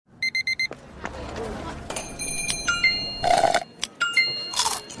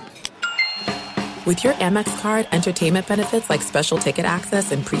With your Amex card, entertainment benefits like special ticket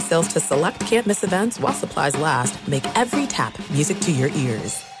access and pre-sales to select campus events while supplies last make every tap music to your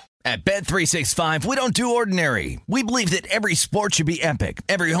ears. At Bet365, we don't do ordinary. We believe that every sport should be epic.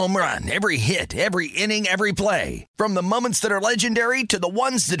 Every home run, every hit, every inning, every play. From the moments that are legendary to the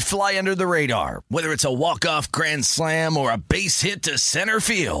ones that fly under the radar. Whether it's a walk-off grand slam or a base hit to center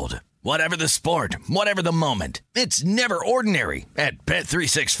field. Whatever the sport, whatever the moment. It's never ordinary at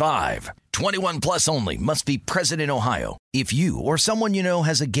Bet365. 21 plus only. Must be present in Ohio. If you or someone you know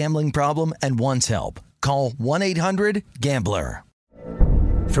has a gambling problem and wants help, call 1-800-GAMBLER.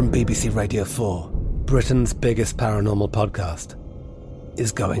 From BBC Radio 4, Britain's biggest paranormal podcast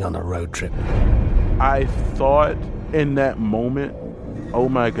is going on a road trip. I thought in that moment, oh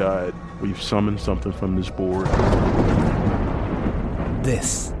my God, we've summoned something from this board.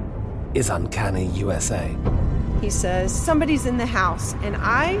 This is Uncanny USA. He says, somebody's in the house, and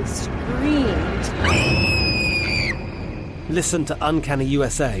I screamed. Listen to Uncanny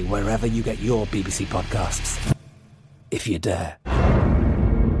USA wherever you get your BBC podcasts, if you dare.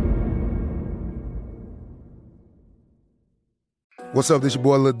 What's up, this your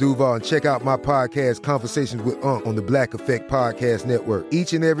boy Lil Duval, and check out my podcast, Conversations with Unc, on the Black Effect Podcast Network.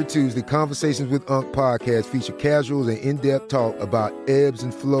 Each and every Tuesday, Conversations with Unc podcast feature casuals and in-depth talk about ebbs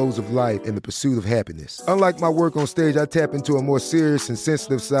and flows of life and the pursuit of happiness. Unlike my work on stage, I tap into a more serious and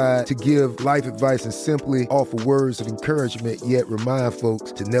sensitive side to give life advice and simply offer words of encouragement, yet remind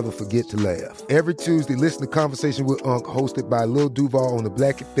folks to never forget to laugh. Every Tuesday, listen to Conversations with Unc, hosted by Lil Duval on the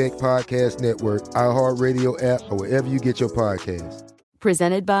Black Effect Podcast Network, iHeartRadio app, or wherever you get your podcasts.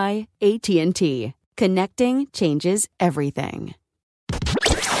 Presented by AT&T. Connecting changes everything.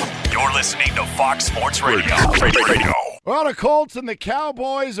 You're listening to Fox Sports Radio. Well, the Colts and the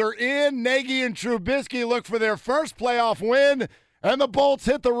Cowboys are in. Nagy and Trubisky look for their first playoff win, and the Bolts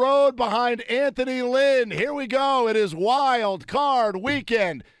hit the road behind Anthony Lynn. Here we go. It is Wild Card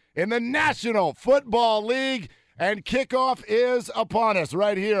Weekend in the National Football League, and kickoff is upon us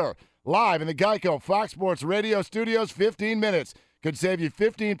right here, live in the Geico Fox Sports Radio studios. 15 minutes could save you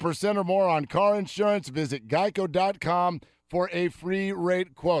 15% or more on car insurance. Visit geico.com for a free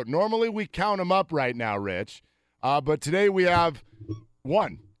rate quote. Normally we count them up right now, Rich, but today we have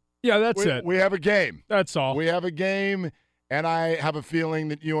one. Yeah, that's it. We have a game. That's all. We have a game, and I have a feeling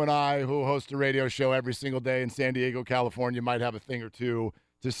that you and I, who host a radio show every single day in San Diego, California, might have a thing or two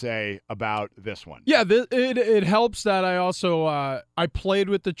to say about this one. Yeah, it helps that I also I played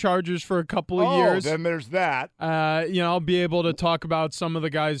with the Chargers for a couple of years. Then there's that. I'll be able to talk about some of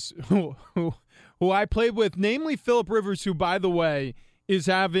the guys who I played with, namely Phillip Rivers, who, by the way, is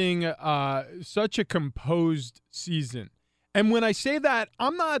having such a composed season. And when I say that,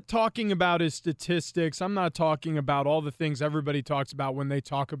 I'm not talking about his statistics. I'm not talking about all the things everybody talks about when they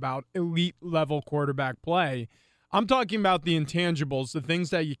talk about elite-level quarterback play. I'm talking about the intangibles, the things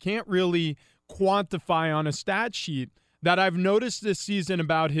that you can't really quantify on a stat sheet that I've noticed this season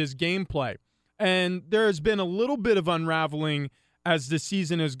about his gameplay. And there has been a little bit of unraveling as the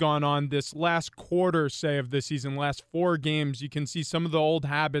season has gone on. This last quarter, say, of the season, last 4 games, you can see some of the old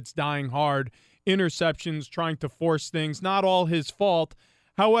habits dying hard, interceptions, trying to force things, not all his fault.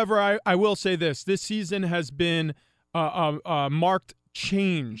 However, I will say this season has been a marked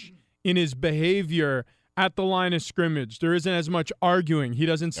change in his behavior at the line of scrimmage. There isn't as much arguing. He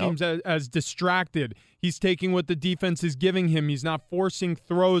doesn't seem as distracted. He's taking what the defense is giving him. He's not forcing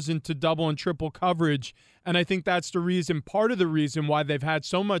throws into double and triple coverage. And I think that's the reason, part of the reason why they've had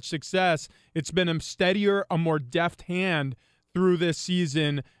so much success. It's been a steadier, a more deft hand through this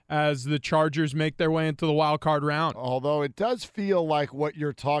season as the Chargers make their way into the wild card round. Although it does feel like what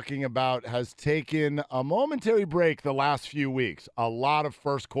you're talking about has taken a momentary break the last few weeks. A lot of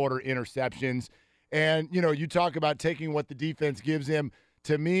first quarter interceptions. And, you talk about taking what the defense gives him.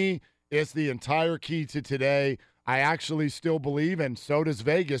 To me, it's the entire key to today. I actually still believe, and so does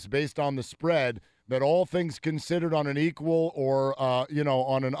Vegas, based on the spread, that all things considered on an equal or,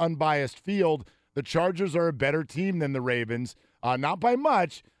 on an unbiased field, the Chargers are a better team than the Ravens. Not by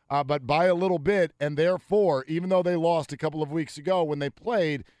much, but by a little bit. And therefore, even though they lost a couple of weeks ago when they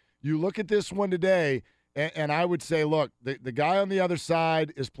played, you look at this one today, and I would say, look, the guy on the other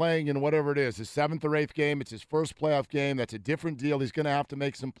side is playing in whatever it is, his 7th or 8th game. It's his first playoff game. That's a different deal. He's going to have to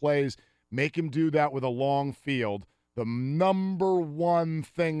make some plays. Make him do that with a long field. The number one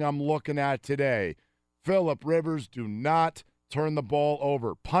thing I'm looking at today, Phillip Rivers, do not turn the ball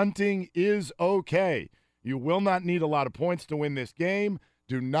over. Punting is okay. You will not need a lot of points to win this game.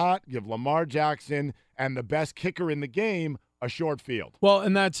 Do not give Lamar Jackson and the best kicker in the game a short field. Well,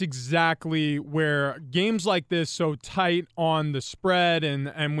 and that's exactly where games like this, so tight on the spread,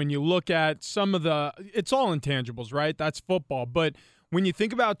 and when you look at some of it's all intangibles, right? That's football. But when you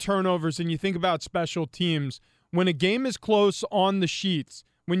think about turnovers and you think about special teams, when a game is close on the sheets,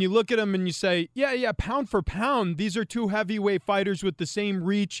 when you look at them and you say, yeah, pound for pound, these are two heavyweight fighters with the same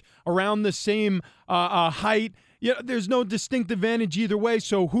reach, around the same height. There's no distinct advantage either way,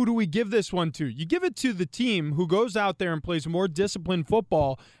 so who do we give this one to? You give it to the team who goes out there and plays more disciplined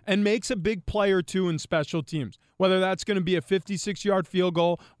football and makes a big play or two in special teams, whether that's going to be a 56-yard field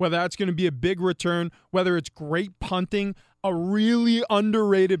goal, whether that's going to be a big return, whether it's great punting. A really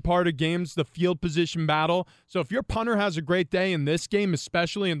underrated part of games, the field position battle. So if your punter has a great day in this game,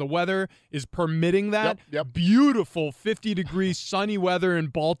 especially, and the weather is permitting that, beautiful 50-degree sunny weather in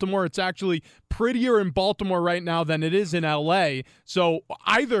Baltimore. It's actually prettier in Baltimore right now than it is in L.A. So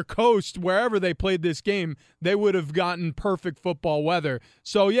either coast, wherever they played this game, they would have gotten perfect football weather.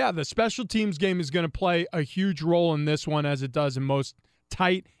 So, yeah, the special teams game is going to play a huge role in this one, as it does in most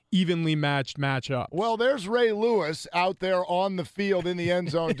tight, evenly matched matchup. Well, there's Ray Lewis out there on the field in the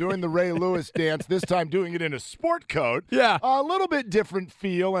end zone doing the Ray Lewis dance, this time doing it in a sport coat. Yeah. A little bit different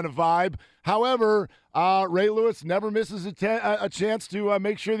feel and a vibe. However, Ray Lewis never misses a chance to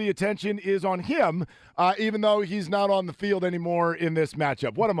make sure the attention is on him, even though he's not on the field anymore in this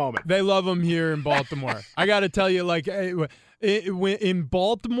matchup. What a moment. They love him here in Baltimore. I got to tell you, in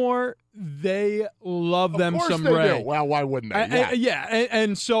Baltimore, they love them some Ray. Of course they do. Well, why wouldn't they?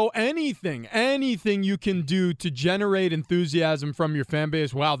 And so anything you can do to generate enthusiasm from your fan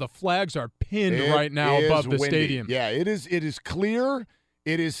base. Wow, the flags are pinned right now above the stadium. Yeah, it is clear.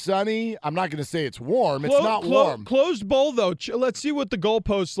 It is sunny. I'm not going to say it's warm. It's not warm. Closed bowl, though. Let's see what the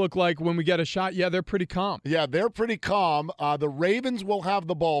goalposts look like when we get a shot. Yeah, they're pretty calm. Yeah, they're pretty calm. The Ravens will have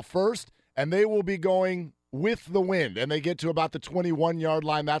the ball first, and they will be going with the wind, and they get to about the 21-yard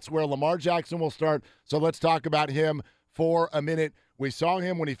line. That's where Lamar Jackson will start. So let's talk about him for a minute. We saw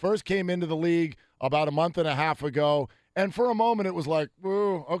him when he first came into the league about a month and a half ago, and for a moment it was like,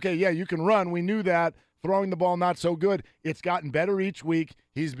 ooh, okay, yeah, you can run. We knew that. Throwing the ball, not so good. It's gotten better each week.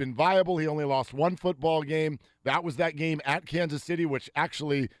 He's been viable. He only lost one football game. That was that game at Kansas City, which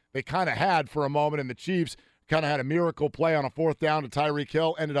actually they kind of had for a moment, and the Chiefs kind of had a miracle play on a fourth down to Tyreek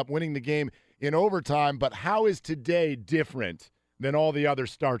Hill, ended up winning the game in overtime. But how is today different than all the other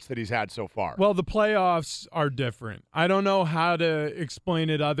starts that he's had so far? Well, the playoffs are different. I don't know how to explain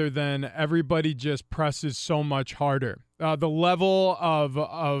it other than everybody just presses so much harder. The level of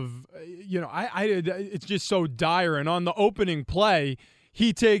it's just so dire. And on the opening play,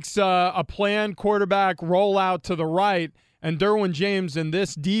 he takes a planned quarterback rollout to the right, and Derwin James and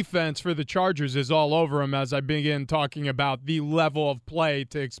this defense for the Chargers is all over him as I begin talking about the level of play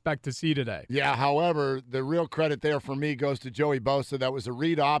to expect to see today. Yeah, however, the real credit there for me goes to Joey Bosa. That was a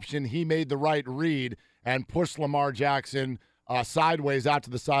read option. He made the right read and pushed Lamar Jackson sideways out to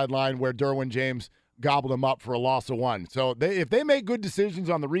the sideline where Derwin James gobbled him up for a loss of one. So if they make good decisions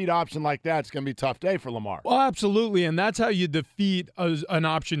on the read option like that, it's going to be a tough day for Lamar. Well, absolutely, and that's how you defeat an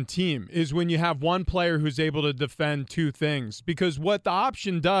option team, is when you have one player who's able to defend two things. Because what the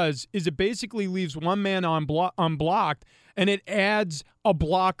option does is it basically leaves one man unblocked, and it adds a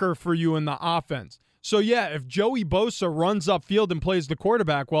blocker for you in the offense. So, yeah, if Joey Bosa runs upfield and plays the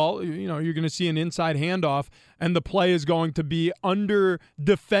quarterback, well, you're going to see an inside handoff, and the play is going to be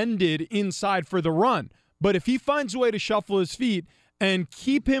under-defended inside for the run. But if he finds a way to shuffle his feet and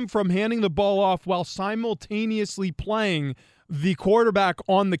keep him from handing the ball off while simultaneously playing the quarterback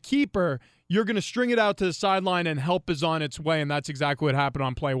on the keeper, you're going to string it out to the sideline and help is on its way, and that's exactly what happened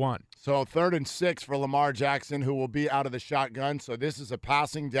on play one. So 3rd and 6 for Lamar Jackson, who will be out of the shotgun. So this is a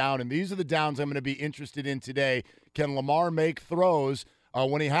passing down, and these are the downs I'm going to be interested in today. Can Lamar make throws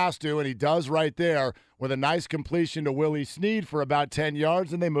when he has to, and he does right there with a nice completion to Willie Snead for about 10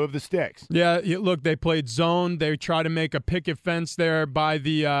 yards, and they move the sticks. Yeah, look, they played zone. They try to make a picket fence there by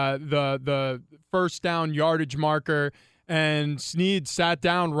the first down yardage marker, and Snead sat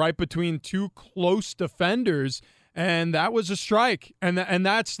down right between two close defenders, and that was a strike. And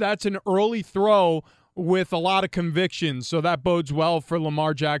that's an early throw with a lot of conviction, so that bodes well for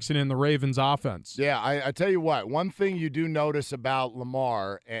Lamar Jackson and the Ravens offense. Yeah, I tell you what, one thing you do notice about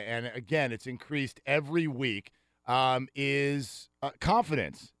Lamar, and again, it's increased every week, is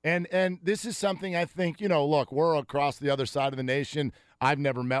confidence. And this is something I think, look, we're across the other side of the nation. I've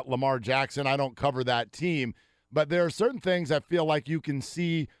never met Lamar Jackson. I don't cover that team. But there are certain things I feel like you can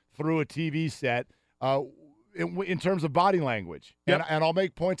see through a TV set in terms of body language. Yep. And I'll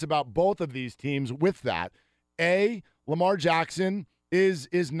make points about both of these teams with that. Lamar Jackson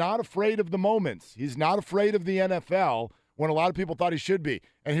is not afraid of the moments. He's not afraid of the NFL when a lot of people thought he should be.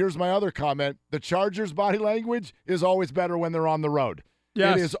 And here's my other comment. The Chargers' body language is always better when they're on the road.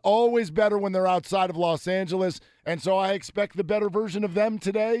 Yes. It is always better when they're outside of Los Angeles, and so I expect the better version of them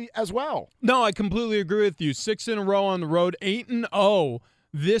today as well. No, I completely agree with you. 6 in a row on the road, 8-0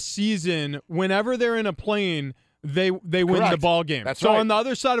 this season. Whenever they're in a plane, they win the ball game. That's so right. on the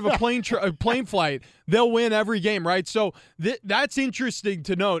other side of a plane flight, they'll win every game, right? So that's interesting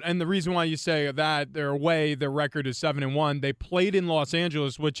to note. And the reason why you say that they're away, their record is 7-1. They played in Los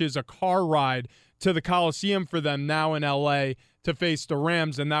Angeles, which is a car ride to the Coliseum for them now in LA to face the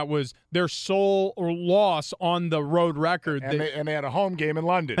Rams, and that was their sole loss on the road record. And they had a home game in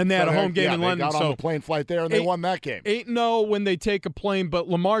London. And they had a home game in London. They got on the plane flight there, and they won that game. 8-0 when they take a plane, but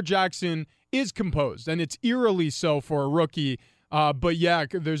Lamar Jackson is composed, and it's eerily so for a rookie. But, yeah,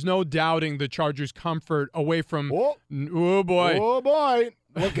 there's no doubting the Chargers' comfort away from – oh, boy. Oh, boy.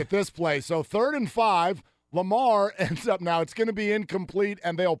 Look at this play. So 3rd and 5, Lamar ends up – now it's going to be incomplete,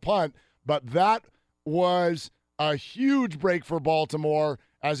 and they'll punt, but that was – a huge break for Baltimore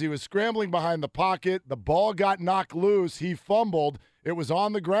as he was scrambling behind the pocket. The ball got knocked loose. He fumbled. It was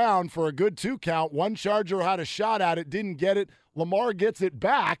on the ground for a good 2 count. One Charger had a shot at it, didn't get it. Lamar gets it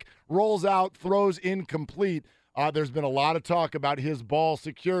back, rolls out, throws incomplete. There's been a lot of talk about his ball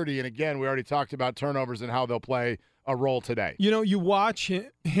security. And again, we already talked about turnovers and how they'll play a role today. You know, you watch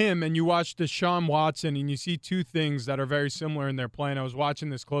him and you watch Deshaun Watson, and you see 2 things that are very similar in their play. And I was watching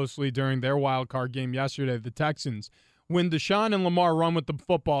this closely during their wild card game yesterday, the Texans. When Deshaun and Lamar run with the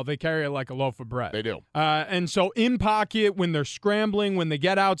football, they carry it like a loaf of bread. They do. And so in pocket, when they're scrambling, when they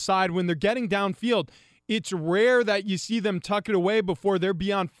get outside, when they're getting downfield, it's rare that you see them tuck it away before they're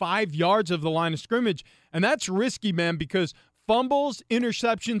beyond 5 yards of the line of scrimmage. And that's risky, man, because fumbles,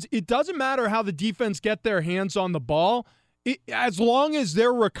 interceptions, it doesn't matter how the defense get their hands on the ball. As long as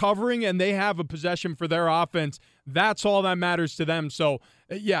they're recovering and they have a possession for their offense, that's all that matters to them. So,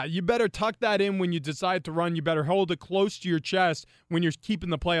 yeah, you better tuck that in when you decide to run. You better hold it close to your chest when you're keeping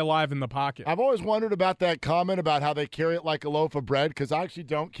the play alive in the pocket. I've always wondered about that comment about how they carry it like a loaf of bread, because I actually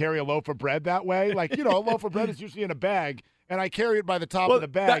don't carry a loaf of bread that way. Like, a loaf of bread is usually in a bag, and I carry it by the top of the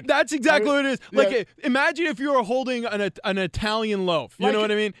bag. That's exactly what it is. Like, imagine if you were holding an Italian loaf. You know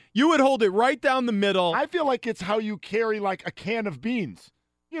what I mean? You would hold it right down the middle. I feel like it's how you carry, like, a can of beans.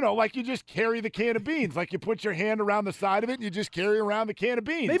 Like you just carry the can of beans. Like you put your hand around the side of it and you just carry around the can of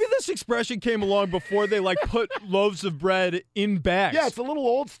beans. Maybe this expression came along before they, put loaves of bread in bags. Yeah, it's a little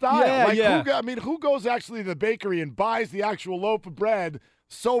old style. Yeah, who goes actually to the bakery and buys the actual loaf of bread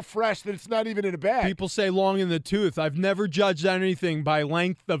so fresh that it's not even in a bag? People say long in the tooth. I've never judged anything by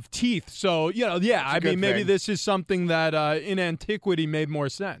length of teeth. So, maybe this is something that in antiquity made more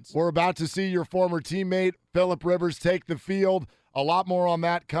sense. We're about to see your former teammate, Philip Rivers, take the field. A lot more on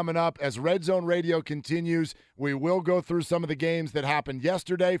that coming up as Red Zone Radio continues. We will go through some of the games that happened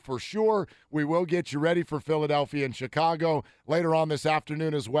yesterday for sure. We will get you ready for Philadelphia and Chicago later on this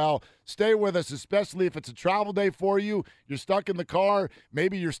afternoon as well. Stay with us, especially if it's a travel day for you. You're stuck in the car.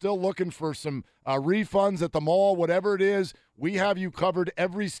 Maybe you're still looking for some refunds at the mall, whatever it is. We have you covered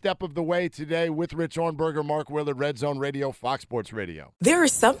every step of the way today with Rich Ornberger, Mark Willard, Red Zone Radio, Fox Sports Radio. There are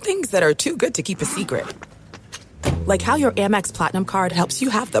some things that are too good to keep a secret. Like how your Amex Platinum card helps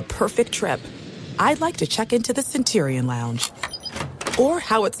you have the perfect trip. I'd like to check into the Centurion Lounge. Or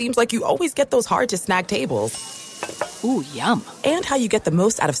how it seems like you always get those hard-to-snag tables. Ooh, yum. And how you get the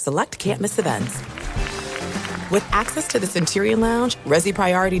most out of select can't-miss events. With access to the Centurion Lounge, Resi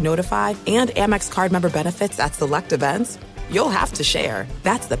Priority Notify, and Amex card member benefits at select events, you'll have to share.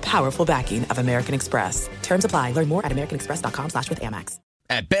 That's the powerful backing of American Express. Terms apply. Learn more at americanexpress.com/withAmex.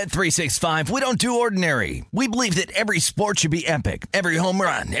 At Bet365, we don't do ordinary. We believe that every sport should be epic. Every home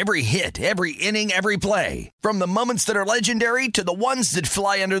run, every hit, every inning, every play. From the moments that are legendary to the ones that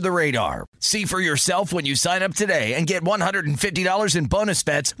fly under the radar. See for yourself when you sign up today and get $150 in bonus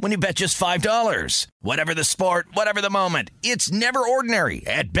bets when you bet just $5. Whatever the sport, whatever the moment, it's never ordinary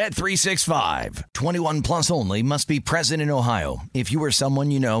at Bet365. 21 plus only. Must be present in Ohio. If you or someone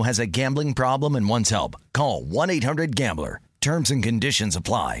you know has a gambling problem and wants help, call 1-800-GAMBLER. Terms and conditions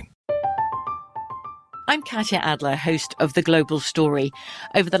apply. I'm Katya Adler, host of The Global Story.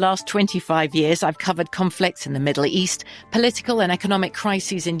 Over the last 25 years, I've covered conflicts in the Middle East, political and economic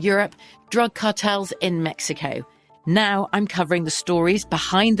crises in Europe, drug cartels in Mexico. Now I'm covering the stories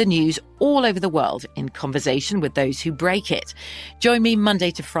behind the news all over the world in conversation with those who break it. Join me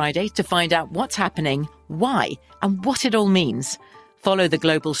Monday to Friday to find out what's happening, why, and what it all means. Follow The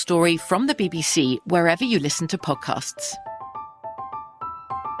Global Story from the BBC wherever you listen to podcasts.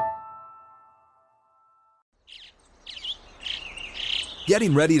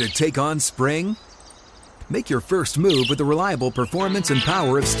 Getting ready to take on spring? Make your first move with the reliable performance and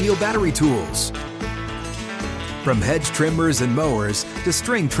power of Steel battery tools. From hedge trimmers and mowers to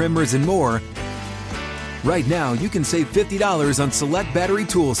string trimmers and more, right now you can save $50 on select battery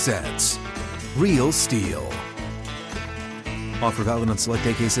tool sets. Real Steel. Offer valid on select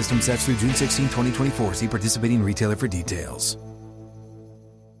AK system sets through June 16, 2024. See participating retailer for details.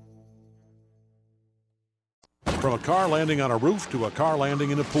 From a car landing on a roof to a car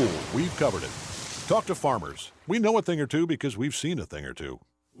landing in a pool, we've covered it. Talk to farmers. We know a thing or two because we've seen a thing or two.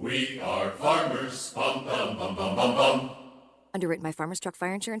 We are farmers. Bum, bum, bum, bum, bum, bum. Underwritten by Farmers Truck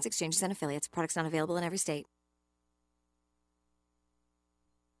Fire Insurance Exchanges and Affiliates. Products not available in every state.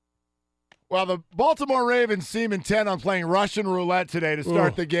 Well, the Baltimore Ravens seem intent on playing Russian roulette today to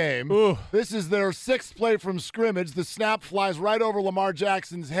start the game. This is their 6th play from scrimmage. The snap flies right over Lamar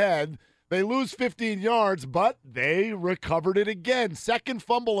Jackson's head. They lose 15 yards, but they recovered it again. 2nd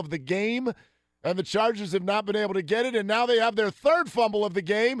fumble of the game, and the Chargers have not been able to get it, and now they have their 3rd fumble of the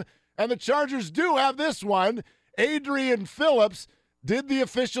game, and the Chargers do have this one. Adrian Phillips, did the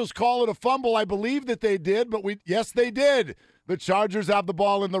officials call it a fumble? I believe that they did, but yes, they did. The Chargers have the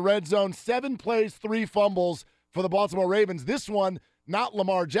ball in the red zone. 7 plays, 3 fumbles for the Baltimore Ravens. This one, not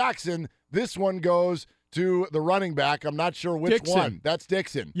Lamar Jackson. This one goes to the running back. I'm not sure which one. That's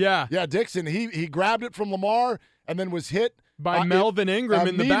Dixon. Yeah, Dixon. He grabbed it from Lamar and then was hit by Melvin Ingram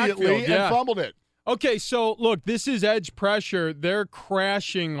in the backfield. And fumbled it. Okay, so look, this is edge pressure. They're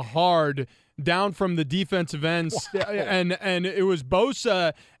crashing hard down from the defensive ends, and it was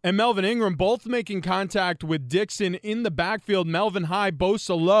Bosa and Melvin Ingram both making contact with Dixon in the backfield. Melvin high,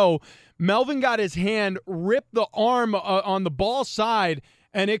 Bosa low. Melvin got his hand, ripped the arm on the ball side,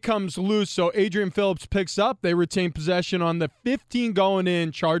 and it comes loose. So Adrian Phillips picks up. They retain possession on the 15 going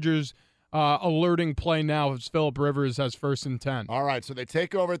in. Chargers alerting play now as Phillip Rivers has 1st and 10. All right, so they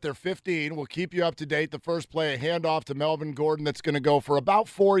take over at their 15. We'll keep you up to date. The first play, a handoff to Melvin Gordon that's going to go for about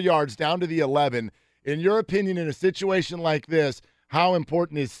 4 yards down to the 11. In your opinion, in a situation like this, how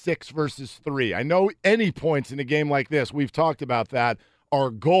important is 6 versus 3? I know any points in a game like this, we've talked about that,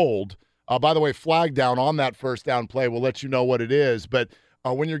 are gold. By the way, flag down on that first down play will let you know what it is. But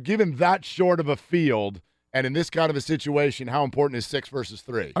when you're given that short of a field, and in this kind of a situation, how important is 6 versus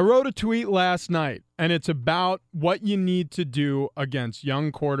 3? I wrote a tweet last night, and it's about what you need to do against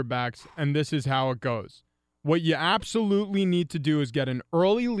young quarterbacks, and this is how it goes. What you absolutely need to do is get an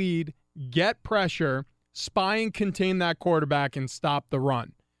early lead, get pressure, spy and contain that quarterback, and stop the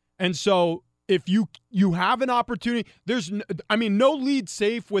run. And so if you have an opportunity, no lead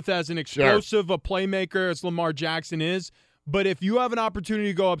safe with as an explosive a playmaker as Lamar Jackson is. But if you have an opportunity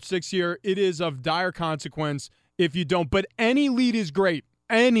to go up 6 here, it is of dire consequence if you don't. But any lead is great.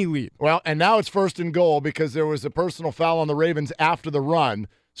 Any lead. Well, and now it's 1st and goal because there was a personal foul on the Ravens after the run.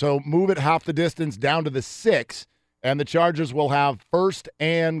 So move it half the distance down to the 6, and the Chargers will have 1st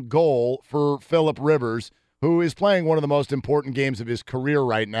and goal for Phillip Rivers, who is playing one of the most important games of his career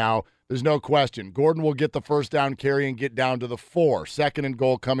right now. There's no question. Gordon will get the first down carry and get down to the 4. 2nd and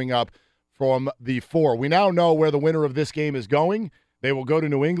goal coming up from the 4. We now know where the winner of this game is going. They will go to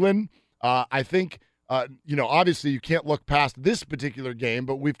New England. I think, obviously you can't look past this particular game,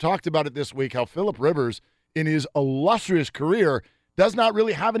 but we've talked about it this week, how Phillip Rivers, in his illustrious career, does not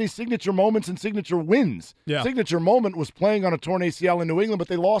really have any signature moments and signature wins. Yeah. Signature moment was playing on a torn ACL in New England, but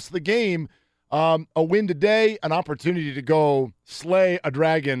they lost the game. A win today, an opportunity to go slay a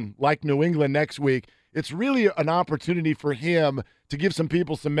dragon like New England next week. It's really an opportunity for him to give some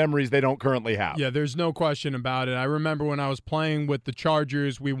people some memories they don't currently have. Yeah, there's no question about it. I remember when I was playing with the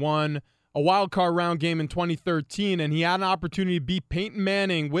Chargers, we won a wild card round game in 2013, and he had an opportunity to beat Peyton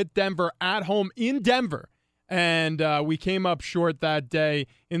Manning with Denver at home in Denver. And we came up short that day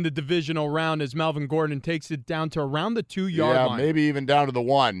in the divisional round as Melvin Gordon takes it down to around the 2-yard line. Yeah, maybe even down to the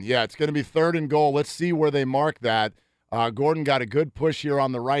 1. Yeah, it's going to be 3rd and goal. Let's see where they mark that. Gordon got a good push here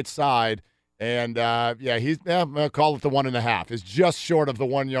on the right side. And, I'm going to call it the 1.5. It's just short of the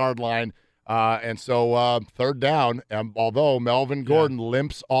 1-yard line. And so 3rd down, although Melvin Gordon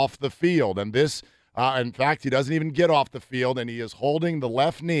limps off the field. And this, in fact, he doesn't even get off the field, and he is holding the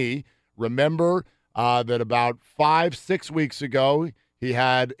left knee. Remember that about 5-6 weeks ago, he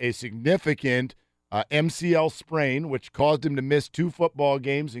had a significant MCL sprain, which caused him to miss 2 football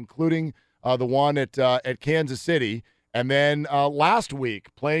games, including the one at Kansas City. And then last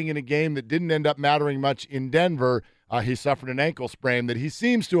week, playing in a game that didn't end up mattering much in Denver, he suffered an ankle sprain that he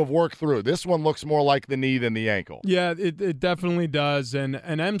seems to have worked through. This one looks more like the knee than the ankle. Yeah, it definitely does. And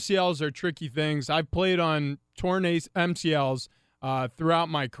MCLs are tricky things. I've played on torn MCLs throughout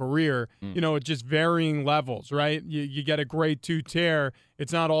my career, at just varying levels, right? You get a grade 2 tear.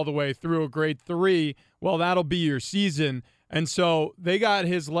 It's not all the way through. A grade 3 well, that'll be your season. And so they got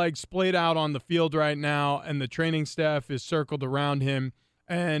his legs splayed out on the field right now, and the training staff is circled around him.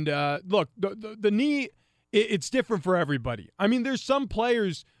 And look, the knee, it's different for everybody. I mean, there's some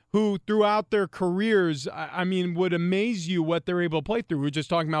players who throughout their careers, I mean, would amaze you what they're able to play through. We were just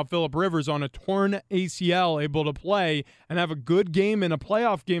talking about Phillip Rivers on a torn ACL, able to play and have a good game in a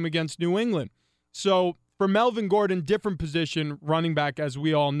playoff game against New England. So for Melvin Gordon, different position, running back, as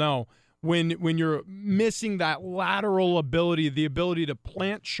we all know. When you're missing that lateral ability, the ability to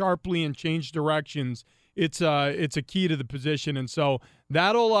plant sharply and change directions, it's a key to the position. And so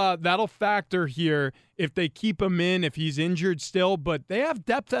that'll factor here if they keep him in, if he's injured still. But they have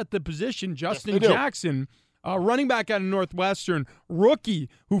depth at the position. Justin Jackson, running back out of Northwestern, rookie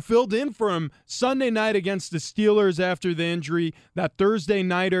who filled in for him Sunday night against the Steelers after the injury, that Thursday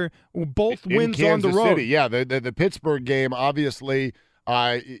nighter, both wins in on the Kansas road. City. Yeah, the Pittsburgh game, obviously.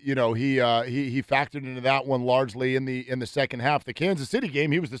 He factored into that one largely in the second half. The Kansas City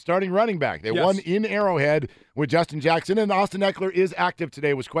game, he was the starting running back. They won in Arrowhead with Justin Jackson, and Austin Eckler is active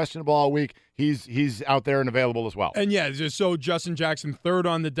today. Was questionable all week. He's out there and available as well. And so Justin Jackson third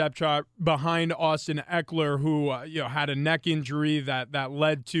on the depth chart behind Austin Eckler, who had a neck injury that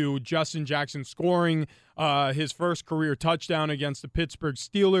led to Justin Jackson scoring his first career touchdown against the Pittsburgh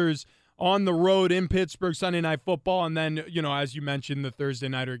Steelers on the road in Pittsburgh, Sunday Night Football, and then, as you mentioned, the Thursday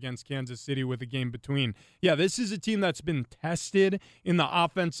nighter against Kansas City with a game between. Yeah, this is a team that's been tested in the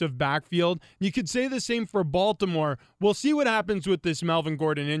offensive backfield. You could say the same for Baltimore. We'll see what happens with this Melvin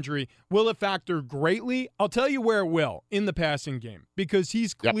Gordon injury. Will it factor greatly? I'll tell you where it will, in the passing game, because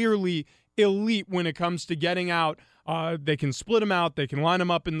he's clearly elite when it comes to getting out. They can split him out. They can line him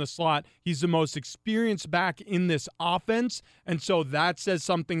up in the slot. He's the most experienced back in this offense, and so that says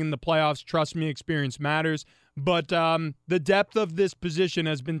something in the playoffs. Trust me, experience matters. But the depth of this position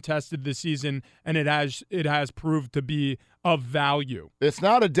has been tested this season, and it has proved to be of value. It's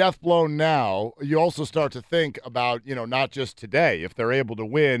not a death blow now. You also start to think about, not just today. If they're able to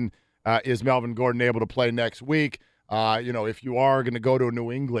win, is Melvin Gordon able to play next week? If you are going to go to New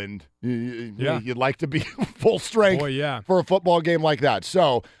England, you'd like to be full strength for a football game like that.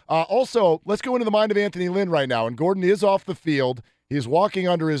 So, also, let's go into the mind of Anthony Lynn right now. And Gordon is off the field. He's walking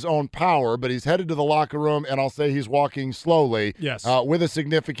under his own power, but he's headed to the locker room, and I'll say he's walking slowly with a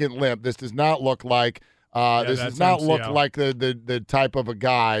significant limp. This does not look like the type of a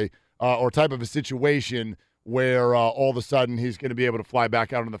guy or type of a situation where all of a sudden he's going to be able to fly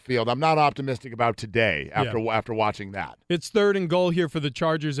back out on the field. I'm not optimistic about today after watching that. It's 3rd and goal here for the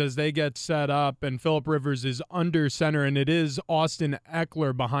Chargers as they get set up, and Phillip Rivers is under center, and it is Austin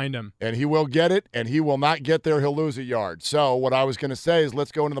Eckler behind him. And he will get it, and he will not get there. He'll lose a yard. So what I was going to say is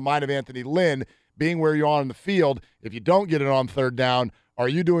let's go into the mind of Anthony Lynn, being where you are on the field. If you don't get it on 3rd down, are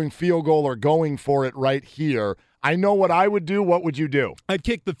you doing field goal or going for it right here? I know what I would do. What would you do? I'd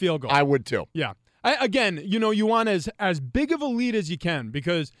kick the field goal. I would too. Yeah. You want as big of a lead as you can,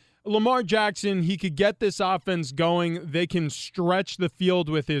 because Lamar Jackson, he could get this offense going. They can stretch the field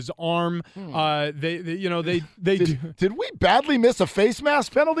with his arm. Did we badly miss a face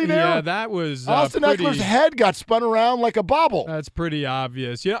mask penalty there? Yeah, that was Austin Eckler's head got spun around like a bobble. That's pretty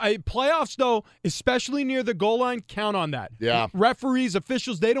obvious. Playoffs though, especially near the goal line, count on that. Yeah, referees,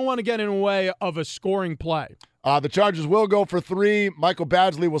 officials, they don't want to get in the way of a scoring play. The Chargers will go for 3. Michael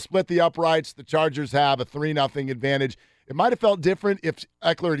Badgley will split the uprights. The Chargers have a 3-0 advantage. It might have felt different if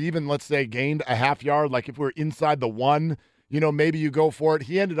Eckler had even, let's say, gained a half yard, like if we're inside the 1, maybe you go for it.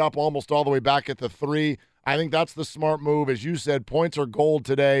 He ended up almost all the way back at the 3. I think that's the smart move. As you said, points are gold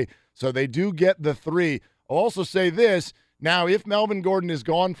today, so they do get the 3. I'll also say this. Now, if Melvin Gordon is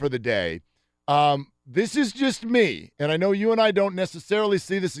gone for the day, this is just me, and I know you and I don't necessarily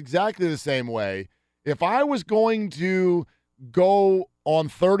see this exactly the same way. If I was going to go on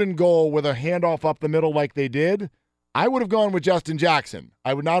 3rd and goal with a handoff up the middle like they did, I would have gone with Justin Jackson.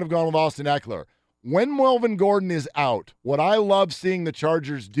 I would not have gone with Austin Eckler. When Melvin Gordon is out, what I love seeing the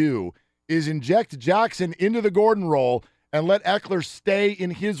Chargers do is inject Jackson into the Gordon role and let Eckler stay in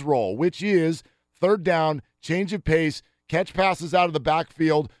his role, which is 3rd down, change of pace, catch passes out of the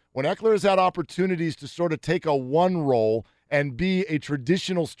backfield. When Eckler has had opportunities to sort of take a 1 role and be a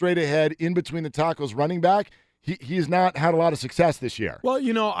traditional straight ahead in between the tackles running back, he has not had a lot of success this year. Well,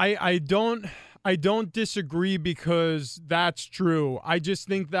 I don't disagree, because that's true. I just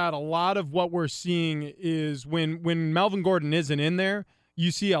think that a lot of what we're seeing is when Melvin Gordon isn't in there,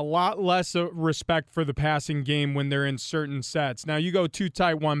 you see a lot less respect for the passing game when they're in certain sets. Now, you go 2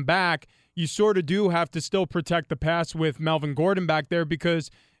 tight, 1 back, you sort of do have to still protect the pass with Melvin Gordon back there, because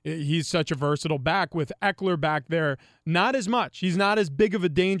he's such a versatile back. With Eckler back there, not as much. He's not as big of a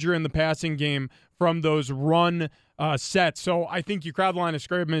danger in the passing game from those run sets. So I think you crowd the line of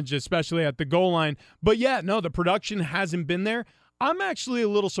scrimmage, especially at the goal line. But yeah, no, the production hasn't been there. I'm actually a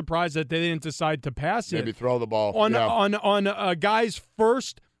little surprised that they didn't decide to pass it. Maybe throw the ball. On a guy's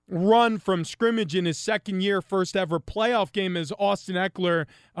first run from scrimmage in his second year, first ever playoff game as Austin Eckler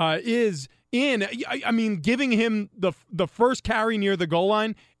is in. I mean, giving him the first carry near the goal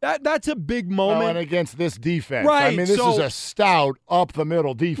line, that's a big moment. Well, and against this defense. Right. I mean, this is a stout,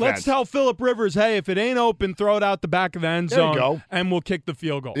 up-the-middle defense. Let's tell Phillip Rivers, hey, if it ain't open, throw it out the back of the end zone, there you go. And we'll kick the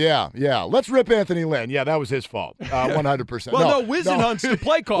field goal. Yeah. Let's rip Anthony Lynn. Yeah, that was his fault, 100%. Well, Wisenhunt's the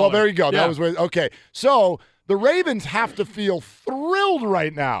play caller. Well, there you go. Yeah. That was okay. So the Ravens have to feel thrilled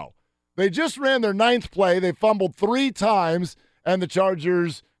right now. They just ran their 9th play. They fumbled 3 times, and the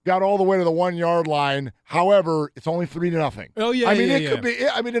Chargers got all the way to the 1-yard line. However, it's only 3-0. Oh, yeah, I mean, it could be.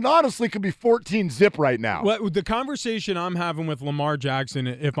 I mean, it honestly could be 14-zip right now. Well, the conversation I'm having with Lamar Jackson,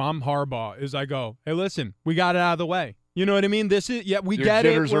 if I'm Harbaugh, is I go, hey, listen, we got it out of the way. You know what I mean? We Your get it.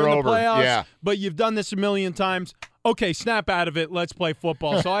 jitters We're are in the over. playoffs, Yeah. but you've done this a million times. Okay, snap out of it. Let's play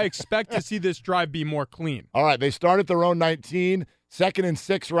football. So I expect to see this drive be more clean. All right, they start at their own 19, 2nd and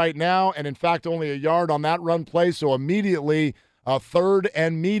 6 right now, and in fact only a yard on that run play, so immediately a 3rd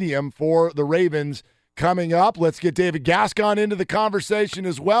and medium for the Ravens coming up. Let's get David Gascon into the conversation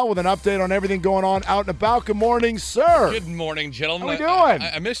as well with an update on everything going on out and about. Good morning, sir. Good morning, gentlemen. How we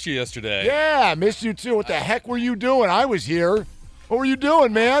doing? I missed you yesterday. Yeah, I missed you too. What the heck were you doing? I was here. What were you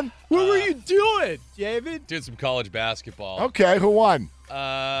doing, man? What were you doing, David? Did some college basketball. Okay, who won?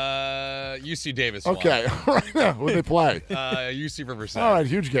 UC Davis Okay, who did they play? UC Riverside. All right,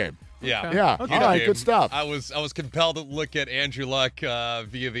 huge game. Yeah. Yeah. Huge All right, game. good stuff. I was compelled to look at Andrew Luck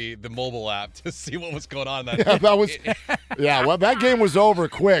via the mobile app to see what was going on. Well, that game was over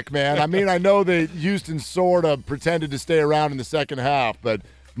quick, man. I mean, I know that Houston sort of pretended to stay around in the second half, but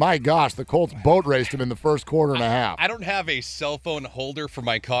my gosh, the Colts boat raced him in the first quarter and a half. I don't have a cell phone holder for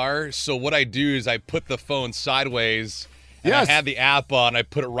my car, so what I do is I put the phone sideways. And I had the app on. I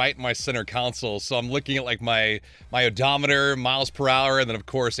put it right in my center console, so I'm looking at like my odometer, miles per hour, and then of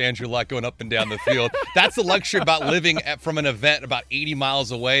course Andrew Luck going up and down the field. That's the luxury about living from an event about 80 miles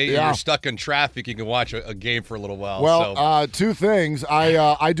away. Yeah. You're stuck in traffic. You can watch a game for a little while. Well, 2 things.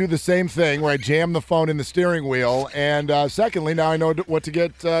 I do the same thing where I jam the phone in the steering wheel, and secondly, now I know what to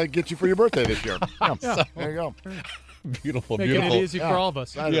get you for your birthday this year. Yeah. There you go. Beautiful. Making it easy for all of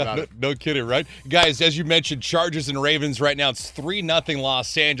us. Yeah, no kidding, right? Guys, as you mentioned, Chargers and Ravens right now. It's 3-0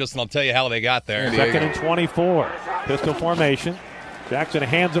 Los Angeles, and I'll tell you how they got there. 2nd and 24. Pistol formation. Jackson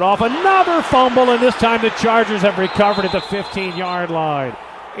hands it off. Another fumble, and this time the Chargers have recovered at the 15-yard line.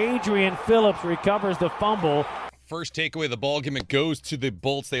 Adrian Phillips recovers the fumble. First takeaway of the ballgame, it goes to the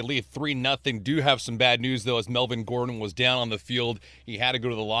Bolts. They lead 3-0. Do have some bad news, though, as Melvin Gordon was down on the field. He had to go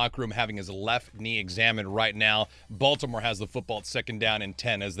to the locker room having his left knee examined right now. Baltimore has the football at 2nd down and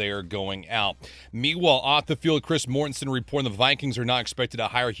 10 as they are going out. Meanwhile, off the field, Chris Mortensen reporting the Vikings are not expected to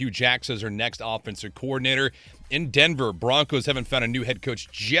hire Hugh Jackson as their next offensive coordinator. In Denver, Broncos haven't found a new head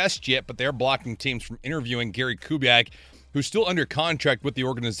coach just yet, but they're blocking teams from interviewing Gary Kubiak, who's still under contract with the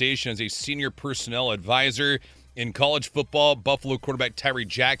organization as a senior personnel advisor. In college football, Buffalo quarterback Tyree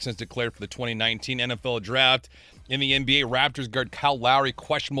Jackson is declared for the 2019 NFL Draft. In the NBA, Raptors guard Kyle Lowry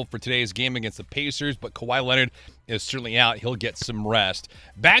questionable for today's game against the Pacers, but Kawhi Leonard is certainly out. He'll get some rest.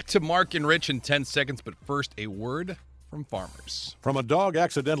 Back to Mark and Rich in 10 seconds, but first, a word from Farmers. From a dog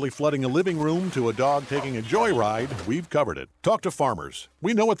accidentally flooding a living room to a dog taking a joyride, we've covered it. Talk to Farmers.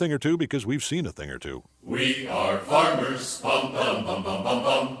 We know a thing or two because we've seen a thing or two. We are farmers. Bum, bum, bum, bum, bum,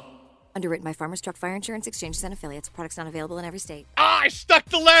 bum. Underwritten by Farmers Truck Fire Insurance Exchanges and Affiliates. Products not available in every state. I stuck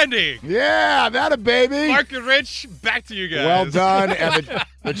the landing. Yeah, that a baby. Mark and Rich, back to you guys. Well done. And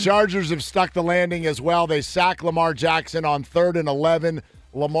the Chargers have stuck the landing as well. They sack Lamar Jackson on 3rd and 11.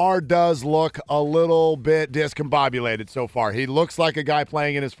 Lamar does look a little bit discombobulated so far. He looks like a guy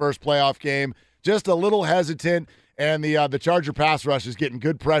playing in his first playoff game, just a little hesitant, and the Charger pass rush is getting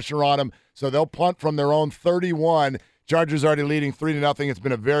good pressure on him, so they'll punt from their own 31. Chargers already leading 3-0. It's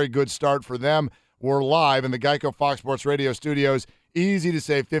been a very good start for them. We're live in the Geico Fox Sports Radio studios. Easy to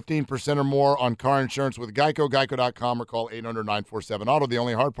save 15% or more on car insurance with Geico, geico.com, or call 800-947-AUTO. The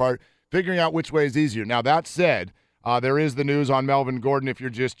only hard part, figuring out which way is easier. Now, that said, there is the news on Melvin Gordon, if you're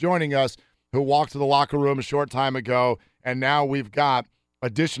just joining us, who walked to the locker room a short time ago, and now we've got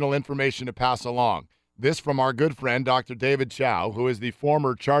additional information to pass along. This from our good friend, Dr. David Chow, who is the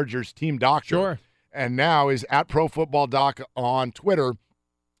former Chargers team doctor. Sure. And now is at Pro Football Doc on Twitter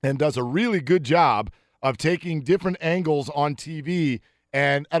and does a really good job of taking different angles on TV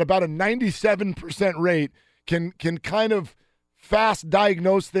and at about a 97% rate can kind of fast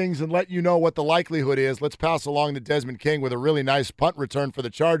diagnose things and let you know what the likelihood is. Let's pass along to Desmond King with a really nice punt return for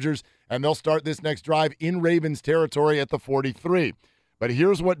the Chargers, and they'll start this next drive in Ravens territory at the 43. But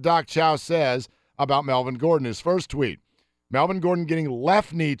here's what Doc Chow says about Melvin Gordon. His first tweet, Melvin Gordon getting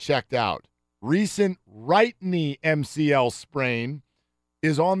left knee checked out. Recent right knee MCL sprain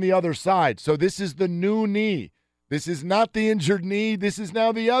is on the other side. So this is the new knee. This is not the injured knee. This is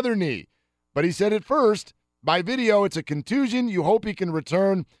now the other knee. But he said at first, by video, it's a contusion. You hope he can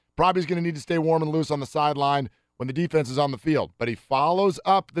return. Probably is going to need to stay warm and loose on the sideline when the defense is on the field. But he follows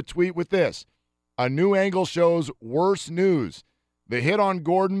up the tweet with this. A new angle shows worse news. The hit on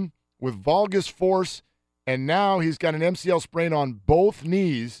Gordon with valgus force, and now he's got an MCL sprain on both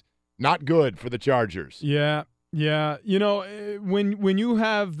knees. Not good for the Chargers. Yeah. You know, when you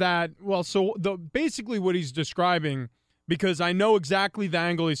have that, well, so basically what he's describing, because I know exactly the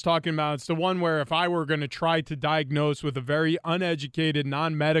angle he's talking about. It's the one where if I were going to try to diagnose with a very uneducated,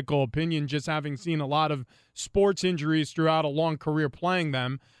 non-medical opinion, just having seen a lot of sports injuries throughout a long career playing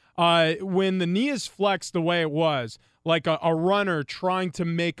them, when the knee is flexed the way it was, like a runner trying to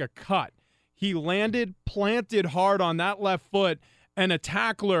make a cut, he landed, planted hard on that left foot, and a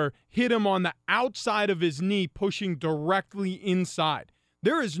tackler hit him on the outside of his knee, pushing directly inside.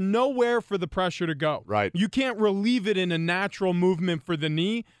 There is nowhere for the pressure to go. Right. You can't relieve it in a natural movement for the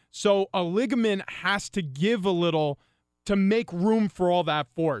knee, so a ligament has to give a little to make room for all that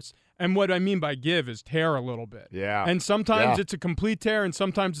force. And what I mean by give is tear a little bit. Yeah. And sometimes it's a complete tear and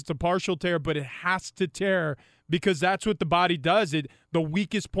sometimes it's a partial tear, but it has to tear because that's what the body does. The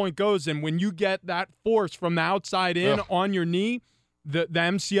weakest point goes, and when you get that force from the outside in on your knee, the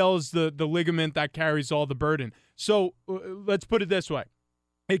MCL is the ligament that carries all the burden. So let's put it this way.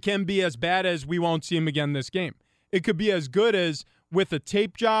 It can be as bad as we won't see him again this game. It could be as good as with a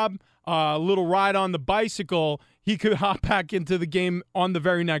tape job, a little ride on the bicycle, he could hop back into the game on the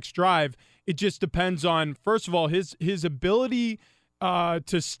very next drive. It just depends on, first of all, his ability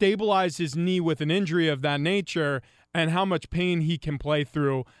to stabilize his knee with an injury of that nature and how much pain he can play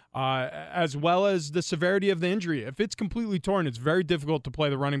through, as well as the severity of the injury. If it's completely torn, it's very difficult to play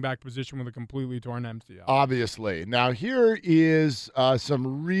the running back position with a completely torn MCL. Obviously. Now, here is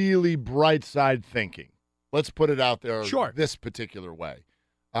some really bright side thinking. Let's put it out there this particular way,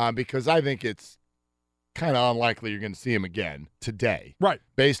 because I think it's kind of unlikely you're going to see him again today. Right.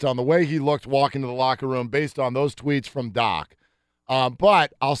 Based on the way he looked walking to the locker room, based on those tweets from Doc.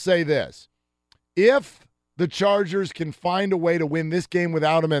 But I'll say this. If the Chargers can find a way to win this game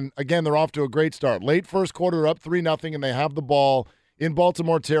without him, and again, they're off to a great start. Late first quarter, up 3-0, and they have the ball in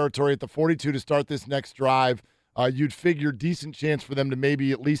Baltimore territory at the 42 to start this next drive. You'd figure decent chance for them to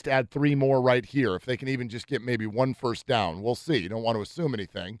maybe at least add 3 more right here, if they can even just get maybe 1 first down. We'll see. You don't want to assume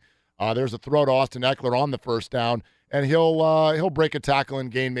anything. There's a throw to Austin Eckler on the first down, and he'll break a tackle and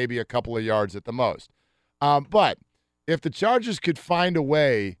gain maybe a couple of yards at the most. But if the Chargers could find a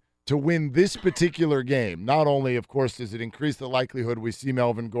way to win this particular game, not only, of course, does it increase the likelihood we see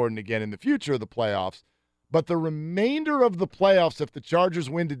Melvin Gordon again in the future of the playoffs, but the remainder of the playoffs, if the Chargers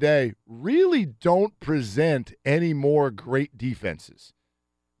win today, really don't present any more great defenses.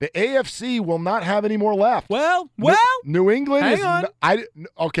 The AFC will not have any more left. Well, New England hang is on.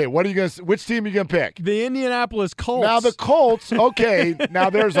 Okay, what are you going to which team are you going to pick? The Indianapolis Colts. Now the Colts, okay, now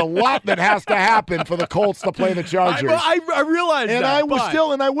there's a lot that has to happen for the Colts to play the Chargers. I realize and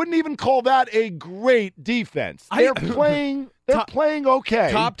that. I wouldn't even call that a great defense. They're playing okay.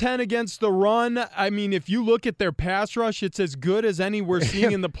 Top 10 against the run. I mean, if you look at their pass rush, it's as good as any we're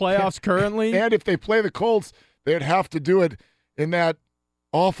seeing in the playoffs currently. And if they play the Colts, they'd have to do it in that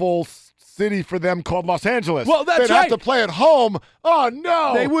awful city for them called Los Angeles. Well, that's They'd have to play at home. Oh,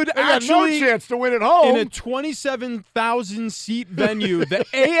 no. They would got no chance to win at home. In a 27,000-seat venue, the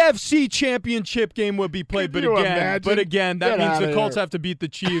AFC Championship game would be played. But again, that means the Colts have to beat the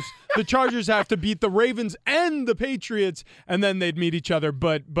Chiefs. The Chargers have to beat the Ravens and the Patriots, and then they'd meet each other.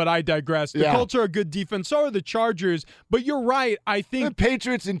 But I digress. The Colts are a good defense. So are the Chargers. But you're right. I think the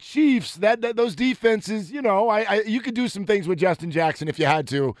Patriots and Chiefs, those defenses, you know, you could do some things with Justin Jackson if you had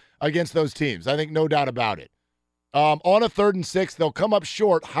to against those teams. I think no doubt about it. On a 3rd and 6, they'll come up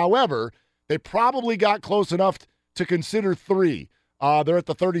short. However, they probably got close enough to consider 3. They're at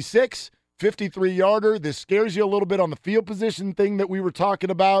the 36, 53-yarder. This scares you a little bit on the field position thing that we were talking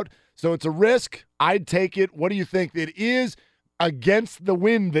about. So it's a risk. I'd take it. What do you think? It is against the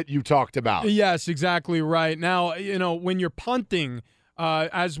wind that you talked about. Yes, exactly right. Now, you know, when you're punting,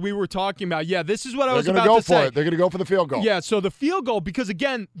 as we were talking about. Yeah, this is what I was They're about going to to say. go for it. They're going to go for the field goal. Yeah, so the field goal, because,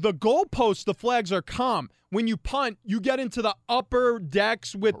 again, the goalposts, the flags are calm. When you punt, you get into the upper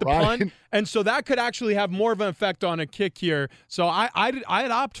decks with the punt, and so that could actually have more of an effect on a kick here. So I'd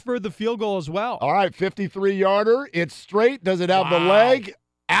opt for the field goal as well. All right, 53-yarder. It's straight. Does it have the leg?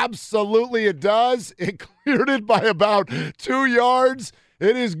 Absolutely it does. It cleared it by about 2 yards.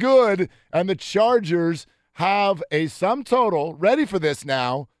 It is good. And the Chargers have a sum total. Ready for this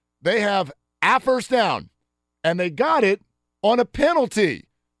now. They have a first down, and they got it on a penalty.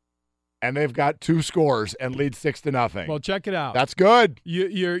 And they've got 2 scores and lead 6-0. Well, check it out. That's good.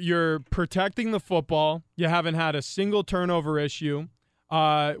 You're protecting the football. You haven't had a single turnover issue.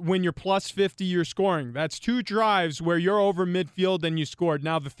 When you're plus 50, you're scoring. That's 2 drives where you're over midfield and you scored.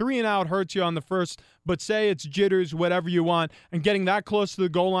 Now, the 3-and-out hurts you on the first, but say it's jitters, whatever you want, and getting that close to the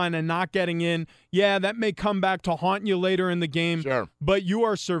goal line and not getting in, yeah, that may come back to haunt you later in the game. Sure. But you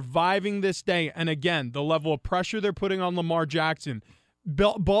are surviving this day. And again, the level of pressure they're putting on Lamar Jackson,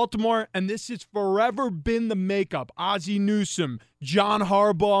 Baltimore, and this has forever been the makeup. Ozzie Newsome, John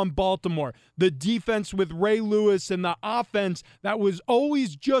Harbaugh in Baltimore, the defense with Ray Lewis, and the offense that was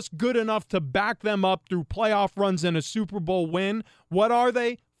always just good enough to back them up through playoff runs and a Super Bowl win. What are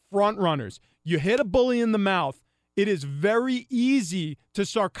they? Front runners. You hit a bully in the mouth, it is very easy to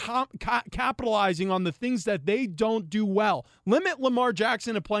start capitalizing on the things that they don't do well. Limit Lamar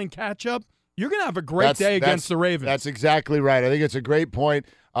Jackson to playing catch-up. You're going to have a great day against the Ravens. That's exactly right. I think it's a great point.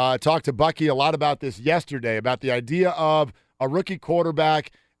 Talked to Bucky a lot about this yesterday, about the idea of a rookie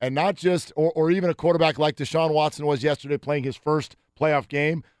quarterback and not just, or even a quarterback like Deshaun Watson was yesterday playing his first playoff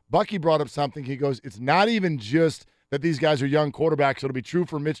game. Bucky brought up something. He goes, it's not even just that these guys are young quarterbacks. It'll be true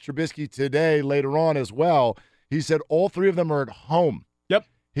for Mitch Trubisky today, later on as well. He said all 3 of them are at home. Yep.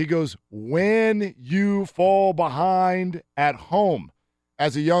 He goes, when you fall behind at home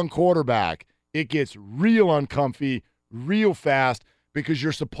as a young quarterback, it gets real uncomfy, real fast, because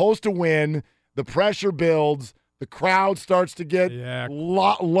you're supposed to win. The pressure builds. The crowd starts to get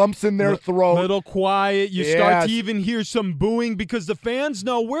lumps in their throat. Little quiet. You start to even hear some booing because the fans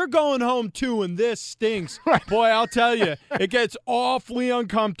know we're going home too, and this stinks. Right. Boy, I'll tell you, it gets awfully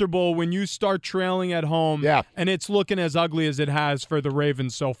uncomfortable when you start trailing at home, and it's looking as ugly as it has for the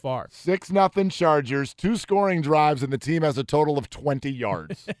Ravens so far. 6-0 Chargers, 2 scoring drives, and the team has a total of 20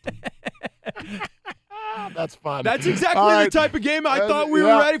 yards. That's fun. That's exactly the type of game I thought we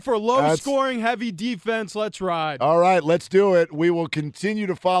were ready for. Low-scoring, heavy defense. Let's ride. All right, let's do it. We will continue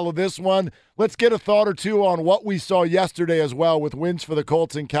to follow this one. Let's get a thought or two on what we saw yesterday as well with wins for the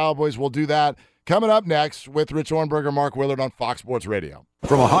Colts and Cowboys. We'll do that coming up next with Rich Ornberger, Mark Willard on Fox Sports Radio.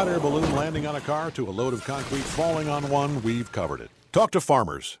 From a hot air balloon landing on a car to a load of concrete falling on one, we've covered it. Talk to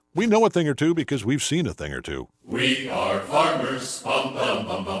farmers. We know a thing or two because we've seen a thing or two. We are farmers. Bum, bum,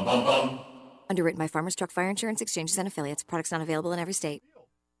 bum, bum, bum, bum. Underwritten by Farmers Truck Fire Insurance Exchanges and Affiliates. Products not available in every state.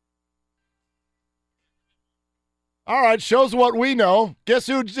 All right, shows what we know. Guess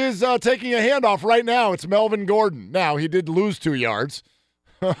who is taking a handoff right now? It's Melvin Gordon. Now, he did lose 2 yards.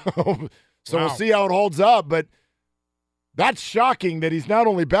 We'll see how it holds up, but that's shocking that he's not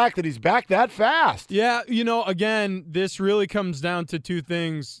only back, that he's back that fast. Yeah, again, this really comes down to 2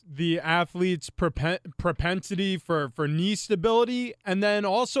 things. The athlete's propensity for knee stability, and then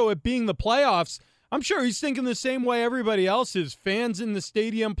also it being the playoffs. I'm sure he's thinking the same way everybody else is. Fans in the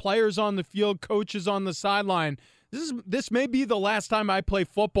stadium, players on the field, coaches on the sideline. This may be the last time I play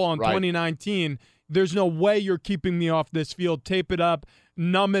football in 2019. There's no way you're keeping me off this field. Tape it up,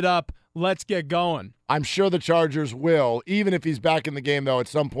 numb it up. Let's get going. I'm sure the Chargers will, even if he's back in the game, though, at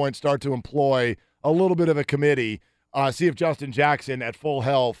some point start to employ a little bit of a committee, see if Justin Jackson at full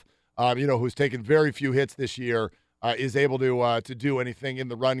health, who's taken very few hits this year, is able to do anything in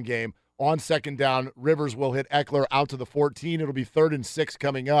the run game. On second down, Rivers will hit Eckler out to the 14. It'll be 3rd and 6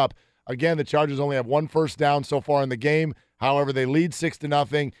 coming up. Again, the Chargers only have 1 first down so far in the game. However, they lead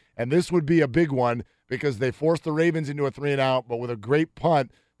 6-0, and this would be a big one because they forced the Ravens into a 3-and-out, but with a great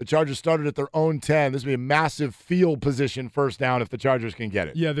punt, the Chargers started at their own 10. This would be a massive field position first down if the Chargers can get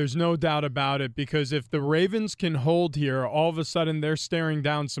it. Yeah, there's no doubt about it, because if the Ravens can hold here, all of a sudden they're staring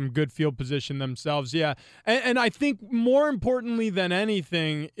down some good field position themselves. Yeah, and I think more importantly than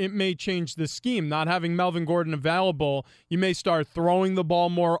anything, it may change the scheme. Not having Melvin Gordon available, you may start throwing the ball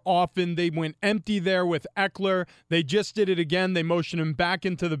more often. They went empty there with Eckler. They just did it again. They motioned him back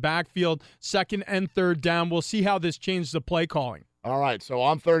into the backfield, 2nd and 3rd down. We'll see how this changes the play calling. All right, so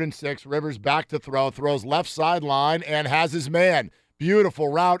on 3rd and 6, Rivers back to throws left sideline and has his man. Beautiful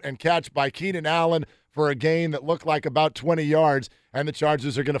route and catch by Keenan Allen for a gain that looked like about 20 yards, and the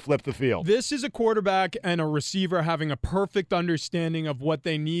Chargers are going to flip the field. This is a quarterback and a receiver having a perfect understanding of what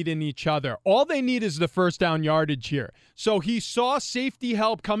they need in each other. All they need is the first down yardage here. So he saw safety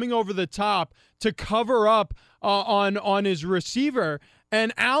help coming over the top to cover up on his receiver,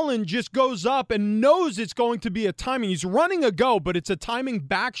 and Allen just goes up and knows it's going to be a timing. He's running a go, but it's a timing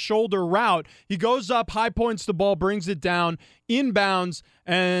back shoulder route. He goes up, high points the ball, brings it down, inbounds,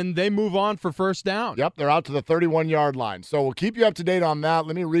 and they move on for first down. Yep, they're out to the 31-yard line. So we'll keep you up to date on that.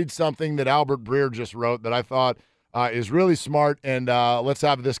 Let me read something that Albert Breer just wrote that I thought is really smart, and let's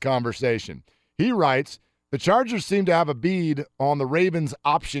have this conversation. He writes, the Chargers seem to have a bead on the Ravens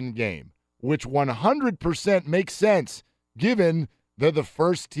option game, which 100% makes sense given they're the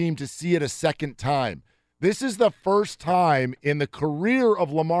first team to see it a second time. This is the first time in the career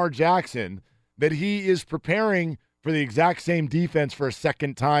of Lamar Jackson that he is preparing for the exact same defense for a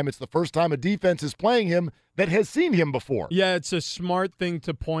second time. It's the first time a defense is playing him that has seen him before. Yeah, it's a smart thing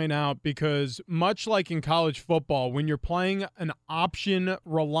to point out because much like in college football, when you're playing an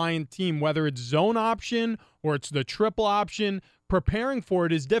option-reliant team, whether it's zone option or it's the triple option, preparing for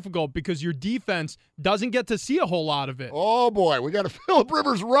it is difficult because your defense doesn't get to see a whole lot of it. Oh, boy, we got a Phillip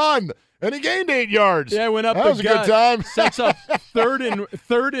Rivers run, and he gained 8 yards. Yeah, went up that the was a good time. Sets up third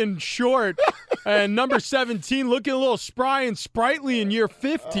and short, and number 17 looking a little spry and sprightly in year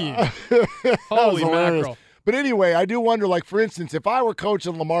 15. Holy mackerel. But anyway, I do wonder, like, for instance, if I were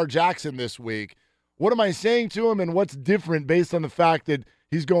coaching Lamar Jackson this week, what am I saying to him and what's different based on the fact that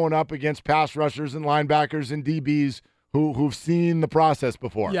he's going up against pass rushers and linebackers and DBs who've seen the process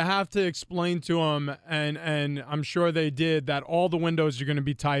before? You have to explain to them, and I'm sure they did, that all the windows are going to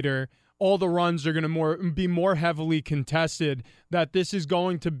be tighter, all the runs are going to be more heavily contested, that this is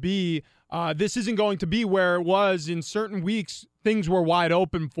going to be this isn't going to be where it was in certain weeks. Things were wide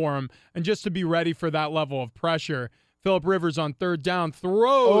open for him, and just to be ready for that level of pressure. Phillip Rivers on third down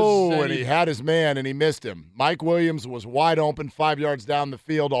throws. And he had his man, and he missed him. Mike Williams was wide open 5 yards down the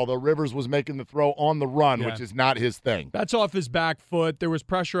field, although Rivers was making the throw on the run, which is not his thing. That's off his back foot. There was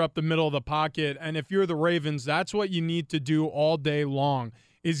pressure up the middle of the pocket, and if you're the Ravens, that's what you need to do all day long,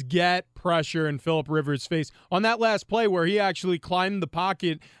 is get pressure in Phillip Rivers' face. On that last play where he actually climbed the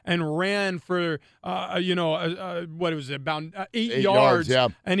pocket and ran for, what was it, about 8 yards, yeah.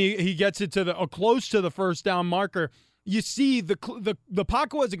 And he gets it to close to the first down marker. You see the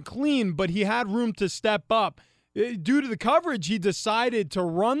pocket wasn't clean, but he had room to step up. Due to the coverage, he decided to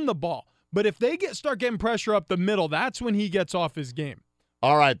run the ball. But if they start getting pressure up the middle, that's when he gets off his game.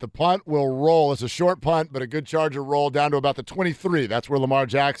 All right, the punt will roll. It's a short punt, but a good Charger roll down to about the 23. That's where Lamar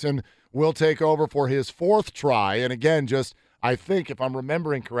Jackson will take over for his fourth try. And again, I think, if I'm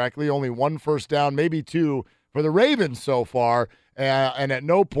remembering correctly, only one first down, maybe two for the Ravens so far. And at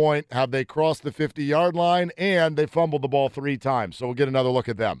no point have they crossed the 50-yard line, and they fumbled the ball 3 times. So we'll get another look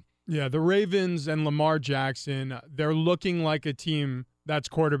at them. Yeah, the Ravens and Lamar Jackson, they're looking like a team that's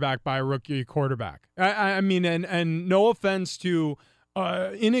quarterbacked by a rookie quarterback. I mean, and no offense to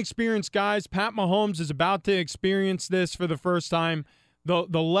inexperienced guys, Pat Mahomes is about to experience this for the first time. The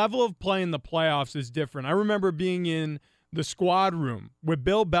level of play in the playoffs is different. I remember being in the squad room with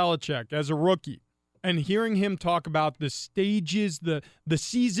Bill Belichick as a rookie and hearing him talk about the stages, the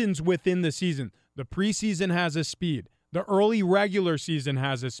seasons within the season. The preseason has a speed. The early regular season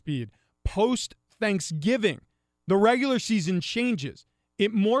has a speed. Post-Thanksgiving, the regular season changes.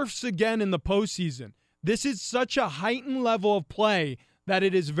 It morphs again in the postseason. This is such a heightened level of play that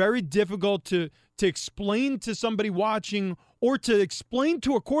it is very difficult to explain to somebody watching or to explain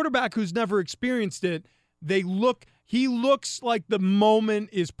to a quarterback who's never experienced it. He looks like the moment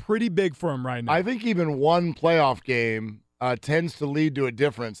is pretty big for him right now. I think even one playoff game tends to lead to a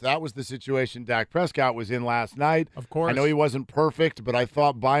difference. That was the situation Dak Prescott was in last night. Of course. I know he wasn't perfect, but I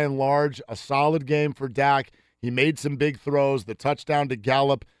thought by and large a solid game for Dak. He made some big throws. The touchdown to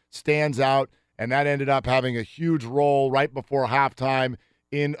Gallup stands out, and that ended up having a huge role right before halftime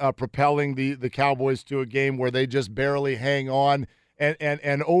in propelling the Cowboys to a game where they just barely hang on.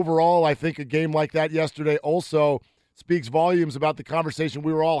 And overall, I think a game like that yesterday also speaks volumes about the conversation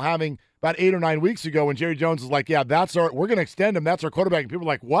we were all having about 8 or 9 weeks ago when Jerry Jones was like, yeah, we're going to extend him. That's our quarterback. And people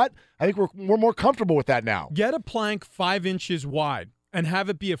were like, what? I think we're more comfortable with that now. Get a plank 5 inches wide and have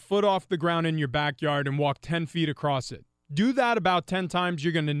it be a foot off the ground in your backyard and walk 10 feet across it. Do that about 10 times.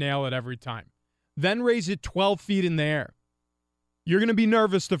 You're going to nail it every time. Then raise it 12 feet in the air. You're going to be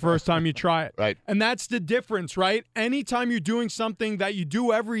nervous the first time you try it. Right. And that's the difference, right? Anytime you're doing something that you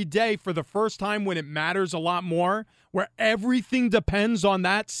do every day for the first time when it matters a lot more, where everything depends on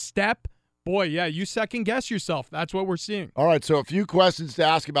that step boy, yeah, you second guess yourself. That's what we're seeing. All right, so a few questions to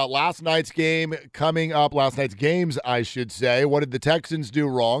ask about last night's game coming up. Last night's games, I should say. What did the Texans do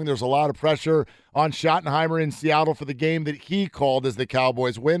wrong? There's a lot of pressure on Schottenheimer in Seattle for the game that he called as the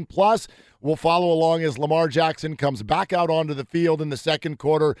Cowboys win. Plus, we'll follow along as Lamar Jackson comes back out onto the field in the second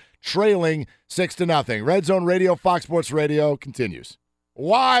quarter, trailing 6-0. Red Zone Radio, Fox Sports Radio continues.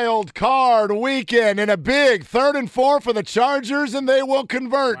 Wild card weekend and a big 3rd and 4 for the Chargers, and they will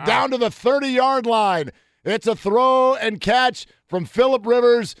convert down to the 30-yard line. It's a throw and catch from Phillip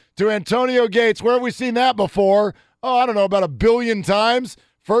Rivers to Antonio Gates. Where have we seen that before? Oh, I don't know, about 1 billion times.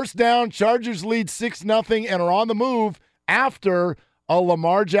 First down, Chargers lead 6-0 and are on the move after a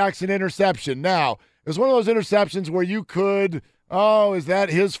Lamar Jackson interception. Now, it was one of those interceptions where you could, is that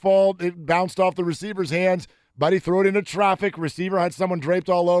his fault? It bounced off the receiver's hands. Buddy threw it into traffic. Receiver had someone draped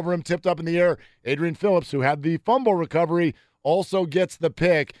all over him, tipped up in the air. Adrian Phillips, who had the fumble recovery, also gets the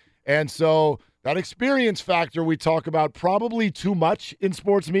pick. And so that experience factor we talk about probably too much in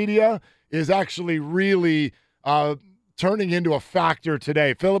sports media is actually really turning into a factor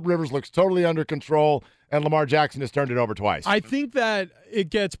today. Phillip Rivers looks totally under control, and Lamar Jackson has turned it over twice. I think that it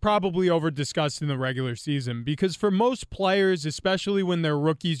gets probably over-discussed in the regular season because for most players, especially when they're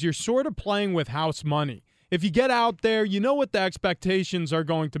rookies, you're sort of playing with house money. If you get out there, you know what the expectations are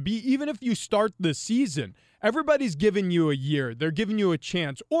going to be. Even if you start the season, everybody's giving you a year. They're giving you a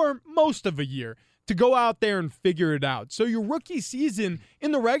chance, or most of a year, to go out there and figure it out. So your rookie season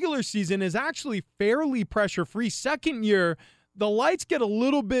in the regular season is actually fairly pressure-free. Second year, the lights get a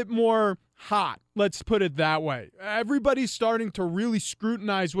little bit more hot, let's put it that way. Everybody's starting to really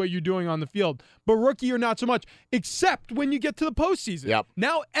scrutinize what you're doing on the field. But rookie, you're not so much, except when you get to the postseason. Yep.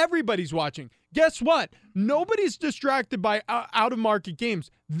 Now everybody's watching. Guess what? Nobody's distracted by out-of-market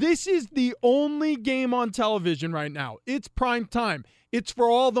games. This is the only game on television right now. It's prime time. It's for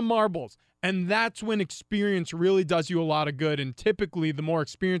all the marbles. And that's when experience really does you a lot of good. And typically, the more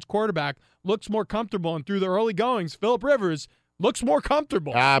experienced quarterback looks more comfortable. And through the early goings, Phillip Rivers looks more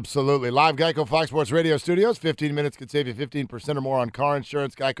comfortable. Absolutely. Live Geico Fox Sports Radio studios. 15 minutes could save you 15% or more on car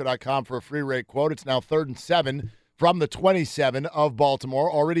insurance. Geico.com for a free rate quote. It's now 3rd and 7 from the 27 of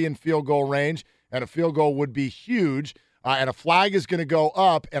Baltimore, already in field goal range, and a field goal would be huge. And a flag is going to go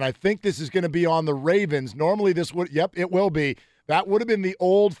up, and I think this is going to be on the Ravens. Normally this would, it will be. That would have been the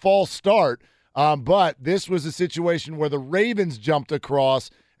old false start, but this was a situation where the Ravens jumped across,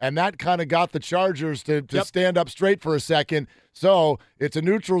 and that kind of got the Chargers to stand up straight for a second. So it's a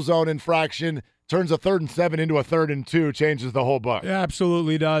neutral zone infraction, turns a 3rd and 7 into a 3rd and 2, changes the whole book. It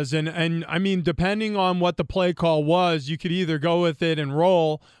absolutely does. And I mean, depending on what the play call was, you could either go with it and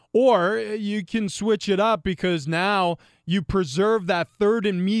roll, or you can switch it up because now you preserve that 3rd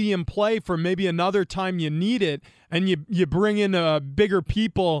and medium play for maybe another time you need it, and you bring in bigger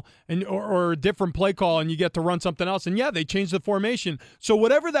people and or a different play call, and you get to run something else. And, yeah, they changed the formation. So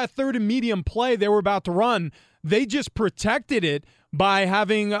whatever that 3rd and medium play they were about to run, they just protected it by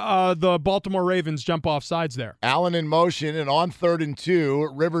having the Baltimore Ravens jump off sides there. Allen in motion, and on 3rd and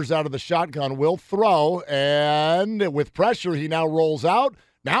 2, Rivers out of the shotgun will throw, and with pressure, he now rolls out.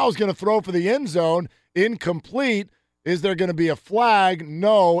 Now he's going to throw for the end zone. Incomplete. Is there going to be a flag?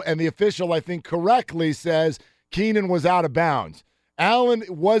 No, and the official, I think, correctly says Keenan was out of bounds. Allen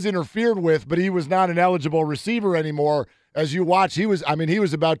was interfered with, but he was not an eligible receiver anymore. As you watch, he was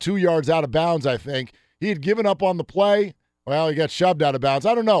about 2 yards out of bounds, I think. He had given up on the play. Well, he got shoved out of bounds.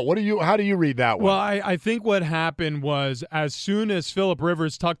 I don't know. How do you read that one? Well, I think what happened was as soon as Phillip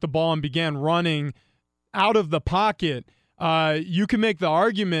Rivers tucked the ball and began running out of the pocket, you can make the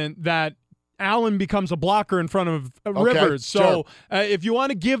argument that Allen becomes a blocker in front of Rivers. So if you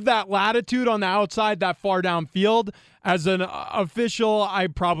want to give that latitude on the outside, that far downfield, as an official,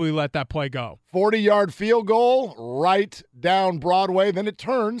 I'd probably let that play go. 40-yard field goal right down Broadway. Then it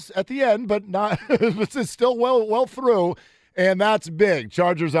turns at the end, but not. It's still well through, and that's big.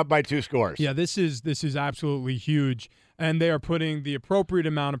 Chargers up by 2 scores. Yeah, this is absolutely huge. And they are putting the appropriate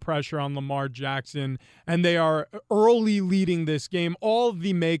amount of pressure on Lamar Jackson, and they are early leading this game. All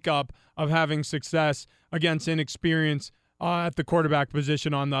the makeup of having success against inexperience at the quarterback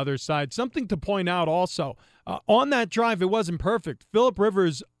position on the other side. Something to point out also, on that drive, it wasn't perfect. Phillip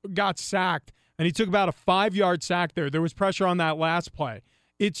Rivers got sacked, and he took about a 5-yard sack there. There was pressure on that last play.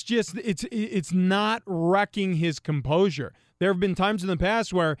 It's just it's not wrecking his composure. There have been times in the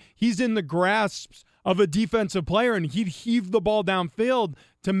past where he's in the grasp of a defensive player, and he'd heave the ball downfield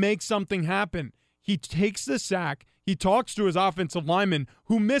to make something happen. He takes the sack. He talks to his offensive lineman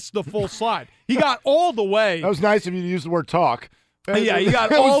who missed the full slide. He got all the way. That was nice of you to use the word talk. Yeah, he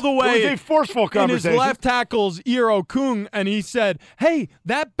got all the way. It was a forceful conversation. In his left tackle's Iro Kung, and he said, hey,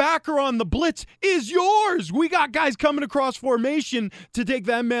 that backer on the blitz is yours. We got guys coming across formation to take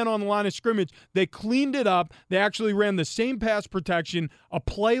that man on the line of scrimmage. They cleaned it up. They actually ran the same pass protection a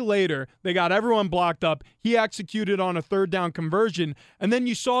play later. They got everyone blocked up. He executed on a third down conversion, and then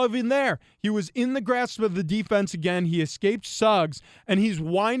you saw him in there. He was in the grasp of the defense again. He escaped Suggs, and he's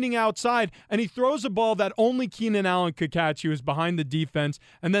winding outside, and he throws a ball that only Keenan Allen could catch. He was behind the defense,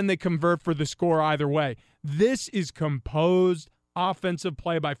 and then they convert for the score either way. This is composed offensive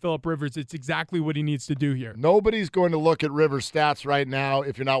play by Phillip Rivers. It's exactly what he needs to do here. Nobody's going to look at Rivers' stats right now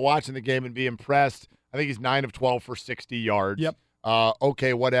if you're not watching the game and be impressed. I think he's 9 of 12 for 60 yards. Yep.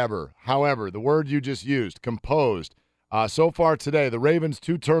 Okay, whatever. However, the word you just used, composed. So far today, the Ravens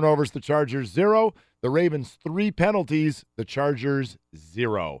 2 turnovers, the Chargers 0. The Ravens 3 penalties, the Chargers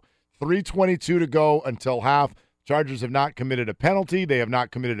 0. 3:22 to go until half. Chargers have not committed a penalty. They have not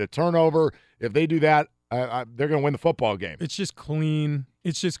committed a turnover. If they do that, they're going to win the football game. It's just clean.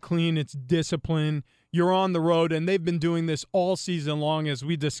 It's discipline. You're on the road, and they've been doing this all season long, as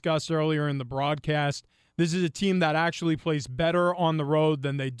we discussed earlier in the broadcast. This is a team that actually plays better on the road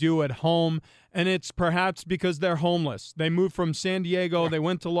than they do at home, and it's perhaps because they're homeless. They moved from San Diego. They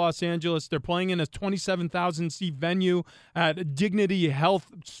went to Los Angeles. They're playing in a 27,000-seat venue at Dignity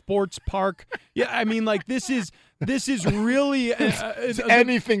Health Sports Park. Yeah, I mean, like, this is really it's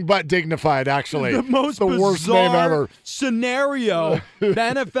anything but dignified, actually. The most the worst name ever. Scenario the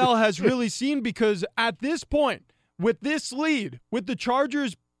NFL has really seen, because at this point, with this lead, with the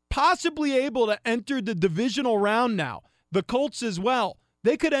Chargers possibly able to enter the divisional round now, the Colts as well,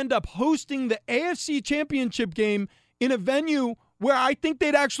 they could end up hosting the AFC Championship game in a venue where I think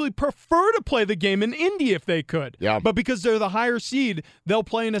they'd actually prefer to play the game in Indy if they could. Yeah. But because they're the higher seed, they'll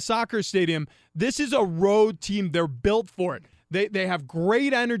play in a soccer stadium. This is a road team. They're built for it. They have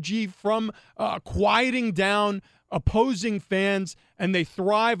great energy from quieting down opposing fans, and they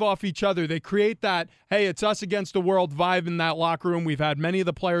thrive off each other. They create that, hey, it's us against the world vibe in that locker room. We've had many of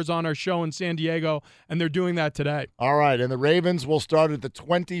the players on our show in San Diego, and they're doing that today. All right, and the Ravens will start at the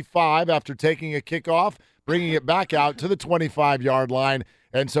 25 after taking a kickoff, bringing it back out to the 25-yard line.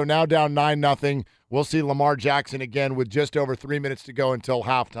 And so now down 9-0. We'll see Lamar Jackson again with just over 3 minutes to go until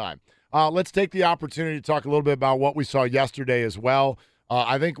halftime. Let's take the opportunity to talk a little bit about what we saw yesterday as well.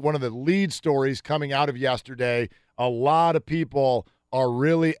 I think one of the lead stories coming out of yesterday, a lot of people are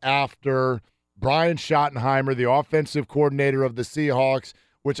really after Brian Schottenheimer, the offensive coordinator of the Seahawks,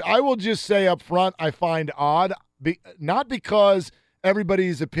 which I will just say up front I find odd, not because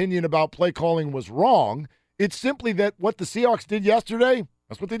everybody's opinion about play calling was wrong. It's simply that what the Seahawks did yesterday,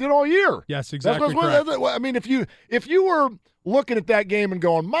 that's what they did all year. Yes, exactly. I mean, if you were looking at that game and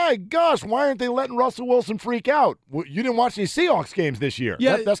going, my gosh, why aren't they letting Russell Wilson freak out? Well, you didn't watch any Seahawks games this year.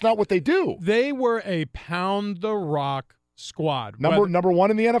 Yeah, that's not what they do. They were a pound-the-rock squad. Number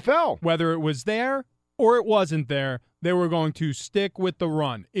one in the NFL. Whether it was there or it wasn't there, they were going to stick with the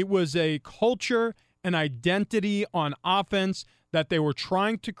run. It was a culture, an identity on offense that they were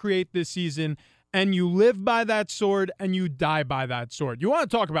trying to create this season, and you live by that sword and you die by that sword. You want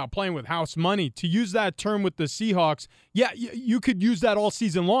to talk about playing with house money. To use that term with the Seahawks, yeah, you could use that all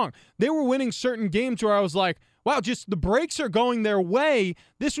season long. They were winning certain games where I was like, wow, just the breaks are going their way.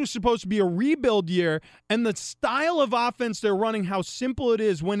 This was supposed to be a rebuild year, and the style of offense they're running, how simple it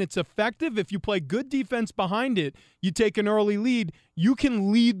is when it's effective. If you play good defense behind it, you take an early lead, you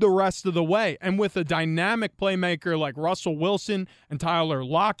can lead the rest of the way. And with a dynamic playmaker like Russell Wilson and Tyler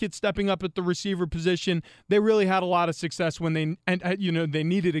Lockett stepping up at the receiver position, they really had a lot of success when they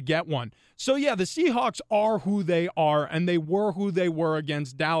needed to get one. So, yeah, the Seahawks are who they are, and they were who they were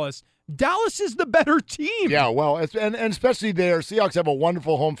against Dallas. Dallas is the better team. Yeah, well, and especially there, Seahawks have a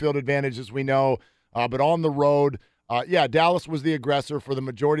wonderful home field advantage, as we know, but on the road, Dallas was the aggressor for the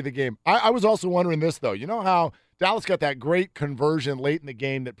majority of the game. I was also wondering this, though. You know how Dallas got that great conversion late in the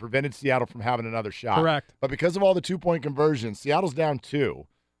game that prevented Seattle from having another shot? Correct. But because of all the two-point conversions, Seattle's down 2.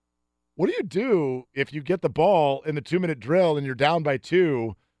 What do you do if you get the ball in the 2-minute drill and you're down by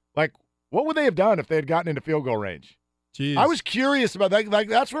 2? Like, what would they have done if they had gotten into field goal range? Jeez. I was curious about that. Like,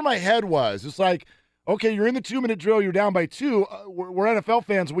 that's where my head was. It's like, okay, you're in the 2-minute drill, you're down by 2. We're NFL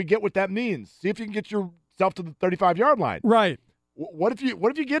fans. We get what that means. See if you can get yourself to the 35-yard line. Right. What if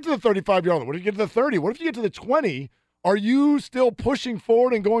you get to the 35-yard line? What if you get to the 30? What if you get to the 20? Are you still pushing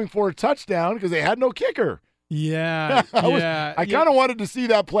forward and going for a touchdown because they had no kicker? Yeah, I kind of wanted to see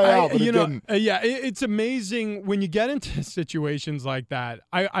that play out, but it didn't. It's amazing when you get into situations like that.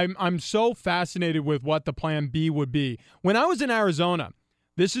 I'm so fascinated with what the plan B would be. When I was in Arizona,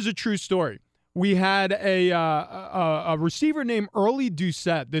 this is a true story. we had a receiver named Early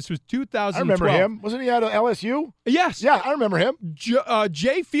Doucette. This was 2012. I remember him. Wasn't he at LSU? Yes. Yeah, I remember him.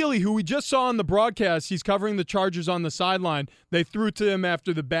 Jay Feely, who we just saw on the broadcast, he's covering the Chargers on the sideline. They threw to him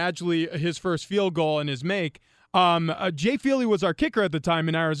after the Badgley, his first field goal and his make. Jay Feely was our kicker at the time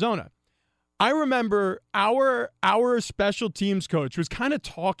in Arizona. I remember our special teams coach was kind of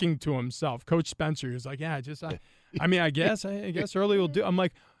talking to himself. Coach Spencer, he was like, "Yeah, I guess Early will do." I'm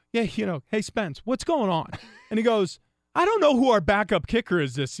like, "Yeah, hey Spence, what's going on?" And he goes, "I don't know who our backup kicker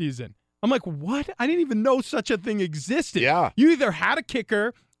is this season." I'm like, "What? I didn't even know such a thing existed." Yeah, you either had a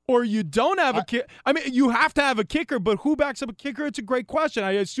kicker or you don't have a kicker. I mean, you have to have a kicker, but who backs up a kicker? It's a great question.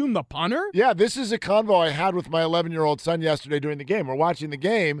 I assume the punter. Yeah, this is a convo I had with my 11-year-old son yesterday during the game. We're watching the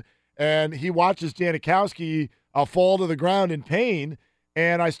game. And he watches Janikowski fall to the ground in pain.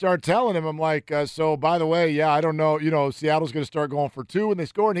 And I start telling him, I'm like, so by the way, yeah, I don't know, Seattle's going to start going for 2 when they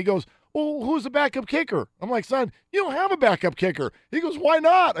score. And he goes, well, who's the backup kicker? I'm like, son, you don't have a backup kicker. He goes, why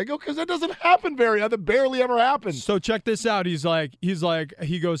not? I go, because that doesn't happen that barely ever happens. So check this out. He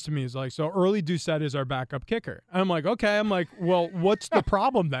goes to me, he's like, so Early Doucette is our backup kicker. And I'm like, okay. I'm like, well, what's the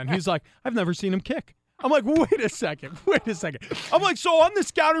problem then? He's like, I've never seen him kick. I'm like, wait a second. I'm like, so on the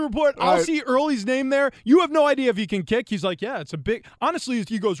scouting report, I'll see Early's name there. You have no idea if he can kick. He's like, yeah, it's a big – honestly,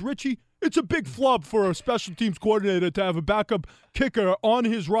 he goes, Richie, it's a big flub for a special teams coordinator to have a backup kicker on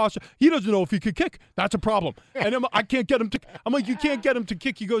his roster. He doesn't know if he can kick. That's a problem. And I can't get him to – I'm like, you can't get him to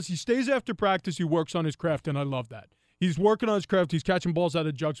kick. He goes, he stays after practice. He works on his craft, and I love that. He's working on his craft. He's catching balls out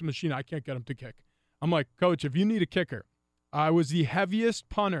of jugs machine. I can't get him to kick. I'm like, Coach, if you need a kicker, I was the heaviest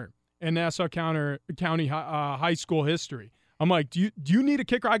punter in Nassau County high school history. I'm like, do you need a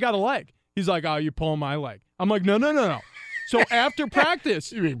kicker? I got a leg. He's like, oh, you're pulling my leg. I'm like, no. So after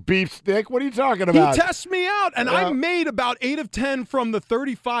practice. You mean beef stick? What are you talking about? He tests me out, and I made about 8 of 10 from the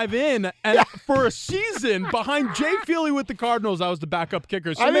 35 in, and for a season behind Jay Feely with the Cardinals, I was the backup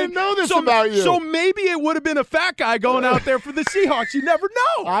kicker. So I didn't know this about you. So maybe it would have been a fat guy going out there for the Seahawks. You never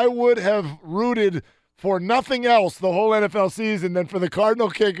know. I would have rooted for nothing else the whole NFL season than for the Cardinal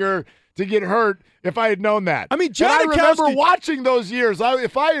kicker to get hurt if I had known that. I mean, I remember watching those years.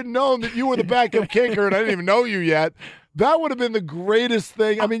 If I had known that you were the backup kicker and I didn't even know you yet, that would have been the greatest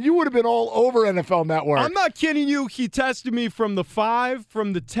thing. I mean, you would have been all over NFL Network. I'm not kidding you. He tested me from the 5,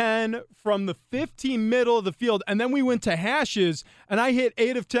 from the 10, from the 15 middle of the field, and then we went to hashes, and I hit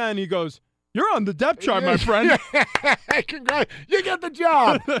 8 of 10. He goes, you're on the depth chart, my friend. Congrats. You get the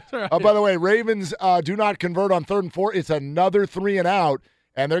job. Right. By the way, Ravens do not convert on 3rd and 4. It's another 3 and out,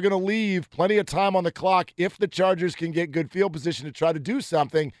 and they're going to leave plenty of time on the clock if the Chargers can get good field position to try to do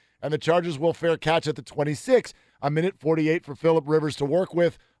something, and the Chargers will fair catch at the 26. A minute 48 for Phillip Rivers to work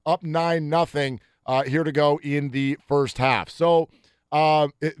with, up 9-0 here to go in the first half. So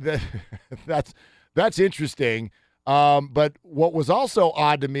that's interesting. But what was also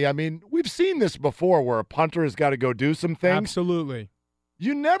odd to me, I mean, we've seen this before where a punter has got to go do some things. Absolutely.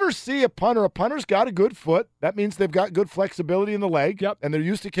 You never see a punter. A punter's got a good foot. That means they've got good flexibility in the leg, and they're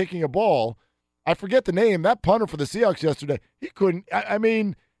used to kicking a ball. I forget the name. That punter for the Seahawks yesterday, he couldn't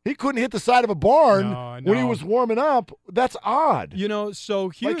hit the side of a barn when he was warming up. That's odd. So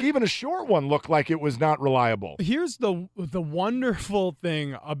here, like even a short one looked like it was not reliable. Here's the wonderful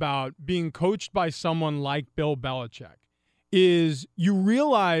thing about being coached by someone like Bill Belichick is you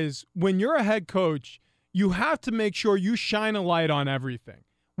realize when you're a head coach, you have to make sure you shine a light on everything.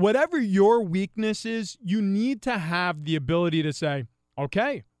 Whatever your weakness is, you need to have the ability to say,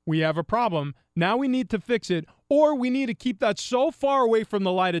 okay, we have a problem. Now we need to fix it, or we need to keep that so far away from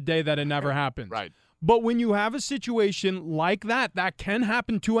the light of day that it never happens. Right. But when you have a situation like that can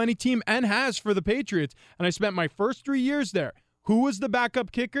happen to any team and has for the Patriots. And I spent my first 3 years there. Who was the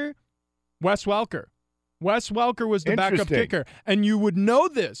backup kicker? Wes Welker. Wes Welker was the backup kicker. And you would know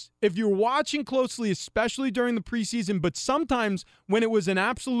this if you're watching closely, especially during the preseason, but sometimes when it was an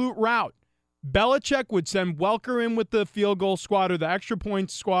absolute rout, Belichick would send Welker in with the field goal squad or the extra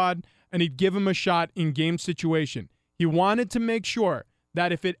points squad, and he'd give him a shot in game situation. He wanted to make sure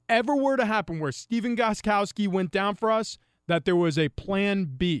that if it ever were to happen where Stephen Gostkowski went down for us, that there was a plan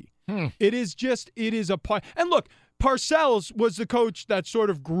B. It is a plan. And look, Parcells was the coach that sort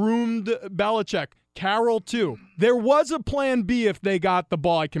of groomed Belichick. Carroll, too. There was a plan B if they got the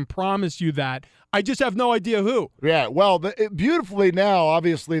ball. I can promise you that. I just have no idea who. Yeah, well, beautifully now,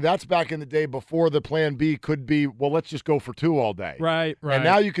 obviously, that's back in the day before the plan B could be, well, let's just go for 2 all day. Right. And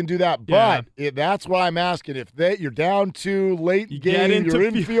now you can do that. But that's why I'm asking. If you're down 2 late game, you're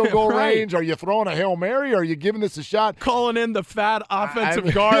in field goal range, are you throwing a Hail Mary? Are you giving this a shot? Calling in the fat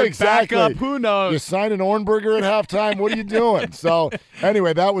offensive guard exactly. backup. Who knows? You sign an Ornberger at halftime. What are you doing? So,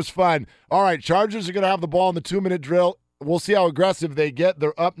 anyway, that was fun. All right, Chargers are going to have the ball in the 2-minute drill. We'll see how aggressive they get.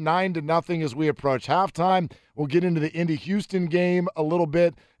 They're up 9-0 as we approach halftime. We'll get into the Indy-Houston game a little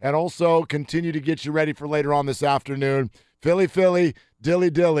bit and also continue to get you ready for later on this afternoon. Philly,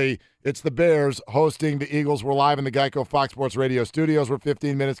 dilly. It's the Bears hosting the Eagles. We're live in the Geico Fox Sports Radio studios where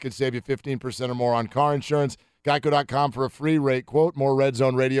 15 minutes could save you 15% or more on car insurance. Geico.com for a free rate quote. More Red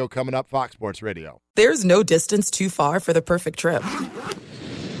Zone Radio coming up. Fox Sports Radio. There's no distance too far for the perfect trip.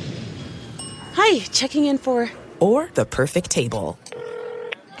 Hi, checking in for... Or the perfect table.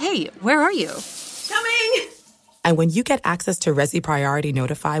 Hey, where are you? Coming! And when you get access to Resi Priority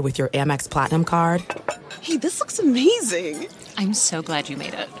Notify with your Amex Platinum card... Hey, this looks amazing. I'm so glad you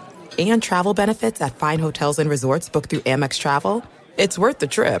made it. And travel benefits at fine hotels and resorts booked through Amex Travel, it's worth the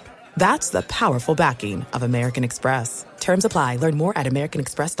trip. That's the powerful backing of American Express. Terms apply. Learn more at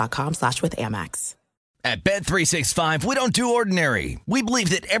americanexpress.com/withAmex. At Bet365, we don't do ordinary. We believe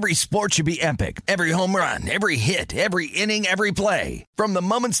that every sport should be epic. Every home run, every hit, every inning, every play. From the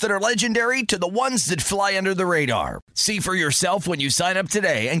moments that are legendary to the ones that fly under the radar. See for yourself when you sign up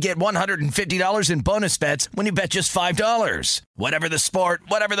today and get $150 in bonus bets when you bet just $5. Whatever the sport,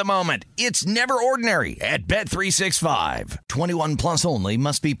 whatever the moment, it's never ordinary at Bet365. 21 plus only.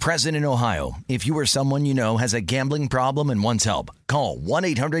 Must be present in Ohio. If you or someone you know has a gambling problem and wants help, call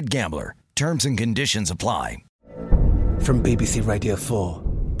 1-800-GAMBLER. Terms and conditions apply. From BBC Radio 4,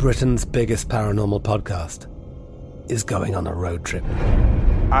 Britain's biggest paranormal podcast is going on a road trip.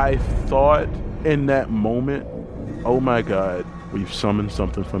 I thought in that moment, oh my God, we've summoned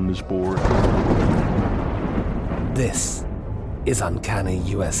something from this board. This is Uncanny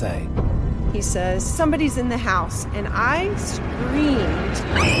USA. He says, somebody's in the house, and I screamed.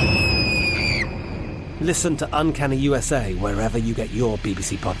 Listen to Uncanny USA wherever you get your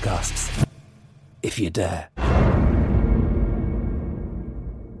BBC podcasts, if you dare.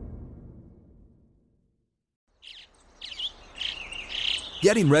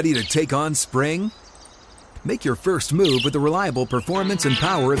 Getting ready to take on spring? Make your first move with the reliable performance and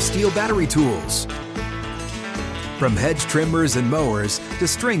power of Steel battery tools. From hedge trimmers and mowers to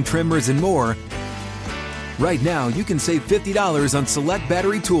string trimmers and more, right now you can save $50 on select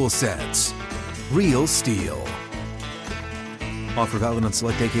battery tool sets. Real Steel. Offer valid on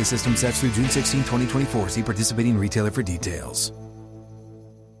select AK system sets through June 16, 2024. See participating retailer for details.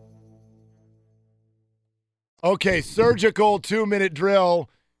 Okay, surgical 2-minute drill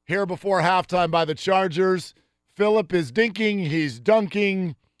here before halftime by the Chargers. Phillip is dinking, he's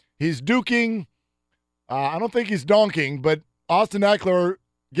dunking, he's duking. I don't think he's donking, but Austin Ekeler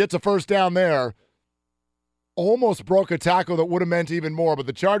gets a first down there. Almost broke a tackle that would have meant even more, but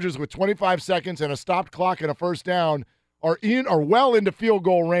the Chargers with 25 seconds and a stopped clock and a first down are well into field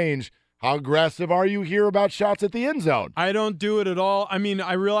goal range. How aggressive are you here about shots at the end zone? I don't do it at all. I mean,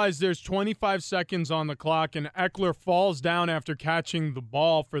 I realize there's 25 seconds on the clock, and Ekeler falls down after catching the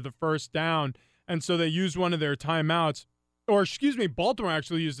ball for the first down, and so they use one of their timeouts. Or, Baltimore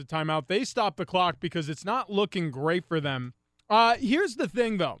actually used a timeout. They stopped the clock because it's not looking great for them. Here's the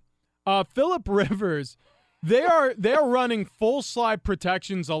thing, though. Phillip Rivers, they are running full slide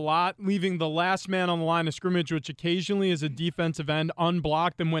protections a lot, leaving the last man on the line of scrimmage, which occasionally is a defensive end,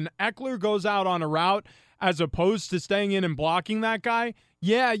 unblocked. And when Ekeler goes out on a route, as opposed to staying in and blocking that guy,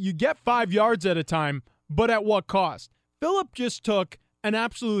 yeah, you get 5 yards at a time, but at what cost? Phillip just took an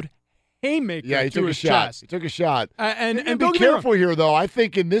absolute haymaker to his chest. He took a shot. And be careful here, though. I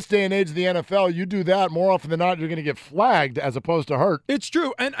think in this day and age of the NFL, you do that, more often than not, you're going to get flagged as opposed to hurt. It's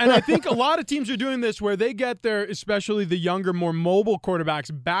true. And I think a lot of teams are doing this where they get their, especially the younger, more mobile quarterbacks,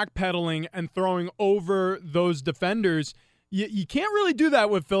 backpedaling and throwing over those defenders. You can't really do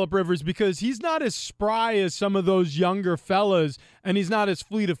that with Phillip Rivers because he's not as spry as some of those younger fellas, and he's not as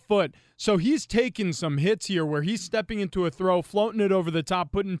fleet of foot. So he's taking some hits here where he's stepping into a throw, floating it over the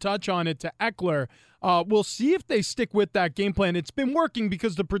top, putting touch on it to Ekeler. We'll see if they stick with that game plan. It's been working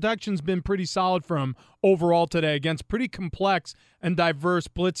because the protection's been pretty solid for him overall today against pretty complex and diverse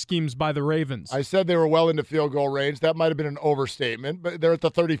blitz schemes by the Ravens. I said they were well into field goal range. That might have been an overstatement, but they're at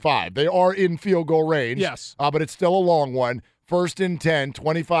the 35. They are in field goal range. Yes. But it's still a long one. 1st and 10,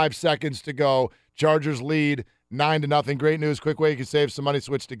 25 seconds to go. Chargers lead 9-0. Great news. Quick way you can save some money.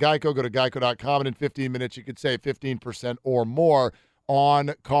 Switch to Geico. Go to geico.com, and in 15 minutes you could save 15% or more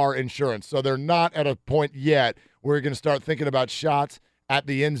on car insurance. So they're not at a point yet where you're going to start thinking about shots at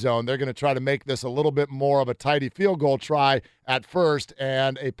the end zone. They're going to try to make this a little bit more of a tidy field goal try at first,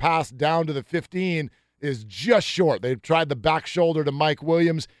 and a pass down to the 15 is just short. They've tried the back shoulder to Mike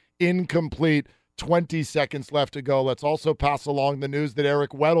Williams, incomplete. 20 seconds left to go. Let's also pass along the news that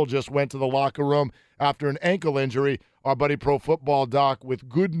Eric Weddle just went to the locker room after an ankle injury. Our buddy Pro Football Doc with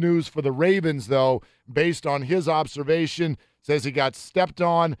good news for the Ravens, though, based on his observation, says he got stepped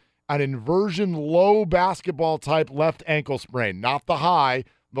on an inversion low basketball type left ankle sprain, not the high,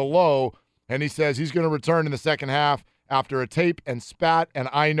 the low, and he says he's going to return in the second half after a tape and spat, and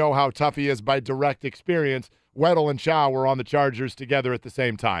I know how tough he is by direct experience. Weddle and Chow were on the Chargers together at the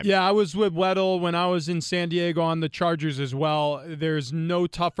same time. Yeah, I was with Weddle when I was in San Diego on the Chargers as well. There's no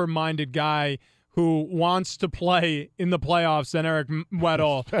tougher-minded guy who wants to play in the playoffs than Eric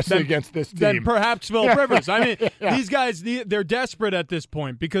Weddle. Especially against this team. Than perhaps Philip Rivers. I mean, these guys, they're desperate at this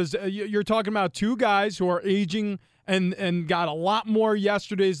point because you're talking about two guys who are aging and got a lot more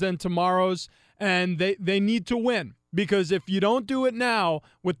yesterdays than tomorrows, and they need to win. Because if you don't do it now,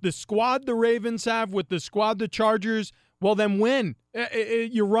 with the squad the Ravens have, with the squad the Chargers, well, then win.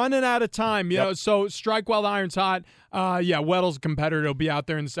 You're running out of time, you know. So strike while the iron's hot. Weddle's a competitor. He'll be out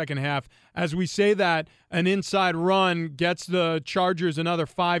there in the second half. As we say that, an inside run gets the Chargers another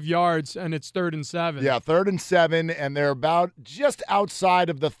 5 yards, and it's 3rd and 7. Yeah, 3rd and 7, and they're about just outside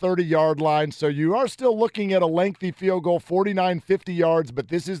of the 30-yard line. So you are still looking at a lengthy field goal, 49, 50 yards, but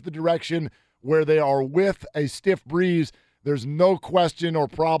this is the direction where they are with a stiff breeze. There's no question or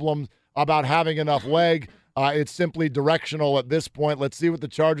problem about having enough leg. It's simply directional at this point. Let's see what the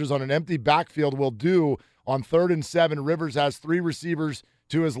Chargers on an empty backfield will do on 3rd and 7. Rivers has 3 receivers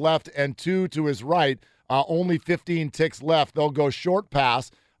to his left and 2 to his right. Only 15 ticks left. They'll go short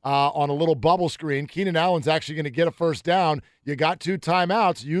pass on a little bubble screen. Keenan Allen's actually going to get a first down. You got 2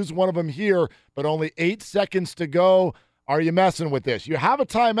 timeouts. Use one of them here, but only 8 seconds to go. Are you messing with this? You have a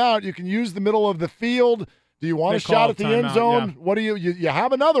timeout. You can use the middle of the field. Do you want a shot at the end zone? Yeah. What do you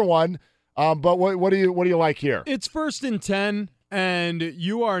have another one? But what do you like here? It's 1st and 10, and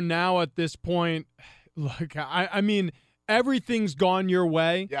you are now at this point. Look, I mean, everything's gone your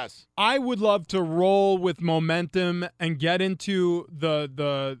way. Yes, I would love to roll with momentum and get into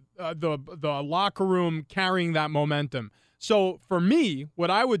the locker room carrying that momentum. So for me, what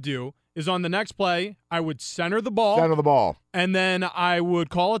I would do is on the next play, I would center the ball. And then I would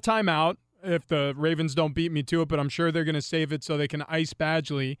call a timeout if the Ravens don't beat me to it, but I'm sure they're going to save it so they can ice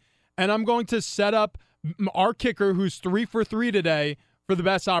Badgley. And I'm going to set up our kicker, who's 3 for 3 today, for the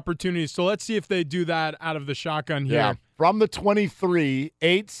best opportunities. So let's see if they do that out of the shotgun here. Yeah, from the 23,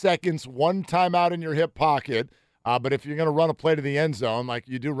 8 seconds, 1 timeout in your hip pocket. But if you're going to run a play to the end zone, like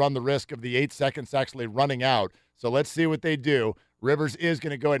you do run the risk of the 8 seconds actually running out. So let's see what they do. Rivers is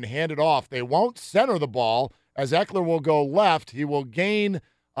going to go ahead and hand it off. They won't center the ball, as Eckler will go left. He will gain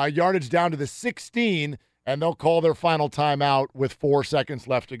yardage down to the 16, and they'll call their final timeout with 4 seconds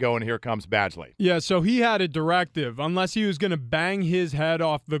left to go, and here comes Badgley. Yeah, so he had a directive. Unless he was going to bang his head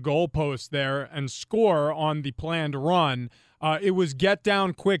off the goalpost there and score on the planned run, it was get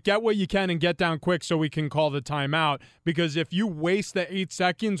down quick, get what you can and get down quick so we can call the timeout. Because if you waste the 8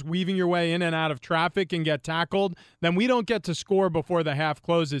 seconds weaving your way in and out of traffic and get tackled, then we don't get to score before the half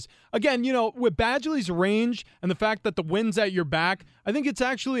closes. Again, you know, with Badgley's range and the fact that the wind's at your back, I think it's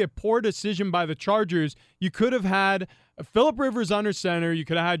actually a poor decision by the Chargers. You could have had Philip Rivers under center. You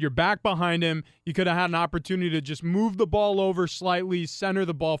could have had your back behind him. You could have had an opportunity to just move the ball over slightly, center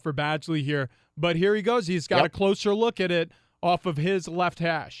the ball for Badgley here. But here he goes. He's got a closer look at it off of his left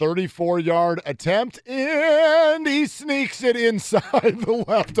hash. 34-yard attempt, and he sneaks it inside the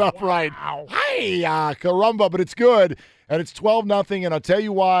left upright. Hey, caramba, but it's good, and it's 12-0, and I'll tell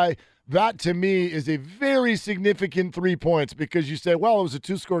you why. That, to me, is a very significant 3 points because you say, well, it was a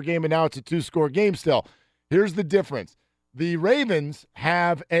 2-score game, and now it's a 2-score game still. Here's the difference. The Ravens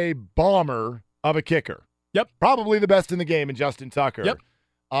have a bomber of a kicker. Yep. Probably the best in the game in Justin Tucker. Yep.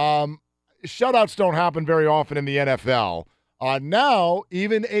 Shutouts don't happen very often in the NFL. Now,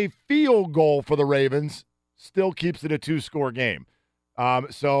 even a field goal for the Ravens still keeps it a 2-score game.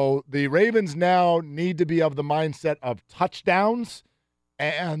 So the Ravens now need to be of the mindset of touchdowns.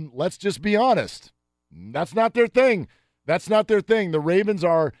 And let's just be honest, that's not their thing. That's not their thing. The Ravens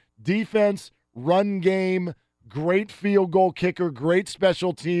are defense, run game, great field goal kicker, great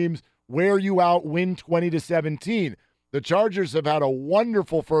special teams, wear you out, win 20-17. The Chargers have had a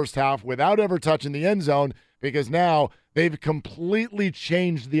wonderful first half without ever touching the end zone because now they've completely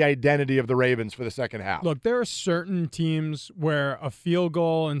changed the identity of the Ravens for the second half. Look, there are certain teams where a field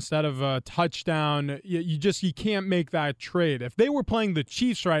goal instead of a touchdown, you can't make that trade. If they were playing the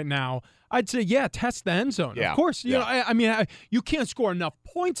Chiefs right now, I'd say, test the end zone. Yeah. Of course, you know, you can't score enough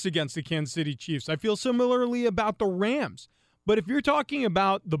points against the Kansas City Chiefs. I feel similarly about the Rams. But if you're talking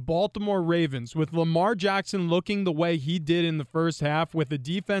about the Baltimore Ravens, with Lamar Jackson looking the way he did in the first half with a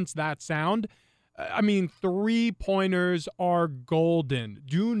defense that sound, I mean, 3-pointers are golden.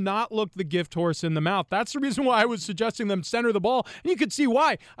 Do not look the gift horse in the mouth. That's the reason why I was suggesting them center the ball. And you could see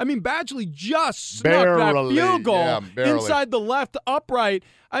why. I mean, Badgley just snuck that field goal inside the left upright.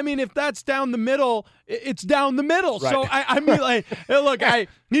 I mean, if that's down the middle, it's down the middle. Right. So, I mean, like, look,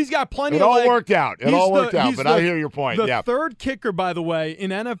 he's got plenty of... It all worked out, but I hear your point. The third kicker, by the way, in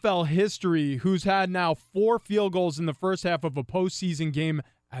NFL history who's had now 4 field goals in the first half of a postseason game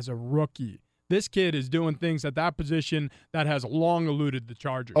as a rookie. This kid is doing things at that position that has long eluded the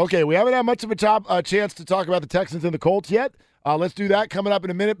Chargers. Okay, we haven't had much of a chance to talk about the Texans and the Colts yet. Let's do that coming up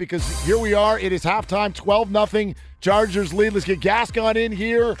in a minute because here we are. It is halftime, 12-0. Chargers lead. Let's get Gascon in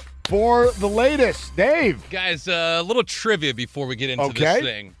here for the latest. Dave. Guys, a little trivia before we get into this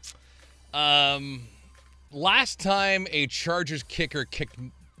thing. Last time a Chargers kicker kicked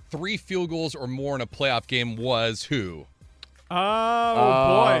 3 field goals or more in a playoff game was who? Oh,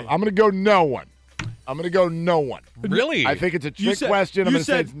 boy. I'm going to go no one. Really? I think it's a trick question. I'm going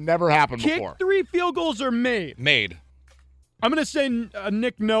to say it's never happened before. Kick 3 field goals or made? Made. I'm going to say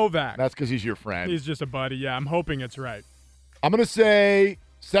Nick Novak. That's because he's your friend. He's just a buddy. Yeah, I'm hoping it's right. I'm going to say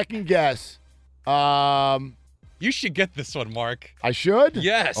second guess. You should get this one, Mark. I should?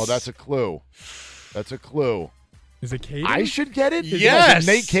 Yes. Oh, that's a clue. Is it Kading? I should get it? Yes. Is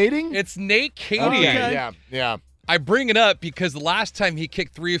it Nate Kading? It's Nate Kading. Okay. Yeah. I bring it up because the last time he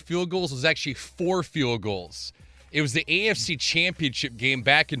kicked 3 field goals was actually 4 field goals. It was the AFC Championship game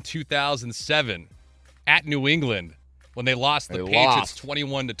back in 2007 at New England when they lost the Patriots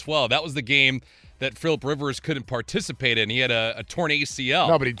 21-12. That was the game that Philip Rivers couldn't participate in. He had a torn ACL.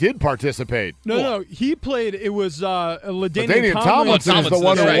 No, but he did participate. No, he played. It was LaDainian Tomlinson is the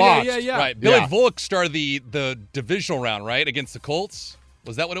one who lost. Yeah. Right. Billy Volek started the divisional round, right, against the Colts.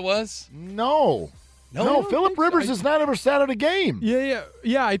 Was that what it was? No, Philip Rivers has not ever sat at a game. Yeah.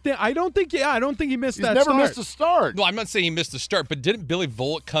 I don't think he missed that. He's never missed a start. No, I'm not saying he missed a start, but didn't Billy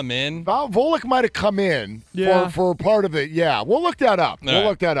Volek come in? Volek might have come in for part of it. Yeah, we'll look that up.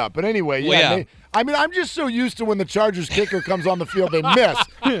 But anyway, I mean, I'm just so used to when the Chargers kicker comes on the field, they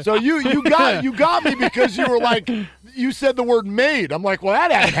miss. So you got me because you were like, you said the word made. I'm like, well,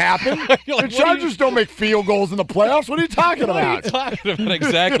 that hasn't happened. The Chargers don't make field goals in the playoffs. What are you talking about?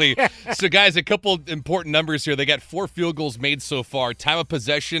 Exactly. So, guys, a couple important numbers here. They got 4 field goals made so far. Time of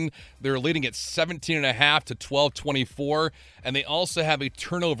possession, they're leading at 17.5 to 12-24. And they also have a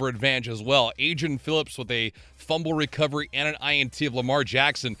turnover advantage as well. Adrian Phillips with a fumble recovery and an INT of Lamar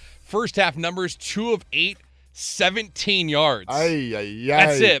Jackson. First half numbers, 2 of 8, 17 yards.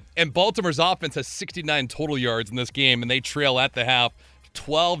 That's it. And Baltimore's offense has 69 total yards in this game, and they trail at the half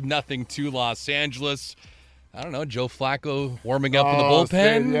 12-0 to Los Angeles. I don't know, Joe Flacco warming up in the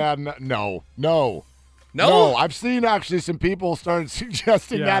bullpen? No. I've seen actually some people started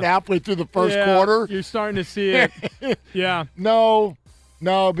suggesting that halfway through the first quarter. You're starting to see it. Yeah. No,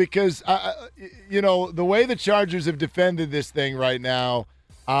 because, the way the Chargers have defended this thing right now,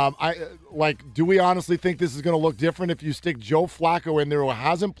 do we honestly think this is going to look different if you stick Joe Flacco in there who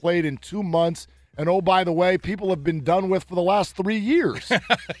hasn't played in 2 months? And, oh, by the way, people have been done with for the last 3 years.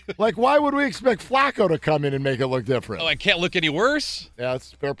 Why would we expect Flacco to come in and make it look different? Oh, I can't look any worse? Yeah,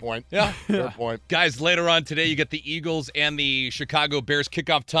 that's a fair point. Yeah. Fair point. Guys, later on today, you get the Eagles and the Chicago Bears.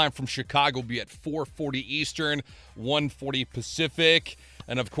 Kickoff time from Chicago will be at 4:40 Eastern, 1:40 Pacific.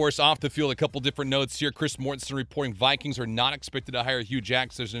 And, of course, off the field, a couple different notes here. Chris Mortensen reporting Vikings are not expected to hire Hugh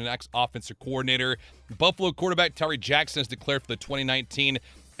Jackson as their next offensive coordinator. Buffalo quarterback Tyree Jackson is declared for the 2019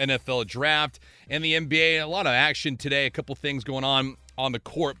 NFL Draft. And the NBA, a lot of action today. A couple things going on the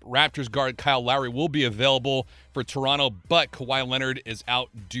court. Raptors guard Kyle Lowry will be available for Toronto, but Kawhi Leonard is out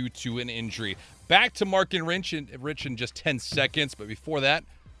due to an injury. Back to Mark and Rich in just 10 seconds. But before that,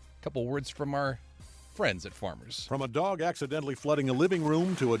 a couple words from our friends at Farmers. From a dog accidentally flooding a living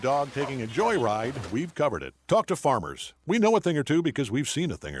room to a dog taking a joyride, we've covered it. Talk to Farmers. We know a thing or two because we've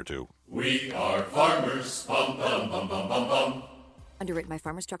seen a thing or two. We are farmers. Bum, bum, bum, bum, bum, bum. Underwritten by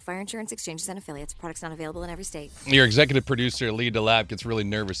Farmers Truck Fire Insurance Exchanges and Affiliates. Products not available in every state. Your executive producer, Lee DeLapp, gets really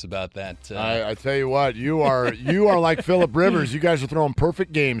nervous about that. I tell you what, you are like Phillip Rivers. You guys are throwing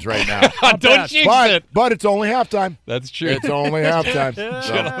perfect games right now. Don't jinx it. But it's only halftime. That's true. It's only halftime.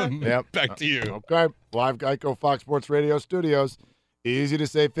 Gentlemen, back to you. Okay. Live Geico Fox Sports Radio studios. Easy to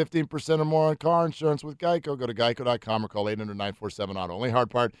save 15% or more on car insurance with Geico. Go to geico.com or call 800-947-AUTO. Only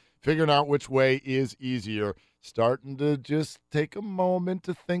hard part, figuring out which way is easier. Starting to just take a moment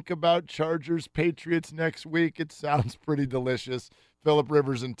to think about Chargers Patriots next week. It sounds pretty delicious. Phillip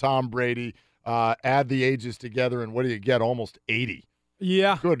Rivers and Tom Brady add the ages together, and what do you get? Almost 80.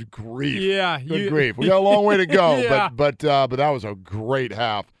 Yeah. Good grief. Yeah. Good grief. We got a long way to go, Yeah. but that was a great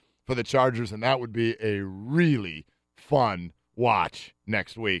half for the Chargers, and that would be a really fun watch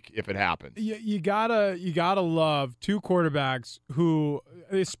next week if it happens. You gotta love two quarterbacks who,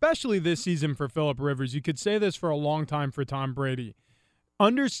 especially this season for Phillip Rivers, you could say this for a long time for Tom Brady,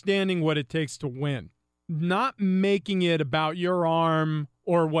 understanding what it takes to win, not making it about your arm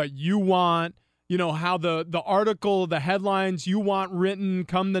or what you want, you know, how the article, the headlines you want written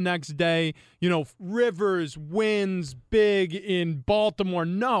come the next day, you know, Rivers wins big in Baltimore.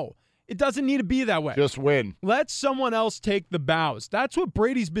 No. It doesn't need to be that way. Just win. Let someone else take the bows. That's what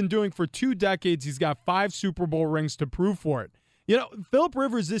Brady's been doing for 2 decades. He's got 5 Super Bowl rings to prove for it. You know, Phillip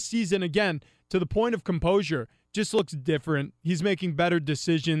Rivers this season, again, to the point of composure, just looks different. He's making better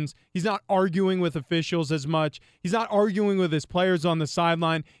decisions. He's not arguing with officials as much. He's not arguing with his players on the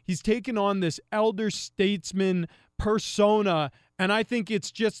sideline. He's taken on this elder statesman persona, and I think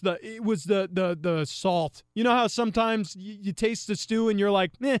it's just the salt. You know how sometimes you taste the stew and you're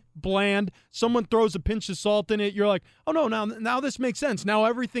like, bland. Someone throws a pinch of salt in it. You're like, oh, no, now this makes sense. Now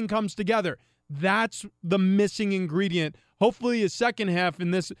everything comes together. That's the missing ingredient. Hopefully his second half in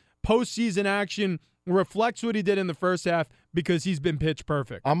this postseason action reflects what he did in the first half because he's been pitch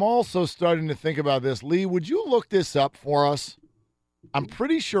perfect. I'm also starting to think about this. Lee, would you look this up for us? I'm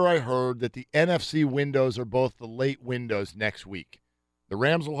pretty sure I heard that the NFC windows are both the late windows next week. The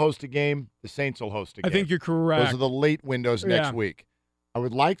Rams will host a game. The Saints will host a game. I think you're correct. Those are the late windows next week. I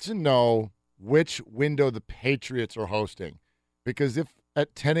would like to know which window the Patriots are hosting, because if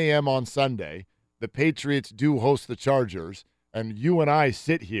at 10 a.m. on Sunday the Patriots do host the Chargers and you and I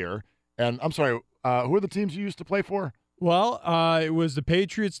sit here, and I'm sorry, who are the teams you used to play for? Well, it was the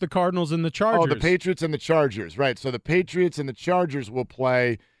Patriots, the Cardinals, and the Chargers. Oh, the Patriots and the Chargers, right. So the Patriots and the Chargers will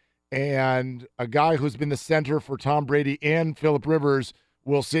play, and a guy who's been the center for Tom Brady and Phillip Rivers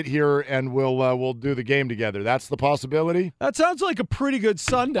will sit here and we'll do the game together. That's the possibility? That sounds like a pretty good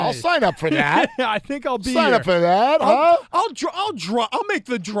Sunday. I'll sign up for that. I think I'll be sign here. up for that, huh? I'll make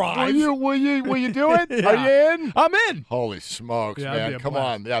the drive. Will you do it? Yeah. Are you in? I'm in. Holy smokes, Yeah, that'd be man. a Come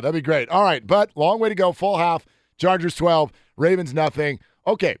blast. on. Yeah, that'd be great. All right, but long way to go. Full half. Chargers 12, Ravens nothing.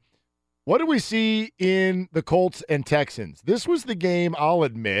 Okay, what do we see in the Colts and Texans? This was the game, I'll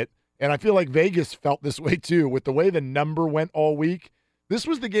admit, and I feel like Vegas felt this way too, with the way the number went all week. This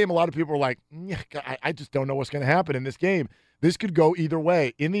was the game a lot of people were like, I just don't know what's going to happen in this game. This could go either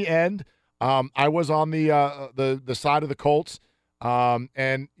way. In the end, I was on the side of the Colts,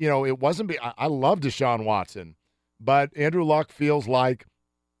 and, you know, it wasn't – I love Deshaun Watson, but Andrew Luck feels like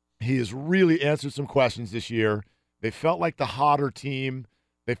he has really answered some questions this year. They felt like the hotter team.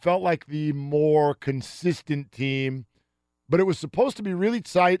 They felt like the more consistent team. But it was supposed to be really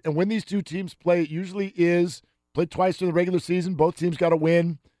tight, and when these two teams play, it usually is. Played twice in the regular season. Both teams got a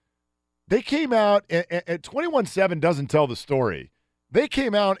win. They came out, at 21-7 doesn't tell the story. They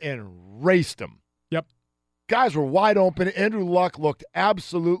came out and raced them. Yep. Guys were wide open. Andrew Luck looked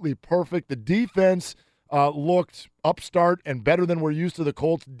absolutely perfect. The defense looked upstart and better than we're used to the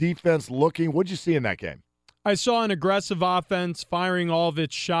Colts defense looking. What'd you see in that game? I saw an aggressive offense firing all of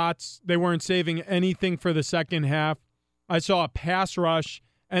its shots. They weren't saving anything for the second half. I saw a pass rush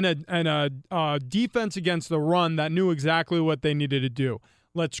and a defense against the run that knew exactly what they needed to do.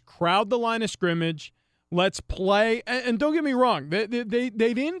 Let's crowd the line of scrimmage. Let's play. And don't get me wrong, they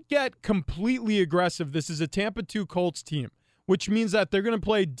didn't get completely aggressive. This is a Tampa 2 Colts team, which means that they're going to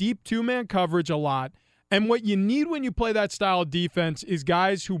play deep two-man coverage a lot. And what you need when you play that style of defense is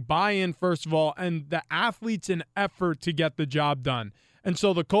guys who buy in, first of all, and the athletes and effort to get the job done. And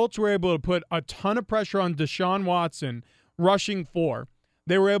so the Colts were able to put a ton of pressure on Deshaun Watson, rushing 4.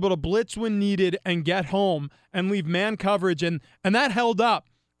 They were able to blitz when needed and get home and leave man coverage, and that held up.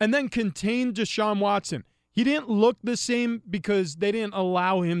 And then contain Deshaun Watson. He didn't look the same because they didn't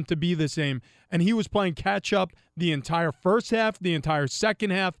allow him to be the same. And he was playing catch-up the entire first half, the entire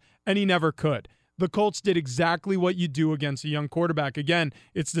second half, and he never could. The Colts did exactly what you do against a young quarterback. Again,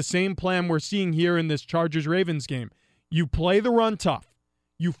 it's the same plan we're seeing here in this Chargers-Ravens game. You play the run tough.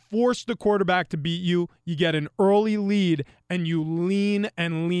 You force the quarterback to beat you. You get an early lead, and you lean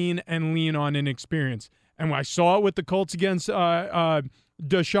and lean and lean on inexperience. And I saw it with the Colts against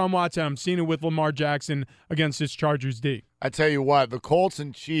Deshaun Watson. I'm seeing it with Lamar Jackson against this Chargers D. I tell you what, the Colts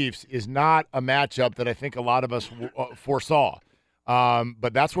and Chiefs is not a matchup that I think a lot of us foresaw.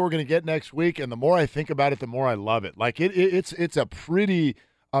 But that's what we're going to get next week. And the more I think about it, the more I love it. Like it's a pretty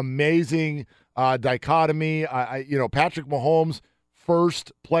amazing dichotomy. Patrick Mahomes'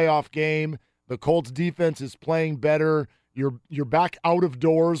 first playoff game. The Colts defense is playing better. You're back out of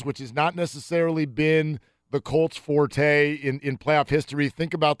doors, which has not necessarily been the Colts' forte in playoff history.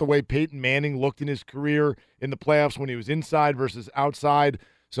 Think about the way Peyton Manning looked in his career in the playoffs when he was inside versus outside.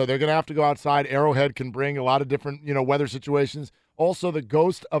 So they're going to have to go outside. Arrowhead can bring a lot of different, weather situations. Also, the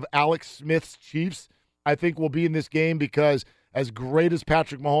ghost of Alex Smith's Chiefs, I think, will be in this game because as great as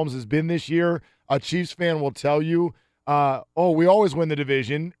Patrick Mahomes has been this year, a Chiefs fan will tell you, we always win the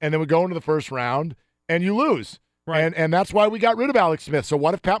division, and then we go into the first round, and you lose. Right. And that's why we got rid of Alex Smith. So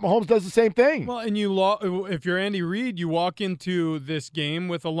what if Pat Mahomes does the same thing? Well, and if you're Andy Reid, you walk into this game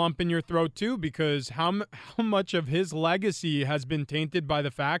with a lump in your throat too, because how much of his legacy has been tainted by the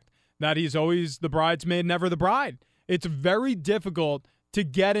fact that he's always the bridesmaid, never the bride. It's very difficult to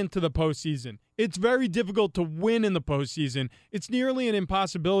get into the postseason. It's very difficult to win in the postseason. It's nearly an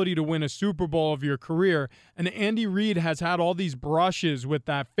impossibility to win a Super Bowl of your career. And Andy Reid has had all these brushes with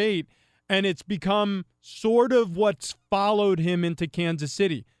that fate. And it's become sort of what's followed him into Kansas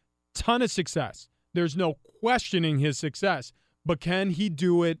City. Ton of success. There's no questioning his success. But can he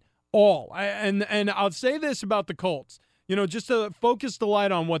do it all? And I'll say this about the Colts. Just to focus the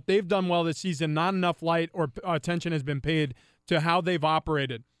light on what they've done well this season, not enough light or attention has been paid to how they've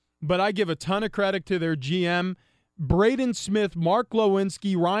operated. But I give a ton of credit to their GM, Braden Smith, Mark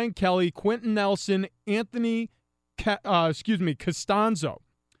Lewinsky, Ryan Kelly, Quentin Nelson, Anthony Costanzo.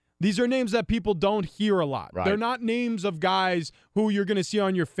 These are names that people don't hear a lot. Right. They're not names of guys who you're going to see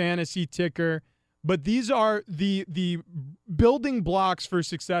on your fantasy ticker, but these are the building blocks for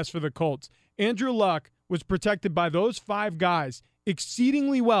success for the Colts. Andrew Luck was protected by those 5 guys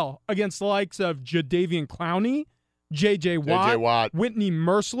exceedingly well against the likes of Jadeveon Clowney, J.J. Watt, Whitney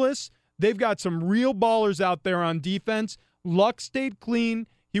Merciless. They've got some real ballers out there on defense. Luck stayed clean.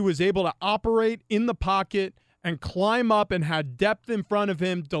 He was able to operate in the pocket and climb up and had depth in front of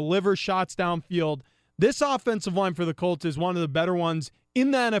him, deliver shots downfield. This offensive line for the Colts is one of the better ones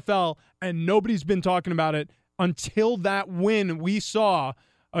in the NFL, and nobody's been talking about it until that win we saw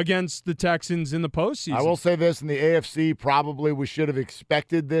against the Texans in the postseason. I will say this, in the AFC, probably we should have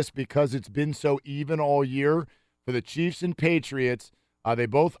expected this because it's been so even all year. For the Chiefs and Patriots, they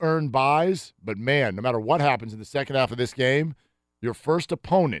both earned byes, but man, no matter what happens in the second half of this game, your first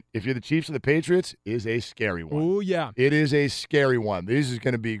opponent, if you're the Chiefs or the Patriots, is a scary one. Oh, yeah. It is a scary one. These are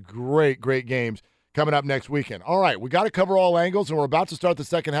going to be great, great games coming up next weekend. All right, we got to cover all angles, and we're about to start the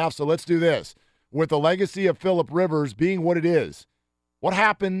second half, so let's do this. With the legacy of Phillip Rivers being what it is, what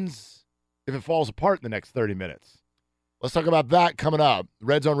happens if it falls apart in the next 30 minutes? Let's talk about that coming up.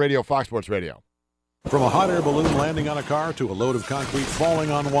 Red Zone Radio, Fox Sports Radio. From a hot air balloon landing on a car to a load of concrete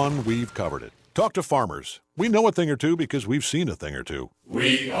falling on one, we've covered it. Talk to farmers. We know a thing or two because we've seen a thing or two.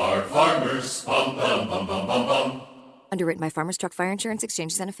 We are farmers. Bum, bum, bum, bum, bum, bum. Underwritten by Farmers Truck Fire Insurance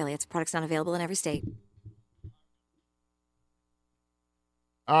Exchanges and Affiliates. Products not available in every state.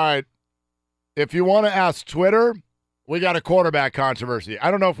 All right. If you want to ask Twitter, we got a quarterback controversy.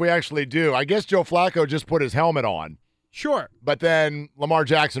 I don't know if we actually do. I guess Joe Flacco just put his helmet on. Sure. But then Lamar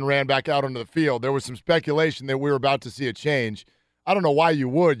Jackson ran back out onto the field. There was some speculation that we were about to see a change. I don't know why you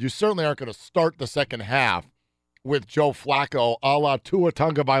would. You certainly aren't going to start the second half with Joe Flacco a la Tua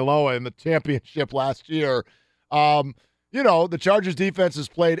Tagovailoa in the championship last year. The Chargers defense has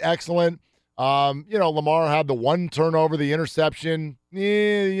played excellent. Lamar had the one turnover, the interception.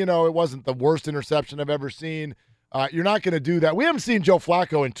 It wasn't the worst interception I've ever seen. You're not going to do that. We haven't seen Joe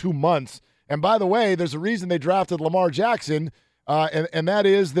Flacco in 2 months. And by the way, there's a reason they drafted Lamar Jackson, and that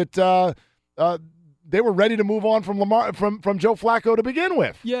is that they were ready to move on from from Joe Flacco to begin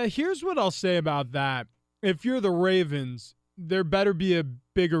with. Yeah, here's what I'll say about that. If you're the Ravens, there better be a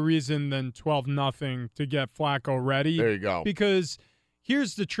bigger reason than 12-0 to get Flacco ready. There you go. Because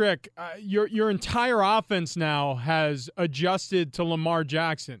here's the trick. Your entire offense now has adjusted to Lamar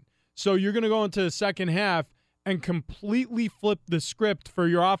Jackson. So you're going to go into the second half and completely flip the script for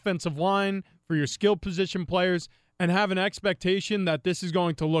your offensive line, for your skill position players, and have an expectation that this is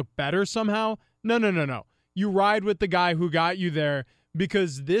going to look better somehow. No. You ride with the guy who got you there,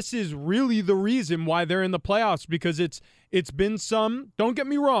 because this is really the reason why they're in the playoffs, because it's been some, don't get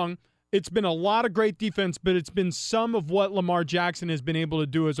me wrong, It's been a lot of great defense, but it's been some of what Lamar Jackson has been able to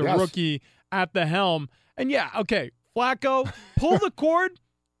do as a rookie at the helm. And Flacco, pull the cord.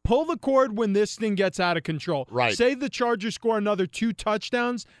 Pull the cord when this thing gets out of control. Right. Say the Chargers score another 2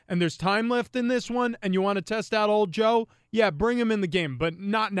 touchdowns and there's time left in this one and you want to test out old Joe, bring him in the game, but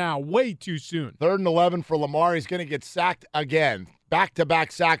not now. Way too soon. 3rd and 11 for Lamar. He's going to get sacked again.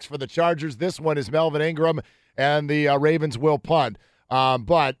 Back-to-back sacks for the Chargers. This one is Melvin Ingram, and the Ravens will punt.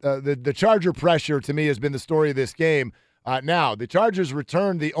 But the Charger pressure, to me, has been the story of this game. Now, the Chargers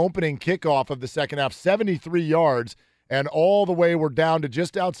returned the opening kickoff of the second half, 73 yards, and all the way we're down to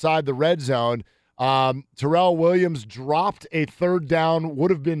just outside the red zone. Terrell Williams dropped a 3rd down,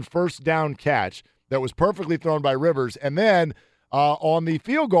 would have been 1st down catch that was perfectly thrown by Rivers. And then on the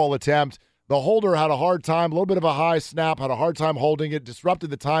field goal attempt, the holder had a hard time, a little bit of a high snap, had a hard time holding it,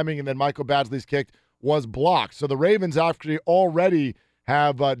 disrupted the timing, and then Michael Badgley's kick was blocked. So the Ravens actually already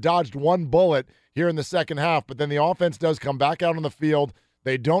have dodged one bullet here in the second half, but then the offense does come back out on the field.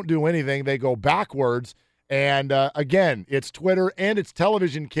 They don't do anything. They go backwards. And, again, it's Twitter and it's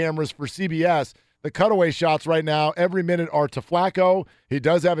television cameras for CBS. The cutaway shots right now, every minute, are to Flacco. He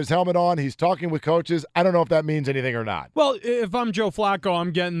does have his helmet on. He's talking with coaches. I don't know if that means anything or not. Well, if I'm Joe Flacco,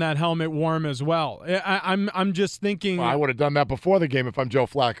 I'm getting that helmet warm as well. I'm just thinking. Well, I would have done that before the game if I'm Joe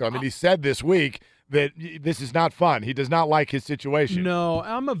Flacco. I mean, he said this week that this is not fun. He does not like his situation. No,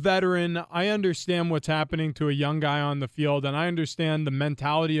 I'm a veteran. I understand what's happening to a young guy on the field, and I understand the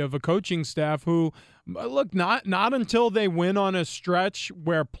mentality of a coaching staff who, look, not until they win on a stretch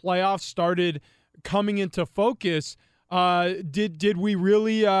where playoffs started coming into focus, did we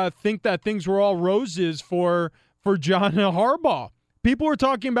really think that things were all roses for John Harbaugh? People were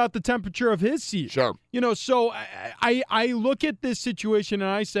talking about the temperature of his seat. Sure. So I look at this situation and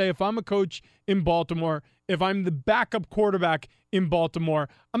I say, if I'm a coach in Baltimore, if I'm the backup quarterback in Baltimore,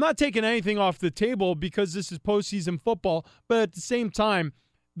 I'm not taking anything off the table because this is postseason football. But at the same time,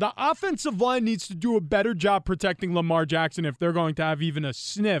 the offensive line needs to do a better job protecting Lamar Jackson if they're going to have even a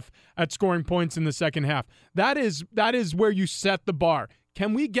sniff at scoring points in the second half. That is where you set the bar.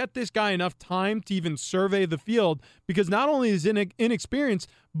 Can we get this guy enough time to even survey the field? Because not only is he inexperienced,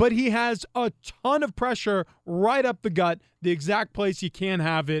 but he has a ton of pressure right up the gut, the exact place you can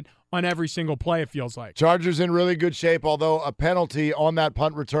have it on every single play, it feels like. Chargers in really good shape, although a penalty on that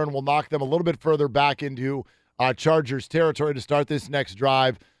punt return will knock them a little bit further back into Chargers territory to start this next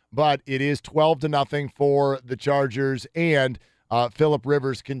drive. But it is 12-0 for the Chargers, and Phillip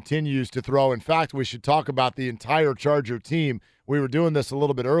Rivers continues to throw. In fact, we should talk about the entire Charger team. We were doing this a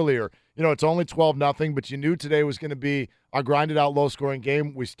little bit earlier. It's only 12-0, but you knew today was going to be a grinded-out, low-scoring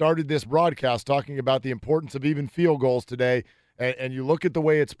game. We started this broadcast talking about the importance of even field goals today, and you look at the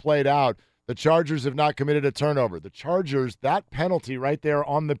way it's played out. The Chargers have not committed a turnover. The Chargers, that penalty right there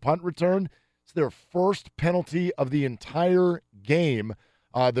on the punt return, it's their first penalty of the entire game.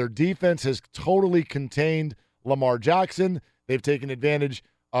 Their defense has totally contained Lamar Jackson. They've taken advantage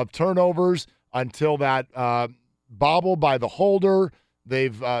of turnovers until that bobble by the holder.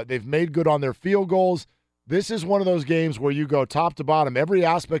 They've made good on their field goals. This is one of those games where you go top to bottom. Every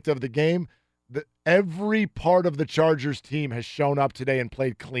aspect of the game, every part of the Chargers team has shown up today and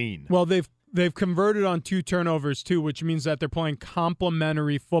played clean. Well, they've converted on 2 turnovers too, which means that they're playing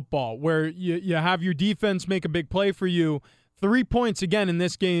complementary football, where you have your defense make a big play for you. 3 points, again, in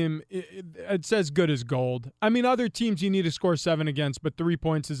this game, it's as good as gold. I mean, other teams you need to score 7 against, but 3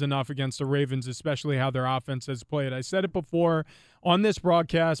 points is enough against the Ravens, especially how their offense has played. I said it before on this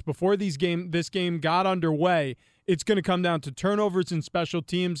broadcast, before this game got underway, it's going to come down to turnovers and special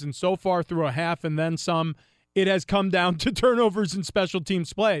teams, and so far through a half and then some, it has come down to turnovers and special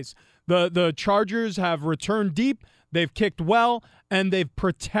teams plays. The Chargers have returned deep, they've kicked well, and they've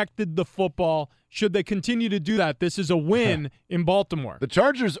protected the football. Should they continue to do that, this is a win in Baltimore. The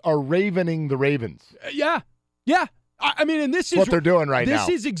Chargers are ravening the Ravens. Yeah. I mean, and this is what they're doing right now.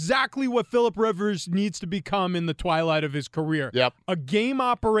 This is exactly what Phillip Rivers needs to become in the twilight of his career. Yep. A game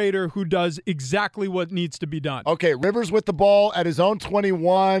operator who does exactly what needs to be done. Okay, Rivers with the ball at his own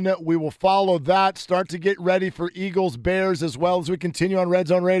 21. We will follow that, start to get ready for Eagles-Bears as well as we continue on Red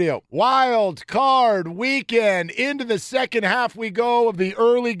Zone Radio. Wild card weekend. Into the second half we go of the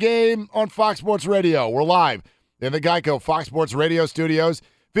early game on Fox Sports Radio. We're live in the Geico Fox Sports Radio studios.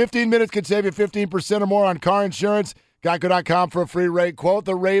 15 minutes could save you 15% or more on car insurance. Geico.com for a free rate quote.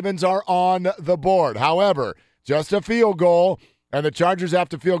 The Ravens are on the board. However, just a field goal, and the Chargers have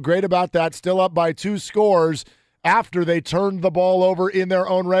to feel great about that, still up by 2 scores after they turned the ball over in their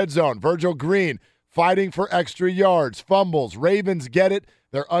own red zone. Virgil Green fighting for extra yards, fumbles. Ravens get it.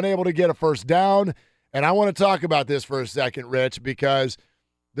 They're unable to get a first down. And I want to talk about this for a second, Rich, because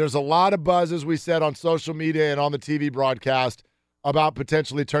There's a lot of buzz, as we said, on social media and on the TV broadcast about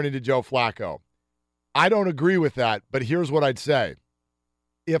potentially turning to Joe Flacco. I don't agree with that, but here's what I'd say.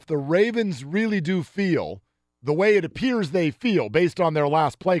 If the Ravens really do feel the way it appears they feel based on their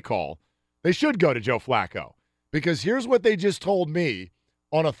last play call, they should go to Joe Flacco. Because here's what they just told me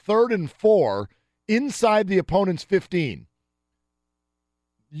on a 3rd and 4 inside the opponent's 15.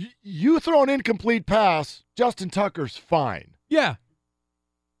 You throw an incomplete pass, Justin Tucker's fine. Yeah.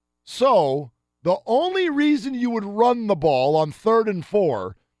 So the only reason you would run the ball on 3rd and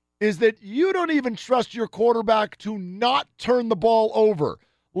 4 is that you don't even trust your quarterback to not turn the ball over,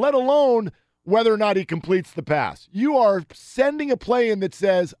 let alone whether or not he completes the pass. You are sending a play in that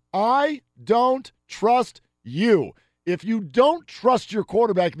says, I don't trust you. If you don't trust your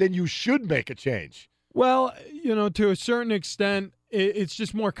quarterback, then you should make a change. Well, to a certain extent, it's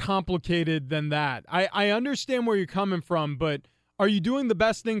just more complicated than that. I understand where you're coming from, but are you doing the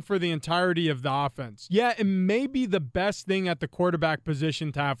best thing for the entirety of the offense? Yeah, it may be the best thing at the quarterback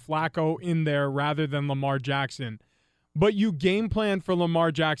position to have Flacco in there rather than Lamar Jackson, but you game plan for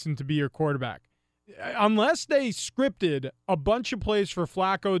Lamar Jackson to be your quarterback. Unless they scripted a bunch of plays for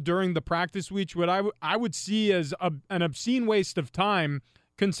Flacco during the practice week, what I would see as an obscene waste of time,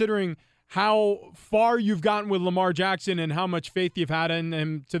 considering how far you've gotten with Lamar Jackson and how much faith you've had in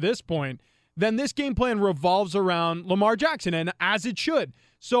him to this point, then this game plan revolves around Lamar Jackson, and as it should.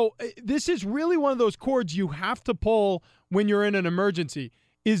 So this is really one of those chords you have to pull when you're in an emergency.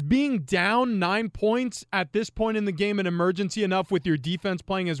 Is being down 9 points at this point in the game an emergency enough with your defense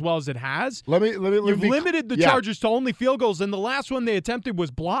playing as well as it has? You've limited the Chargers to only field goals, and the last one they attempted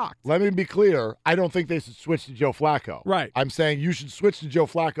was blocked. Let me be clear. I don't think they should switch to Joe Flacco. Right. I'm saying you should switch to Joe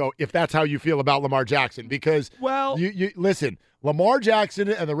Flacco if that's how you feel about Lamar Jackson. Because, you listen, Lamar Jackson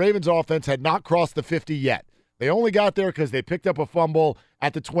and the Ravens offense had not crossed the 50 yet. They only got there because they picked up a fumble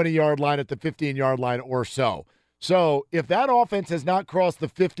at the 20-yard line, at the 15-yard line or so. So if that offense has not crossed the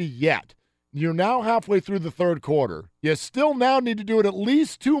 50 yet, you're now halfway through the third quarter. You still now need to do it at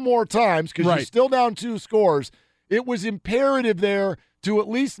least 2 more times because you're still down 2 scores. It was imperative there to at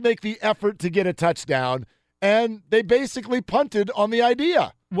least make the effort to get a touchdown, and they basically punted on the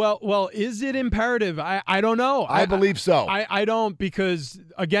idea. Well, is it imperative? I don't know. I believe so. I don't, because,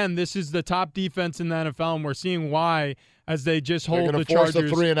 again, this is the top defense in the NFL, and we're seeing why as they just hold the Chargers to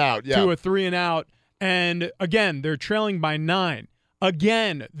a 3-and-out. And, again, they're trailing by 9.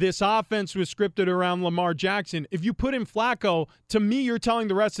 Again, this offense was scripted around Lamar Jackson. If you put in Flacco, to me, you're telling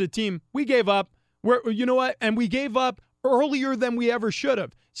the rest of the team, we gave up. You know what? And we gave up earlier than we ever should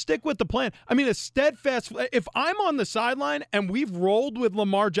have. Stick with the plan. I mean, a steadfast – if I'm on the sideline and we've rolled with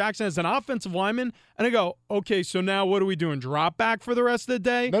Lamar Jackson as an offensive lineman, and I go, okay, so now what are we doing? Drop back for the rest of the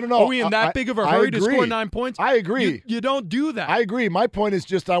day? No. Are we in that big of a hurry to score 9 points? I agree. You don't do that. I agree. My point is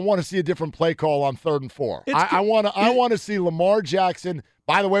just I want to see a different play call on 3rd and 4. I want to see Lamar Jackson.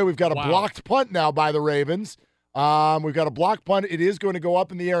 By the way, we've got a blocked punt now by the Ravens. We've got a blocked punt. It is going to go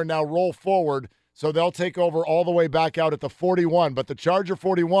up in the air and now roll forward. So they'll take over all the way back out at the 41. But the Charger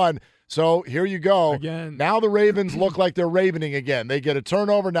 41, so here you go. Again. Now the Ravens look like they're ravening again. They get a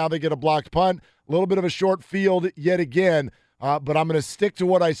turnover. Now they get a blocked punt. A little bit of a short field yet again. But I'm going to stick to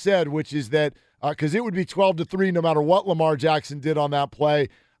what I said, which is that because it would be 12-3 no matter what Lamar Jackson did on that play.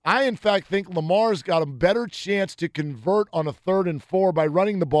 I, in fact, think Lamar's got a better chance to convert on a 3rd and 4 by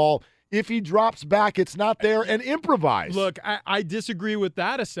running the ball. If he drops back, it's not there, and improvise. Look, I disagree with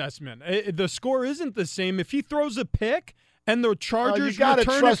that assessment. The score isn't the same. If he throws a pick and the Chargers you return got to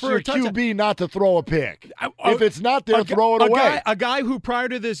trust your QB not to throw a pick. If it's not there, throw it away. A guy who prior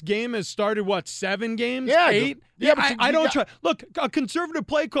to this game has started, 7 games? Yeah, 8? Yeah, I don't try. Look, a conservative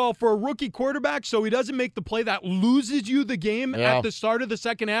play call for a rookie quarterback so he doesn't make the play that loses you the game at the start of the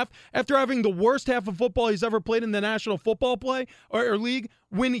second half after having the worst half of football he's ever played in the National Football League.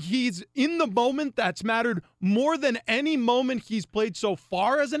 When he's in the moment that's mattered more than any moment he's played so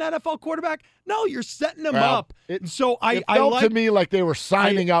far as an NFL quarterback, no, you're setting him up. It felt to me like they were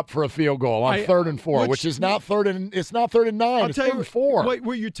signing up for a field goal on 3rd and 4, which is not 3rd and 9. It's 3rd and 4.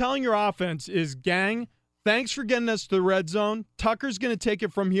 What you're telling your offense is, gang, thanks for getting us to the red zone. Tucker's going to take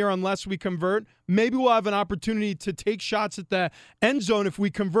it from here unless we convert. Maybe we'll have an opportunity to take shots at the end zone if we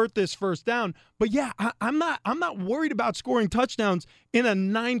convert this first down. But yeah, I'm not worried about scoring touchdowns in a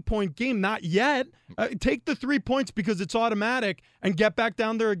 9-point game. Not yet. Take the 3 points because it's automatic and get back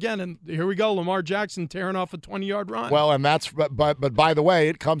down there again. And here we go, Lamar Jackson tearing off a 20-yard run. Well, and that's but by the way,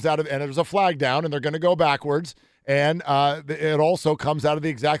 it comes out of and there's a flag down and they're going to go backwards. And it also comes out of the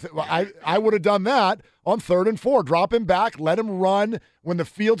exact – I would have done that on 3rd and 4. Drop him back, let him run when the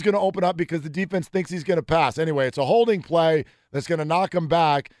field's going to open up because the defense thinks he's going to pass. Anyway, it's a holding play that's going to knock him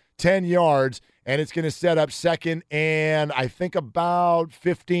back 10 yards, and it's going to set up 2nd and I think about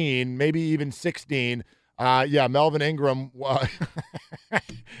 15, maybe even 16. Melvin Ingram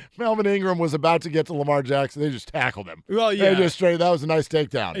was about to get to Lamar Jackson. They just tackled him. Well, yeah. That was a nice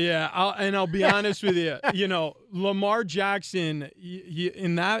takedown. Yeah, I'll be honest with you. Lamar Jackson,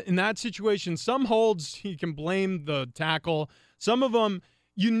 in that situation, some holds he can blame the tackle. Some of them,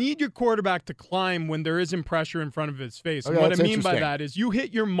 you need your quarterback to climb when there isn't pressure in front of his face. Okay, what I mean by that is you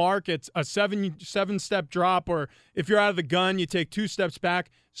hit your mark, it's a seven-step drop, or if you're out of the gun, you take 2 steps back.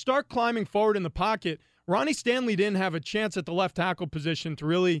 Start climbing forward in the pocket. Ronnie Stanley didn't have a chance at the left tackle position to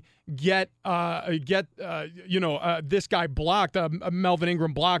really get this guy blocked, Melvin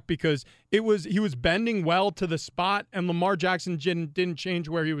Ingram blocked, because he was bending well to the spot, and Lamar Jackson didn't change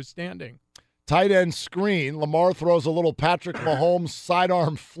where he was standing. Tight end screen. Lamar throws a little Patrick Mahomes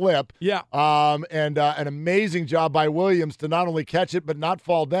sidearm flip. Yeah. And an amazing job by Williams to not only catch it but not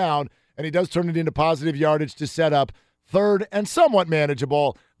fall down, and he does turn it into positive yardage to set up 3rd and somewhat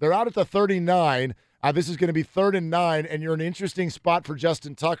manageable. They're out at the 39. This is going to be 3rd and 9, and you're in an interesting spot for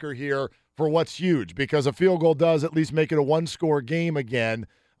Justin Tucker here for what's huge, because a field goal does at least make it a 1-score game again.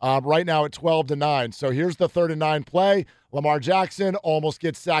 Right now at 12-9. So here's the 3rd and 9 play. Lamar Jackson almost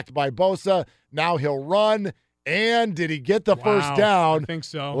gets sacked by Bosa. Now he'll run. And did he get the first down? I think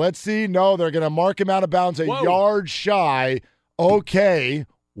so. Let's see. No, they're going to mark him out of bounds a yard shy. Okay,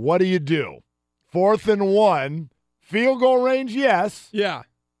 what do you do? 4th and 1. Field goal range, yes. Yeah.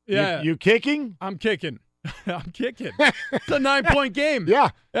 Yeah. You kicking? I'm kicking. I'm kicking. It's a 9-point game. Yeah.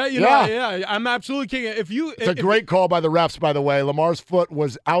 I'm absolutely kicking. It's a great call by the refs, by the way. Lamar's foot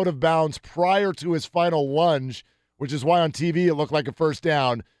was out of bounds prior to his final lunge, which is why on TV it looked like a first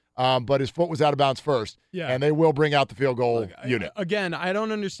down. But his foot was out of bounds first. Yeah. And they will bring out the field goal unit. Again, I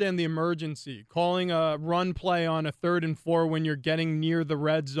don't understand the emergency. Calling a run play on a 3rd and 4 when you're getting near the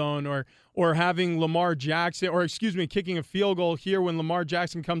red zone, or having Lamar Jackson, kicking a field goal here when Lamar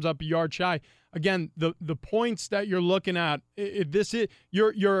Jackson comes up a yard shy. Again, the points that you're looking at,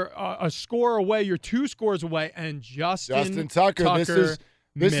 you're a score away, you're 2 scores away, and Justin Tucker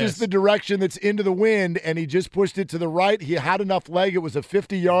This is the direction that's into the wind, and he just pushed it to the right. He had enough leg. It was a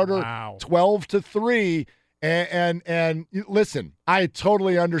 50-yarder, 12-3. And listen, I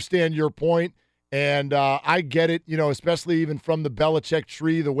totally understand your point, and I get it, especially even from the Belichick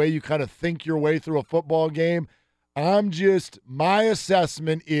tree, the way you kind of think your way through a football game. My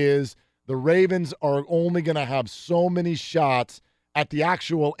assessment is the Ravens are only going to have so many shots at the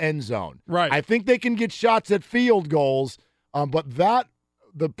actual end zone. Right. I think they can get shots at field goals, but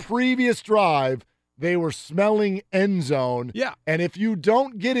the previous drive, they were smelling end zone. Yeah. And if you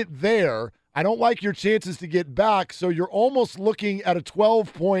don't get it there, I don't like your chances to get back. So you're almost looking at a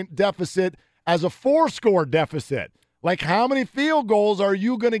 12-point deficit as a 4-score deficit. Like, how many field goals are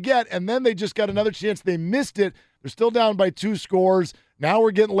you going to get? And then they just got another chance. They missed it. They're still down by 2 scores. Now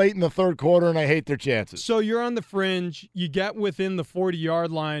we're getting late in the 3rd quarter, and I hate their chances. So you're on the fringe. You get within the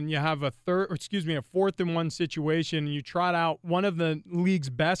 40-yard line. You have a 4th and 1 situation, and you trot out one of the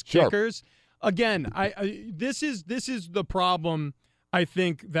league's best kickers. Again, this is the problem. I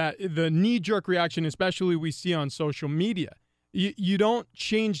think that the knee-jerk reaction, especially we see on social media, you don't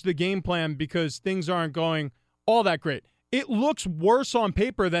change the game plan because things aren't going all that great. It looks worse on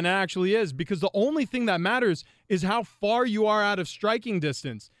paper than it actually is, because the only thing that matters is how far you are out of striking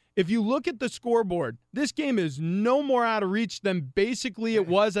distance. If you look at the scoreboard, this game is no more out of reach than basically it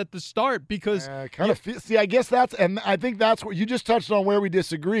was at the start, because I guess I think that's what you just touched on where we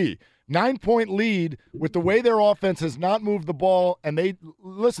disagree. 9-point lead with the way their offense has not moved the ball, and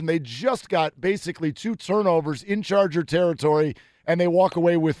they just got basically 2 turnovers in Charger territory, and they walk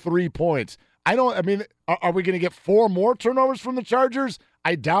away with 3 points. Are we going to get 4 more turnovers from the Chargers?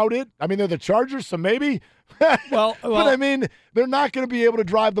 I doubt it. They're the Chargers, so maybe. Well, but they're not going to be able to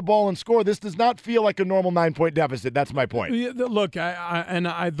drive the ball and score. This does not feel like a normal 9-point deficit. That's my point. Look,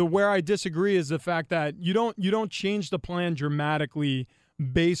 where I disagree is the fact that you don't change the plan dramatically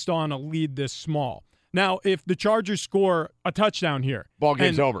based on a lead this small. Now, if the Chargers score a touchdown here, ball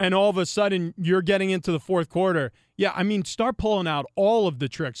game's over, and all of a sudden you're getting into the 4th quarter, start pulling out all of the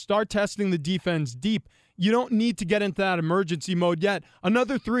tricks. Start testing the defense deep. You don't need to get into that emergency mode yet.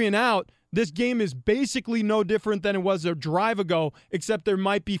 Another 3 and out, this game is basically no different than it was a drive ago, except there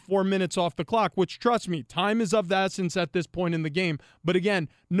might be 4 minutes off the clock, which, trust me, time is of the essence at this point in the game. But again,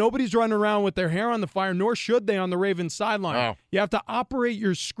 nobody's running around with their hair on the fire, nor should they on the Ravens sideline. Wow. You have to operate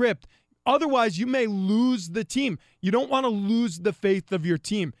your script. Otherwise, you may lose the team. You don't want to lose the faith of your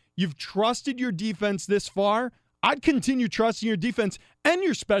team. You've trusted your defense this far. I'd continue trusting your defense and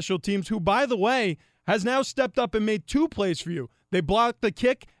your special teams, who, by the way, has now stepped up and made 2 plays for you. They blocked the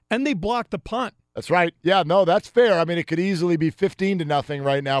kick and they blocked the punt. That's right. Yeah, no, that's fair. I mean, it could easily be 15-0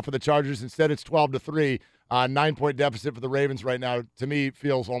 right now for the Chargers. Instead, it's 12-3. 9-point deficit for the Ravens right now. To me,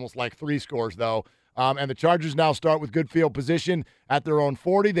 feels almost like 3 scores, though. And the Chargers now start with good field position at their own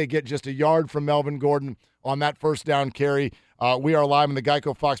 40. They get just a yard from Melvin Gordon on that first down carry. We are live in the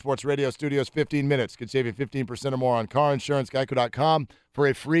Geico Fox Sports Radio studios. 15 minutes could save you 15% or more on car insurance. Geico.com for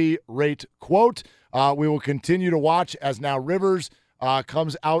a free rate quote. We will continue to watch as now Rivers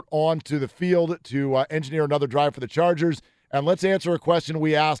comes out onto the field to engineer another drive for the Chargers. And let's answer a question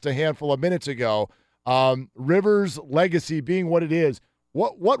we asked a handful of minutes ago. Rivers' legacy being what it is,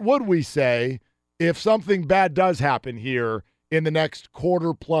 what would we say if something bad does happen here in the next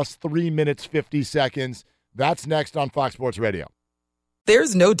quarter plus 3 minutes, 50 seconds? That's next on Fox Sports Radio.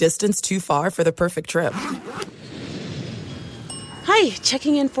 There's no distance too far for the perfect trip. Hi,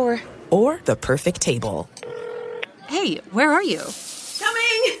 checking in for... Or the perfect table. Hey, where are you?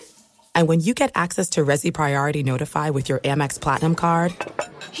 Coming! And when you get access to Resi Priority Notify with your Amex Platinum card...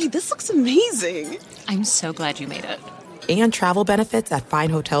 Hey, this looks amazing. I'm so glad you made it. And travel benefits at fine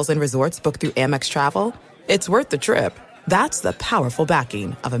hotels and resorts booked through Amex Travel, it's worth the trip. That's the powerful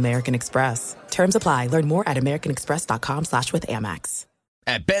backing of American Express. Terms apply. Learn more at americanexpress.com/withAmex.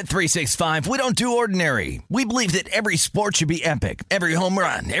 At Bet365, we don't do ordinary. We believe that every sport should be epic. Every home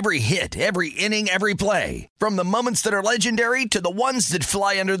run, every hit, every inning, every play. From the moments that are legendary to the ones that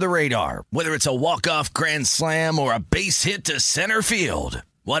fly under the radar. Whether it's a walk-off grand slam or a base hit to center field.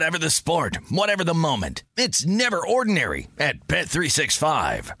 Whatever the sport, whatever the moment, it's never ordinary at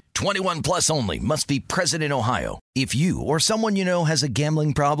Bet365. 21 plus only. Must be present in Ohio. If you or someone you know has a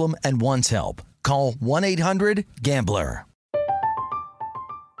gambling problem and wants help, call 1-800-GAMBLER.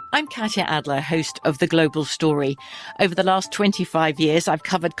 I'm Katya Adler, host of The Global Story. Over the last 25 years, I've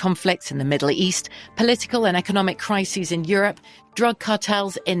covered conflicts in the Middle East, political and economic crises in Europe, drug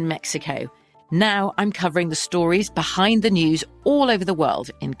cartels in Mexico. Now I'm covering the stories behind the news all over the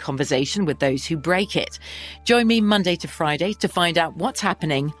world in conversation with those who break it. Join me Monday to Friday to find out what's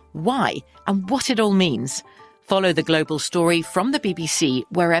happening, why, and what it all means. Follow The Global Story from the BBC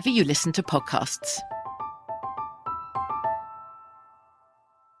wherever you listen to podcasts.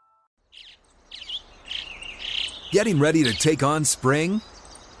 Getting ready to take on spring?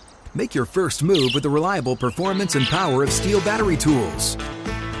 Make your first move with the reliable performance and power of Steel battery tools.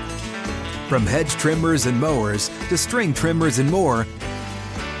 From hedge trimmers and mowers to string trimmers and more,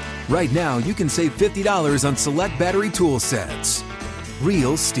 right now you can save $50 on select battery tool sets.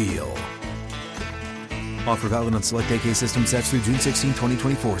 Real Steel. Offer valid on select AK system sets through June 16,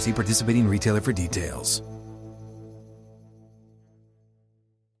 2024. See participating retailer for details.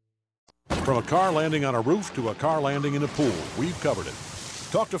 From a car landing on a roof to a car landing in a pool, we've covered it.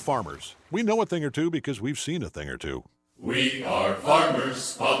 Talk to farmers. We know a thing or two because we've seen a thing or two. We are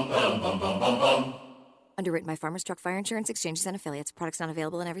farmers. Bum, bum, bum, bum, bum, bum. Underwritten by Farmers Truck Fire Insurance Exchanges and Affiliates. Products not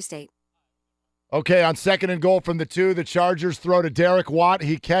available in every state. Okay, on 2nd and goal from the 2, the Chargers throw to Derek Watt.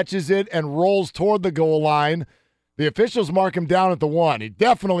 He catches it and rolls toward the goal line. The officials mark him down at the 1. He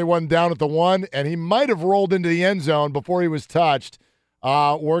definitely wasn't down at the 1, and he might have rolled into the end zone before he was touched.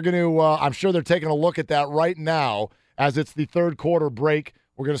 We're going to, I'm sure they're taking a look at that right now as it's the third quarter break.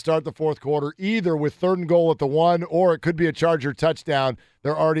 We're going to start the fourth quarter either with 3rd and goal at the 1, or it could be a Charger touchdown.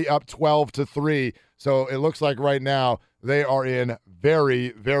 They're already up 12-3. So it looks like right now they are in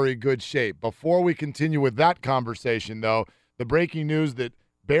very, very good shape. Before we continue with that conversation, though, the breaking news that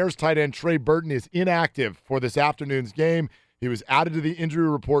Bears tight end Trey Burton is inactive for this afternoon's game. He was added to the injury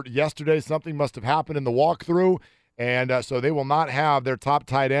report yesterday. Something must have happened in the walkthrough. And so they will not have their top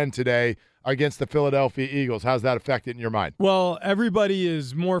tight end today against the Philadelphia Eagles. How's that affected in your mind? Well, everybody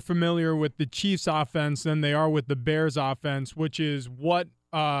is more familiar with the Chiefs offense than they are with the Bears offense, which is what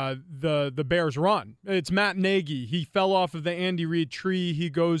the Bears run. It's Matt Nagy. He fell off of the Andy Reid tree. He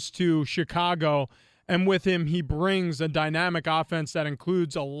goes to Chicago, and with him he brings a dynamic offense that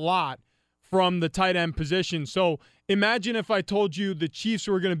includes a lot from the tight end position. So imagine if I told you the Chiefs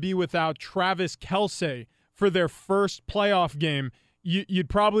were going to be without Travis Kelce for their first playoff game. You'd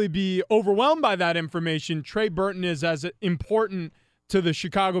probably be overwhelmed by that information. Trey Burton is as important to the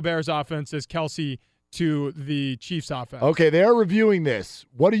Chicago Bears offense as Kelce to the Chiefs offense. Okay, they're reviewing this.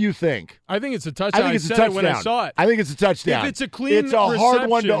 What do you think? I think it's a touchdown. I think it's a said touchdown. It when I saw it. I think it's a touchdown. If it's a clean it's a hard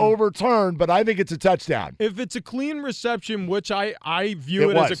one to reception- overturn, but I think it's a touchdown. If it's a clean reception, which I view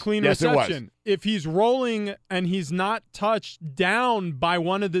it as a clean reception, if he's rolling and he's not touched down by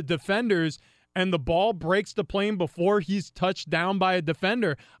one of the defenders and the ball breaks the plane before he's touched down by a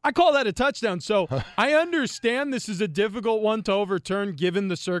defender, I call that a touchdown. So I understand this is a difficult one to overturn given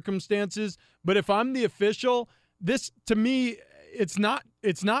the circumstances, but if I'm the official, this to me, it's not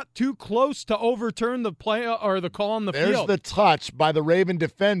too close to overturn the play or the call on the field. There's the touch by the Raven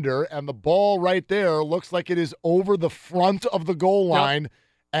defender, and the ball right there looks like it is over the front of the goal line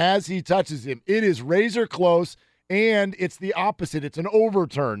as he touches him. It is razor close, and it's the opposite. It's an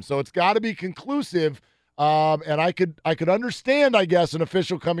overturn, so it's got to be conclusive. And I could understand, I guess, an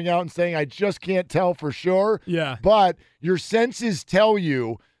official coming out and saying, I just can't tell for sure. Yeah. But your senses tell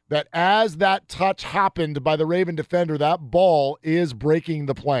you that as that touch happened by the Raven defender, that ball is breaking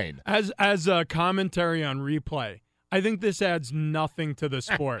the plane. As a commentary on replay, I think this adds nothing to the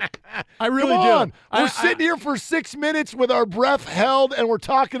sport. I really Come on. do. We're sitting here for 6 minutes with our breath held, and we're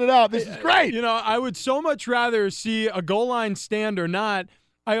talking it out. This is great. You know, I would so much rather see a goal line stand or not.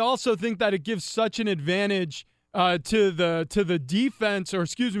 I also think that it gives such an advantage to the defense, or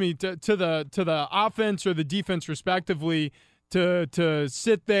excuse me, to the offense or the defense respectively, to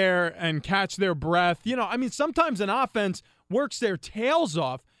sit there and catch their breath. You know, I mean, sometimes an offense works their tails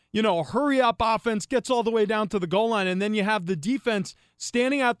off. You know, hurry up offense gets all the way down to the goal line, and then you have the defense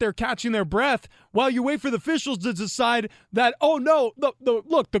standing out there catching their breath while you wait for the officials to decide that, oh no,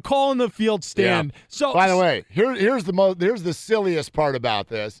 the call in the field stand. Yeah. So, by the way, here's the silliest part about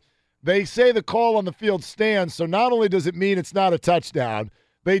this. They say the call on the field stands, so not only does it mean it's not a touchdown,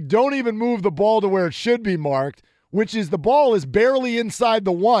 they don't even move the ball to where it should be marked, which is the ball is barely inside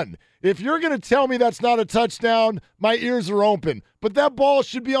the one. If you're going to tell me that's not a touchdown, my ears are open. But that ball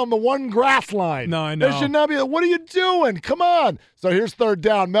should be on the one grass line. No, I know. It should not be. What are you doing? Come on. So here's third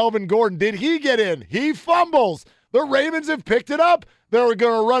down. Melvin Gordon, did he get in? He fumbles. The Ravens have picked it up. They were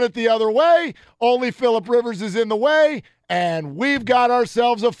going to run it the other way. Only Phillip Rivers is in the way. And we've got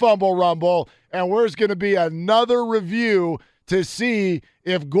ourselves a fumble rumble. And there's going to be another review to see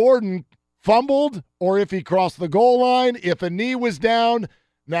if Gordon fumbled or if he crossed the goal line, if a knee was down.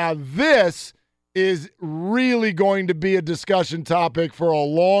 Now, this is really going to be a discussion topic for a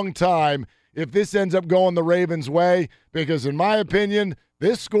long time if this ends up going the Ravens' way, because in my opinion,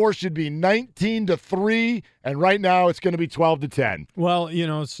 this score should be 19-3, and right now it's going to be 12-10. Well, you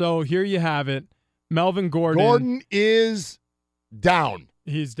know, so here you have it. Melvin Gordon. Gordon is down.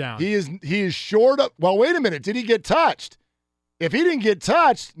 He's down. He is short of. Well, wait a minute. Did he get touched? If he didn't get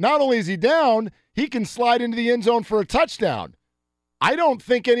touched, not only is he down, he can slide into the end zone for a touchdown. I don't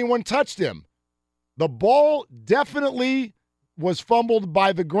think anyone touched him. The ball definitely was fumbled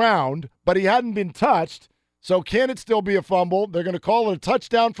by the ground, but he hadn't been touched. So can it still be a fumble? They're going to call it a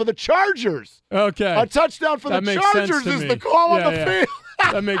touchdown for the Chargers. Okay. A touchdown for the Chargers is the call on the field.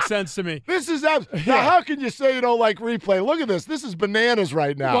 That makes sense to me. This is now, how can you say you don't like replay? Look at this. This is bananas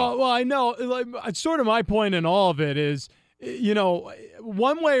right now. Well, I know. Like, sort of my point in all of it is, you know,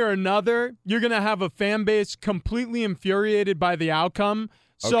 one way or another, you're going to have a fan base completely infuriated by the outcome.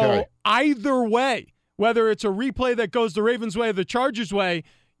 So either way, whether it's a replay that goes the Ravens' way or the Chargers' way,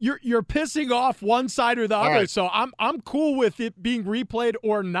 you're pissing off one side or the other. Right. So I'm cool with it being replayed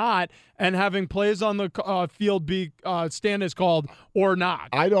or not, and having plays on the field be stand as called or not.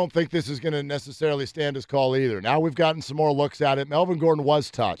 I don't think this is going to necessarily stand as called either. Now we've gotten some more looks at it. Melvin Gordon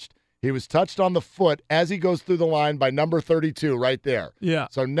was touched. He was touched on the foot as he goes through the line by number 32 right there. Yeah.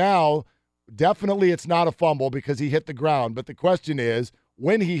 So now, definitely it's not a fumble because he hit the ground. But the question is,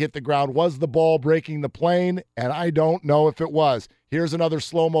 when he hit the ground, was the ball breaking the plane? And I don't know if it was. Here's another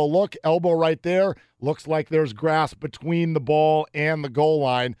slow-mo look. Elbow right there. Looks like there's grass between the ball and the goal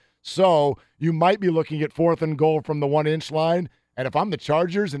line. So you might be looking at 4th and goal from the 1-inch line. And if I'm the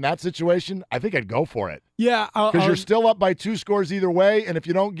Chargers in that situation, I think I'd go for it. Yeah. Because you're still up by 2 scores either way, and if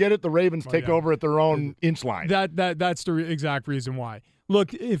you don't get it, the Ravens take over at their own inch line. That's the exact reason why.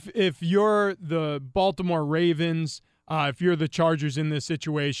 Look, if you're the Baltimore Ravens, if you're the Chargers in this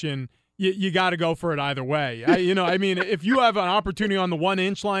situation, you got to go for it either way. If you have an opportunity on the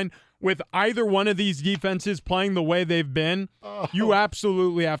 1-inch line with either one of these defenses playing the way they've been, you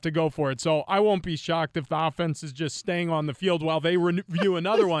absolutely have to go for it. So I won't be shocked if the offense is just staying on the field while they review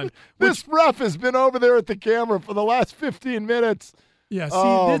another one. This ref has been over there at the camera for the last 15 minutes. Yeah,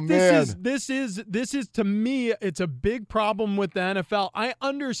 see, this is to me, it's a big problem with the NFL. I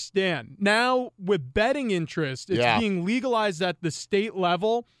understand now with betting interest, it's being legalized at the state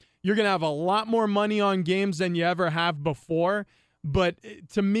level. You're going to have a lot more money on games than you ever have before. But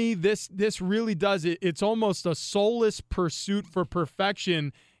to me, this really does it. It's almost a soulless pursuit for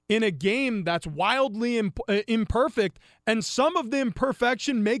perfection in a game that's wildly imperfect, and some of the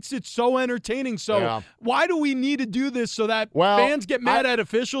imperfection makes it so entertaining. So why do we need to do this so that fans get mad at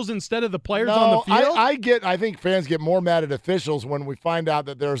officials instead of the players on the field? I think fans get more mad at officials when we find out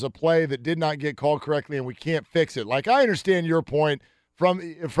that there's a play that did not get called correctly and we can't fix it. Like, I understand your point from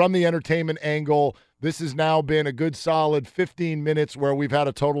the entertainment angle. This has now been a good solid 15 minutes where we've had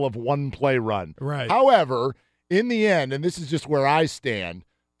a total of one play run. Right. However, in the end, and this is just where I stand,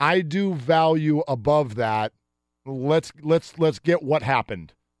 I do value above that. Let's get what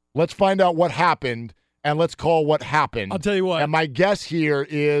happened. Let's find out what happened, and let's call what happened. I'll tell you what. And my guess here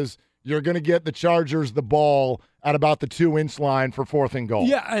is you're going to get the Chargers the ball at about the 2-inch line for 4th and goal.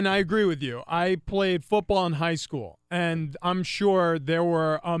 Yeah, and I agree with you. I played football in high school, and I'm sure there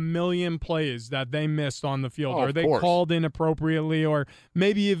were a million plays that they missed on the field, or they called inappropriately, or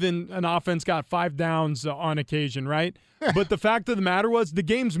maybe even an offense got 5 downs on occasion, right? But the fact of the matter was the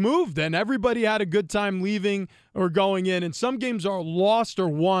games moved, and everybody had a good time leaving or going in, and some games are lost or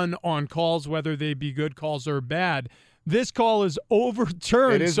won on calls, whether they be good calls or bad. This call is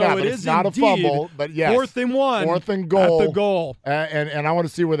overturned, it's not a fumble, but yes, 4th and 1, 4th and goal at the goal. And I want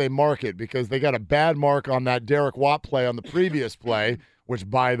to see where they mark it, because they got a bad mark on that Derek Watt play on the previous play, which,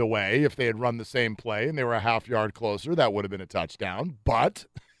 by the way, if they had run the same play and they were a half yard closer, that would have been a touchdown. But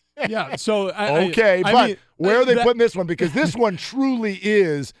yeah, so where are they putting this one? Because this one truly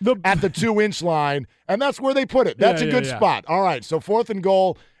is at the 2-inch line, and that's where they put it. That's a good spot. All right, so 4th and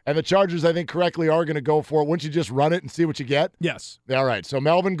goal. And the Chargers, I think, correctly are going to go for it. Wouldn't you just run it and see what you get? Yes. All right. So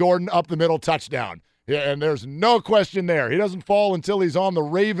Melvin Gordon up the middle, touchdown. Yeah, and there's no question there. He doesn't fall until he's on the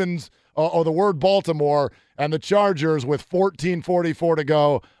Ravens or the word Baltimore. And the Chargers, with 14:44 to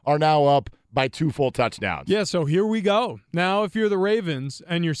go, are now up by 2 full touchdowns. Yeah, so here we go. Now, if you're the Ravens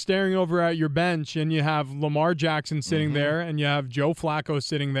and you're staring over at your bench and you have Lamar Jackson sitting there and you have Joe Flacco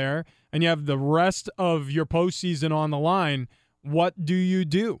sitting there and you have the rest of your postseason on the line, what do you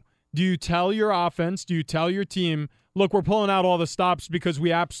do? Do you tell your offense, do you tell your team, look, we're pulling out all the stops because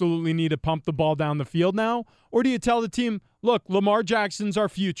we absolutely need to pump the ball down the field now? Or do you tell the team, look, Lamar Jackson's our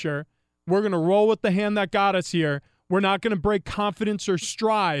future. We're going to roll with the hand that got us here. We're not going to break confidence or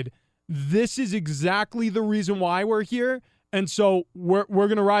stride. This is exactly the reason why we're here. And so we're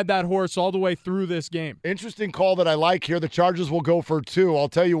going to ride that horse all the way through this game. Interesting call that I like here. The Chargers will go for 2. I'll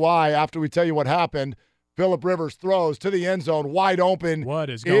tell you why after we tell you what happened. Phillip Rivers throws to the end zone, wide open. What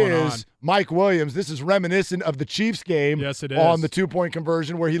is going on? Mike Williams. This is reminiscent of the Chiefs game. Yes, it is. On the 2-point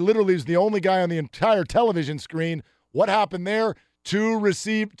conversion, where he literally is the only guy on the entire television screen. What happened there? 2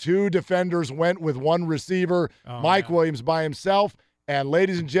 defenders went with 1 receiver. Mike Williams by himself. And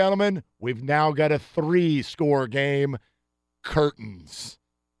ladies and gentlemen, we've now got a 3-score game. Curtains.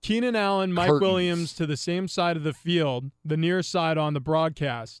 Keenan Allen, Mike Williams to the same side of the field, the near side on the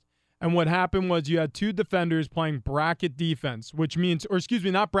broadcast. And what happened was you had 2 defenders playing bracket defense, which means, or excuse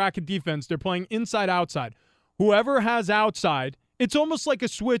me, not bracket defense. They're playing inside-outside. Whoever has outside, it's almost like a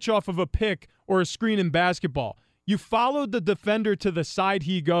switch off of a pick or a screen in basketball. You follow the defender to the side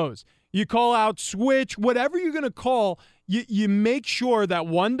he goes. You call out switch, whatever you're going to call, you make sure that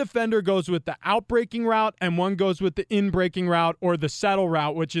one defender goes with the out-breaking route and one goes with the in-breaking route or the settle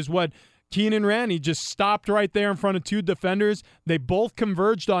route, which is what Keenan ran. He just stopped right there in front of 2 defenders. They both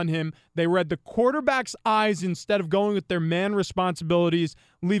converged on him. They read the quarterback's eyes instead of going with their man responsibilities,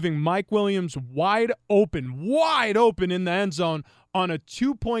 leaving Mike Williams wide open in the end zone on a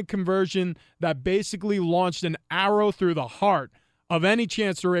 2-point conversion that basically launched an arrow through the heart of any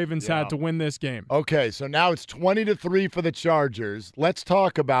chance the Ravens had to win this game. Okay, so now it's 20-3 for the Chargers. Let's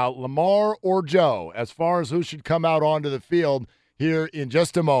talk about Lamar or Joe as far as who should come out onto the field here in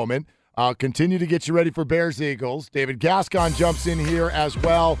just a moment. I'll continue to get you ready for Bears-Eagles. David Gascon jumps in here as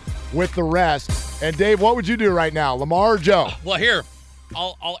well with the rest. And, Dave, what would you do right now, Lamar or Joe? Well, here,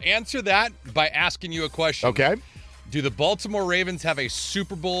 I'll answer that by asking you a question. Okay. Do the Baltimore Ravens have a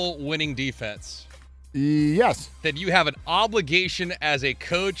Super Bowl winning defense? Yes. Then you have an obligation as a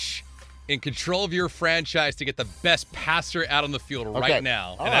coach in control of your franchise to get the best passer out on the field right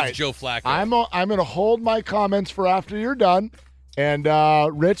now, and that's Joe Flacco. I'm going to hold my comments for after you're done. And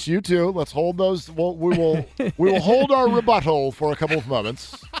Rich, you too. Let's hold those. We will hold our rebuttal for a couple of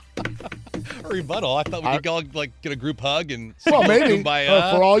moments. A rebuttal? I thought we could all get a group hug and maybe.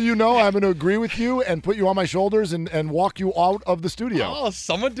 Kumbaya. For all you know, I'm going to agree with you and put you on my shoulders and walk you out of the studio. Oh,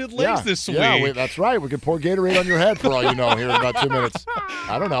 someone did legs this week. Yeah, that's right. We can pour Gatorade on your head for all you know here in about 2 minutes.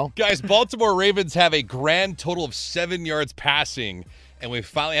 I don't know. Guys, Baltimore Ravens have a grand total of 7 yards passing. and we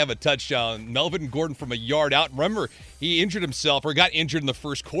finally have a touchdown. Melvin Gordon from a yard out. Remember, he injured himself or got injured in the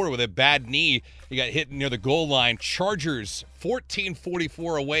first quarter with a bad knee. He got hit near the goal line. Chargers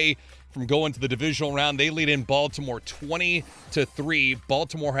 14-44 away from going to the divisional round. They lead in Baltimore 20-3.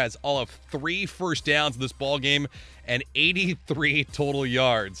 Baltimore has all of 3 first downs in this ball game and 83 total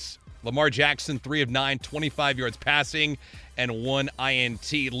yards. Lamar Jackson, 3 of 9, 25 yards passing, and 1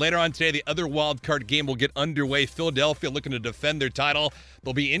 INT. Later on today, the other wild card game will get underway. Philadelphia looking to defend their title.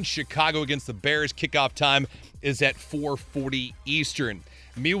 They'll be in Chicago against the Bears. Kickoff time is at 4:40 Eastern.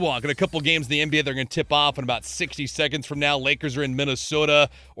 Meanwhile, got a couple games in the NBA they're going to tip off in about 60 seconds from now. Lakers are in Minnesota.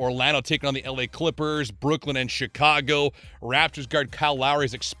 Orlando taking on the LA Clippers. Brooklyn and Chicago. Raptors guard Kyle Lowry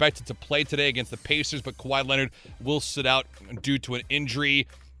is expected to play today against the Pacers, but Kawhi Leonard will sit out due to an injury.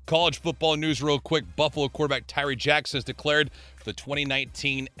 College football news real quick. Buffalo quarterback Tyree Jackson is declared for the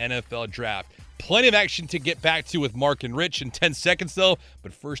 2019 NFL Draft. Plenty of action to get back to with Mark and Rich in 10 seconds, though.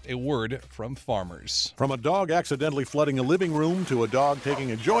 But first, a word from Farmers. From a dog accidentally flooding a living room to a dog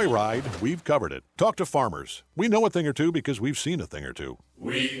taking a joyride, we've covered it. Talk to Farmers. We know a thing or two because we've seen a thing or two.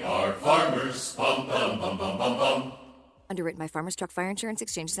 We are Farmers. Bum, bum, bum, bum, bum, bum. Underwritten by Farmers Truck Fire Insurance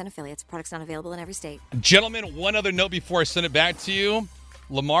Exchanges and Affiliates. Products not available in every state. Gentlemen, one other note before I send it back to you.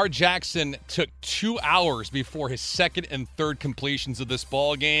 Lamar Jackson took 2 hours before his second and third completions of this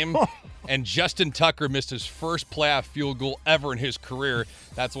ball game, and Justin Tucker missed his first playoff field goal ever in his career.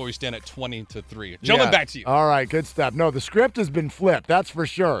 That's why we stand at 20-3. Gentlemen, back to you. All right, good stuff. No, the script has been flipped, that's for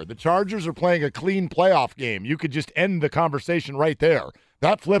sure. The Chargers are playing a clean playoff game. You could just end the conversation right there.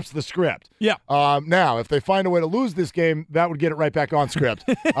 That flips the script. Yeah. Now, if they find a way to lose this game, that would get it right back on script.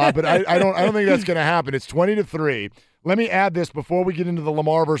 But I don't think that's going to happen. It's 20-3. Let me add this before we get into the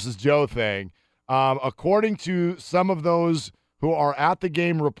Lamar versus Joe thing. According to some of those who are at the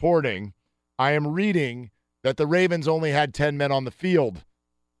game reporting, I am reading that the Ravens only had 10 men on the field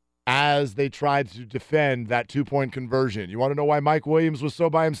as they tried to defend that 2-point conversion. You want to know why Mike Williams was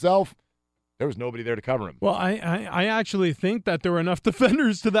so by himself? There was nobody there to cover him. Well, I actually think that there were enough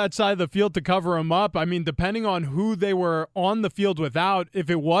defenders to that side of the field to cover him up. I mean, depending on who they were on the field without,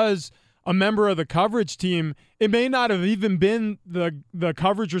 if it was a member of the coverage team, it may not have even been the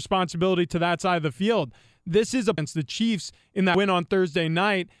coverage responsibility to that side of the field. This is against the Chiefs in that win on Thursday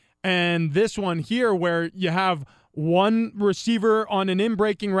night, and this one here where you have one receiver on an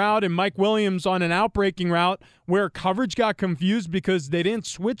in-breaking route and Mike Williams on an out-breaking route where coverage got confused because they didn't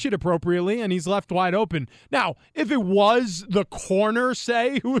switch it appropriately and he's left wide open. Now, if it was the corner,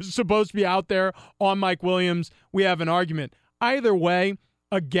 say, who was supposed to be out there on Mike Williams, we have an argument. Either way,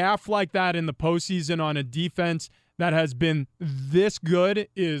 a gaffe like that in the postseason on a defense that has been this good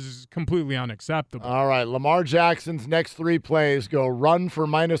is completely unacceptable. All right, Lamar Jackson's next 3 plays go run for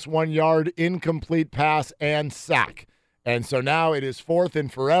 -1 yard, incomplete pass, and sack. And so now it is 4th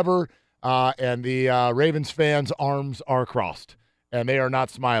and forever, and the Ravens fans' arms are crossed, and they are not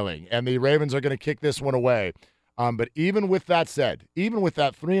smiling. And the Ravens are going to kick this one away. But even with that said, even with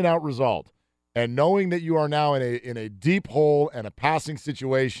that 3-and-out result, and knowing that you are now in a deep hole and a passing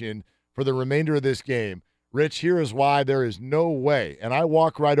situation for the remainder of this game, Rich, here is why there is no way. And I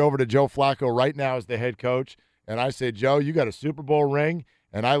walk right over to Joe Flacco right now as the head coach, and I say, Joe, you got a Super Bowl ring,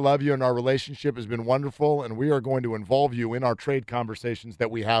 and I love you, and our relationship has been wonderful, and we are going to involve you in our trade conversations that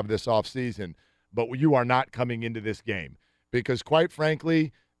we have this offseason. But you are not coming into this game because, quite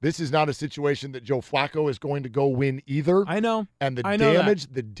frankly, this is not a situation that Joe Flacco is going to go win either. I know. And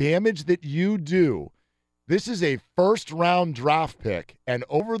the damage that you do, this is a first-round draft pick, and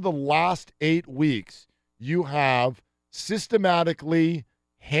over the last 8 weeks, you have systematically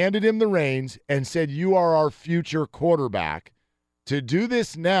handed him the reins and said, you are our future quarterback. To do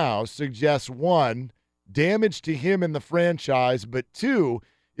this now suggests, 1, damage to him and the franchise, but 2,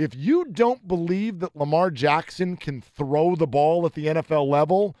 if you don't believe that Lamar Jackson can throw the ball at the NFL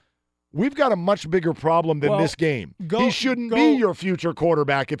level, we've got a much bigger problem than this game. He shouldn't be your future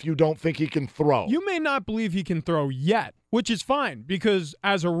quarterback if you don't think he can throw. You may not believe he can throw yet, which is fine because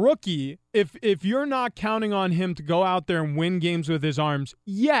as a rookie, if you're not counting on him to go out there and win games with his arms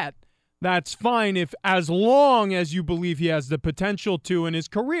yet, that's fine as long as you believe he has the potential to in his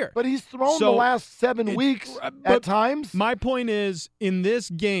career. But he's thrown the last 7 weeks at times. My point is, in this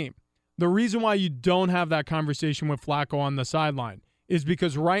game, the reason why you don't have that conversation with Flacco on the sideline is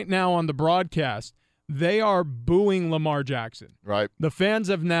because right now on the broadcast, they are booing Lamar Jackson. Right. The fans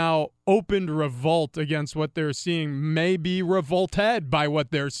have now opened revolt against what they're seeing, maybe revolted by what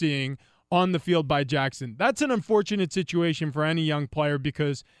they're seeing on the field by Jackson. That's an unfortunate situation for any young player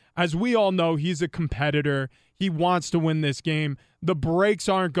because, as we all know, he's a competitor. He wants to win this game. The breaks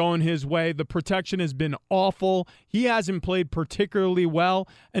aren't going his way. The protection has been awful. He hasn't played particularly well,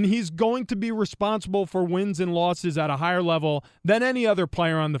 and he's going to be responsible for wins and losses at a higher level than any other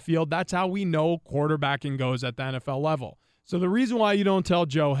player on the field. That's how we know quarterbacking goes at the NFL level. So the reason why you don't tell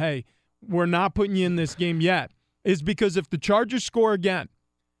Joe, hey, we're not putting you in this game yet, is because if the Chargers score again,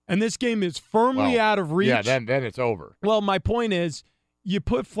 and this game is firmly out of reach. Yeah, then it's over. Well, my point is, you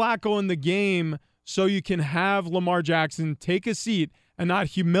put Flacco in the game so you can have Lamar Jackson take a seat and not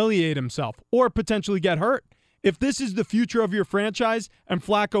humiliate himself or potentially get hurt. If this is the future of your franchise and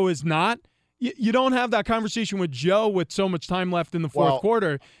Flacco is not, you don't have that conversation with Joe with so much time left in the fourth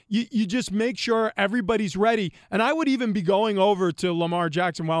quarter. You just make sure everybody's ready. And I would even be going over to Lamar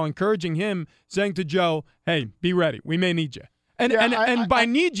Jackson while encouraging him, saying to Joe, hey, be ready. We may need you. And by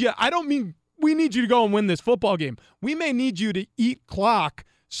need you, I don't mean we need you to go and win this football game. We may need you to eat clock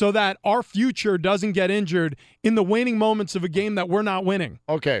so that our future doesn't get injured in the waning moments of a game that we're not winning.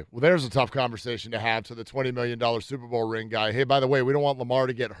 Okay, well, there's a tough conversation to have to the $20 million Super Bowl ring guy. Hey, by the way, we don't want Lamar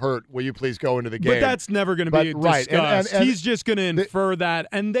to get hurt. Will you please go into the game? But that's never going to be discussed. And he's just going to infer that,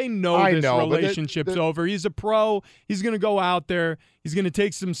 and they know this relationship's over. He's a pro. He's going to go out there. He's going to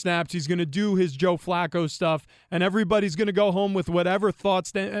take some snaps. He's going to do his Joe Flacco stuff, and everybody's going to go home with whatever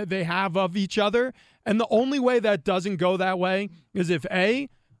thoughts they have of each other. And the only way that doesn't go that way is if, A,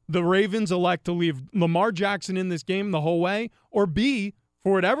 the Ravens elect to leave Lamar Jackson in this game the whole way, or B,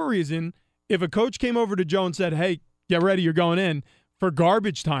 for whatever reason, if a coach came over to Joe and said, hey, get ready, you're going in for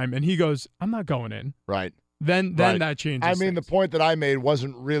garbage time, and he goes, I'm not going in. Right. Then that changes. I mean, the point that I made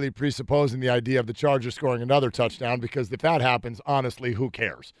wasn't really presupposing the idea of the Chargers scoring another touchdown, because if that happens, honestly, who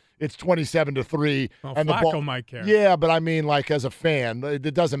cares? It's 27-3. Well, and Flacco the ball might care. Yeah, but I mean, like, as a fan,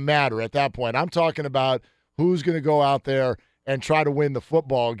 it doesn't matter at that point. I'm talking about who's going to go out there and try to win the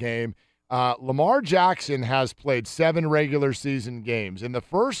football game. Lamar Jackson has played 7 regular season games. In the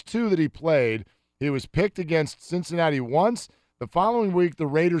first 2 that he played, he was picked against Cincinnati once. The following week, the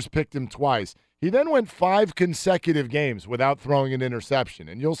Raiders picked him twice. He then went 5 consecutive games without throwing an interception.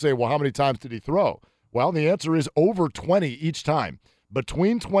 And you'll say, well, how many times did he throw? Well, the answer is over 20 each time.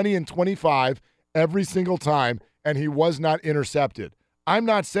 Between 20 and 25 every single time, and he was not intercepted. I'm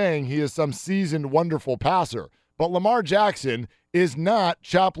not saying he is some seasoned, wonderful passer, but Lamar Jackson is not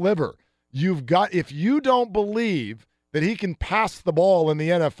chopped liver. If you don't believe that he can pass the ball in the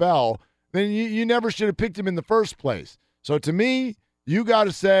NFL, then you never should have picked him in the first place. So to me, you got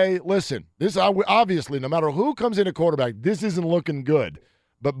to say, listen, this obviously, no matter who comes in at quarterback, this isn't looking good.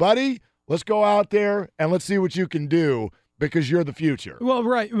 But, buddy, let's go out there and let's see what you can do, because you're the future. Well,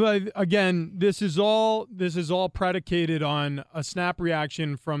 right. But again, this is all predicated on a snap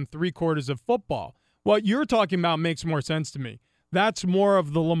reaction from 3 quarters of football. What you're talking about makes more sense to me. That's more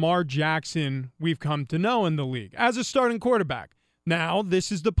of the Lamar Jackson we've come to know in the league as a starting quarterback. Now,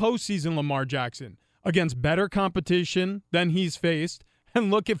 this is the postseason Lamar Jackson against better competition than he's faced.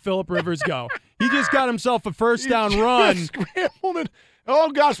 And look at Phillip Rivers go. He just got himself a first down run. Scrambled and, oh,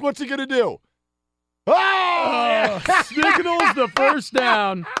 gosh, what's he going to do? Oh! Signals the first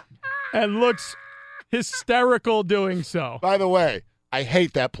down and looks hysterical doing so. By the way, I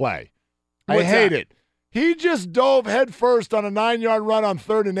hate that play. I hate it. He just dove headfirst on a 9-yard run on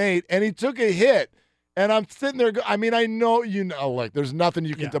 3rd and 8, and he took a hit. And I'm sitting there. I mean, I know like there's nothing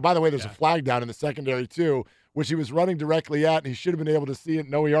you can do. By the way, there's a flag down in the secondary too, which he was running directly at, and he should have been able to see it.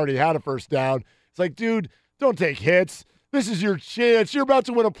 No, he already had a first down. It's like, dude, don't take hits. This is your chance. You're about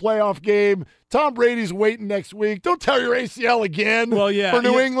to win a playoff game. Tom Brady's waiting next week. Don't tear your ACL again. Well, yeah, for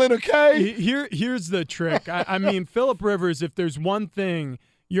New England, okay? Here's the trick. I mean, Phillip Rivers, if there's one thing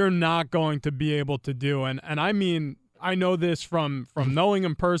you're not going to be able to do, and I mean, I know this from knowing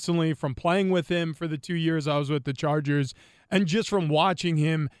him personally, from playing with him for the 2 years I was with the Chargers, and just from watching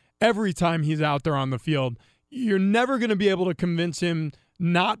him every time he's out there on the field, you're never going to be able to convince him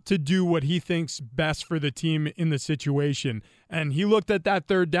not to do what he thinks best for the team in the situation. And he looked at that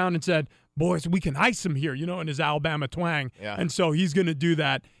 3rd down and said, boys, we can ice him here, in his Alabama twang. Yeah. And so he's going to do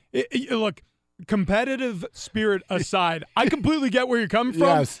that. Look, competitive spirit aside, I completely get where you're coming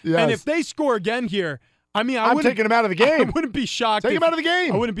from. Yes. And if they score again here, I mean, I'm taking him out of the game. I wouldn't be shocked. Take him out of the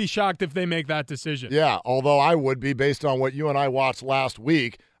game. I wouldn't be shocked if they make that decision. Yeah, although I would be, based on what you and I watched last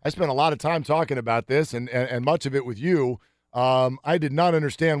week. I spent a lot of time talking about this, and much of it with you. I did not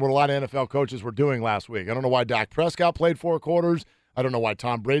understand what a lot of NFL coaches were doing last week. I don't know why Dak Prescott played 4 quarters. I don't know why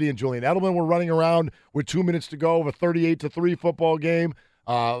Tom Brady and Julian Edelman were running around with 2 minutes to go of a 38-3 football game.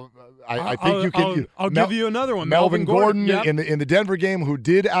 I think you can. I'll give you another one. Melvin Gordon yep. in the Denver game, who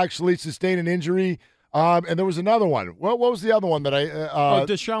did actually sustain an injury. And there was another one. What was the other one that I?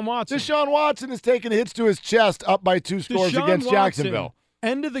 Deshaun Watson. Deshaun Watson has taken hits to his chest up by 2 scores against Jacksonville.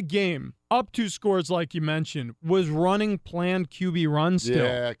 End of the game, up 2 scores, like you mentioned, was running planned QB runs still.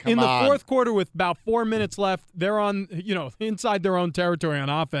 Yeah, come in the on. fourth quarter with about 4 minutes left, they're on, inside their own territory on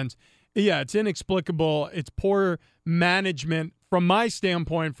offense. Yeah, it's inexplicable. It's poor management from my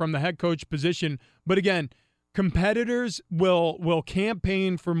standpoint, from the head coach position. But again, competitors will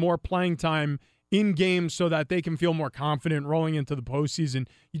campaign for more playing time in games so that they can feel more confident rolling into the postseason.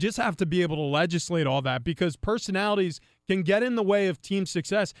 You just have to be able to legislate all that because personalities can get in the way of team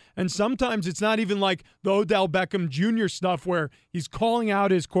success. And sometimes it's not even like the Odell Beckham Jr. stuff where he's calling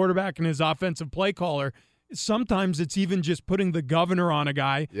out his quarterback and his offensive play caller. Sometimes it's even just putting the governor on a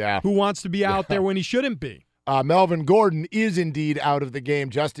guy who wants to be out there when he shouldn't be. Melvin Gordon is indeed out of the game.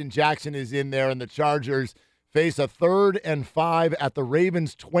 Justin Jackson is in there, and the Chargers face a 3rd and 5 at the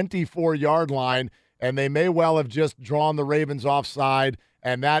Ravens' 24-yard line, and they may well have just drawn the Ravens offside,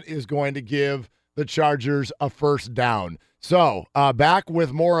 and that is going to give the Chargers a first down. So back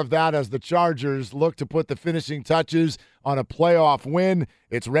with more of that as the Chargers look to put the finishing touches on a playoff win.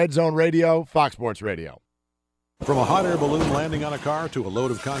 It's Red Zone Radio, Fox Sports Radio. From a hot air balloon landing on a car to a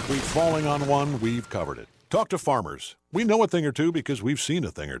load of concrete falling on one, we've covered it. Talk to Farmers. We know a thing or two because we've seen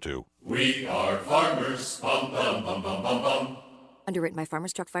a thing or two. We are farmers. Bum, bum, bum, bum, bum, bum. Underwritten by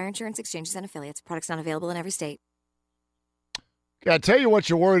Farmers Truck Fire Insurance Exchanges and Affiliates. Products not available in every state. I'll tell you what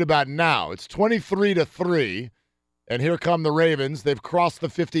you're worried about now. It's 23-3, and here come the Ravens. They've crossed the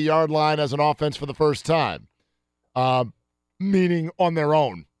 50-yard line as an offense for the first time, meaning on their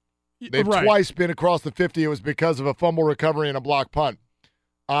own. They've twice been across the 50. It was because of a fumble recovery and a block punt.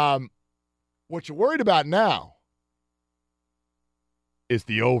 What you're worried about now is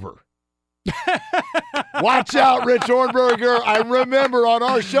the over. Watch out, Rich Ornberger. I remember on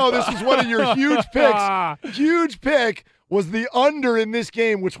our show, this was one of your huge picks. Huge pick was the under in this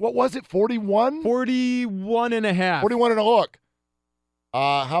game, which, what was it, 41? 41 and a half. 41 and a hook.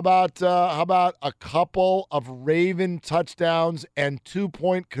 How about a couple of Raven touchdowns and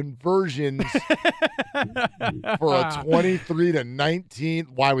 2-point conversions for a 23-19?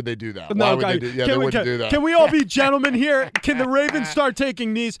 Why would they do that? No, Why would they do? Yeah, they wouldn't do that. Can we all be gentlemen here? Can the Ravens start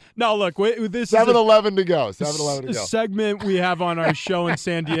taking knees? No, look, this 7-11 to go. 7-11 to go. Segment we have on our show in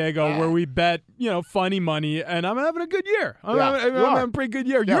San Diego where we bet, funny money, and I'm having a good year. I'm having a pretty good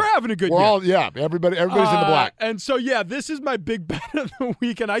year. Yeah. You're having a good year. Everybody's in the black. And so, this is my big bet of the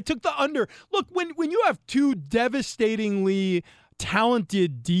weekend. I took the under. Look, when you have two devastatingly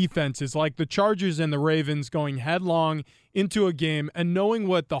talented defenses like the Chargers and the Ravens going headlong into a game and knowing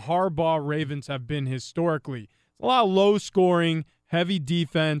what the Harbaugh Ravens have been historically, a lot of low-scoring, heavy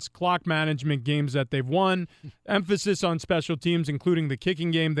defense, clock management games that they've won, emphasis on special teams, including the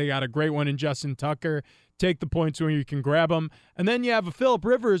kicking game. They got a great one in Justin Tucker. Take the points when you can grab them. And then you have a Phillip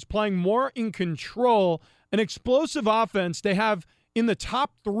Rivers playing more in control, an explosive offense. They have in the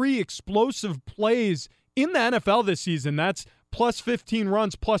top 3 explosive plays in the NFL this season. That's plus 15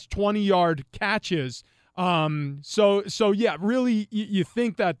 runs, plus 20-yard catches. Really, you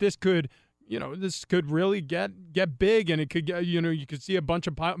think that this could really get big, and it could get, you could see a bunch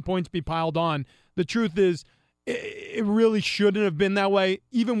of points be piled on. The truth is, it really shouldn't have been that way,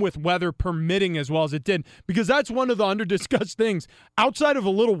 even with weather permitting as well as it did, because that's one of the under-discussed things. Outside of a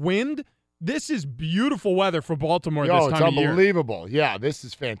little wind, this is beautiful weather for Baltimore this time of year. It's unbelievable. Yeah, this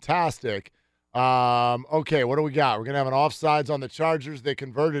is fantastic. Okay, what do we got? We're going to have an offsides on the Chargers. They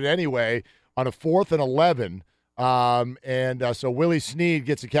converted anyway on a 4th and 11. So Willie Snead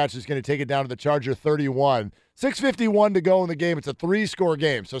gets a catch that's going to take it down to the Charger 31. 6:51 to go in the game. It's a 3-score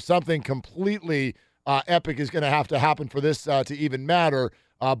game, so something completely epic is going to have to happen for this to even matter.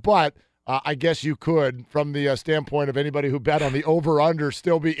 But I guess you could, from the standpoint of anybody who bet on the over/under,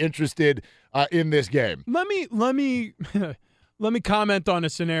 still be interested in this game. Let me comment on a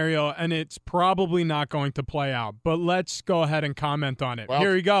scenario, and it's probably not going to play out, but let's go ahead and comment on it. Well,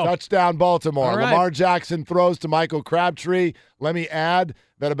 here we go. Touchdown, Baltimore. Right. Lamar Jackson throws to Michael Crabtree. Let me add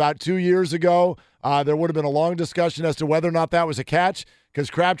that about 2 years ago, there would have been a long discussion as to whether or not that was a catch, because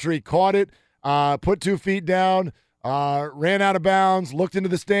Crabtree caught it, put 2 feet down, ran out of bounds, looked into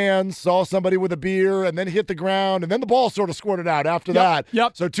the stands, saw somebody with a beer, and then hit the ground, and then the ball sort of squirted out after that.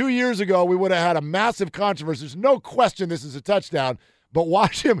 Yep. So 2 years ago, we would have had a massive controversy. There's no question this is a touchdown, but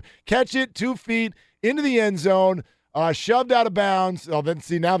watch him catch it 2 feet into the end zone, shoved out of bounds. Oh, then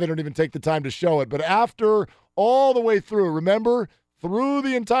see, now they don't even take the time to show it. But after all the way through, remember, through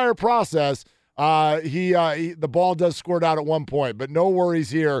the entire process, The ball does squirt out at one point, but no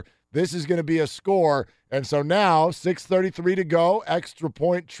worries here. This is going to be a score. And so now 6:33 to go, extra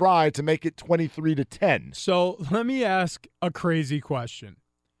point try to make it 23-10. So let me ask a crazy question.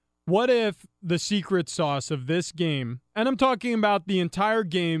 What if the secret sauce of this game, and I'm talking about the entire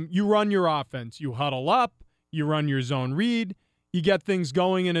game, you run your offense, you huddle up, you run your zone read, you get things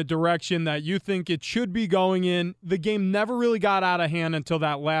going in a direction that you think it should be going in. The game never really got out of hand until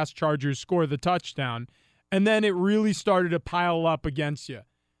that last Chargers score the touchdown, and then it really started to pile up against you.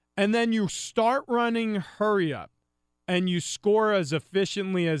 And then you start running hurry up, and you score as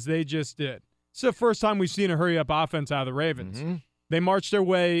efficiently as they just did. It's the first time we've seen a hurry up offense out of the Ravens. Mm-hmm. They marched their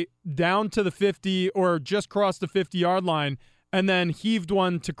way down to the 50 or just crossed the 50-yard line and then heaved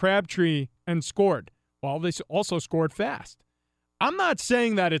one to Crabtree and scored. Well, they also scored fast. I'm not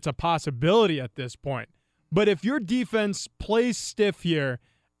saying that it's a possibility at this point, but if your defense plays stiff here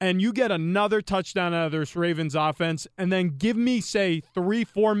and you get another touchdown out of this Ravens offense and then give me, say,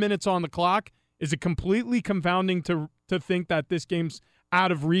 3-4 minutes on the clock, is it completely confounding to think that this game's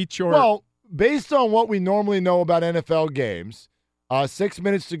out of reach? Or Well, based on what we normally know about NFL games, 6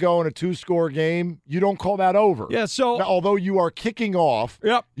 minutes to go in a 2-score game, you don't call that over. Yeah, so now, although you are kicking off,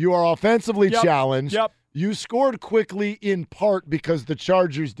 you are offensively challenged. You scored quickly in part because the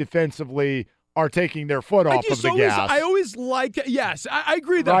Chargers defensively are taking their foot off of the gas. I always like, yes, I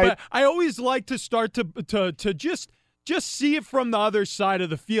agree that, but I always like to start to just see it from the other side of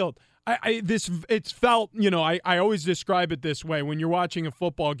the field. It's felt, I always describe it this way. When you're watching a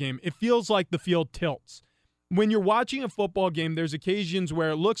football game, it feels like the field tilts. When you're watching a football game, there's occasions where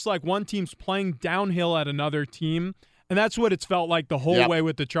it looks like one team's playing downhill at another team, and that's what it's felt like the whole way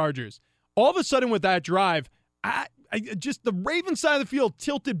with the Chargers. All of a sudden with that drive, just the Ravens side of the field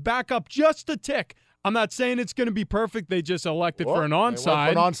tilted back up just a tick. I'm not saying it's going to be perfect. They just elected for an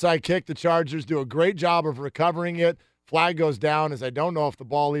onside. An onside kick. The Chargers do a great job of recovering it. Flag goes down, as I don't know if the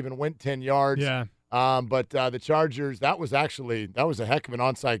ball even went 10 yards. Yeah. But the Chargers, that was a heck of an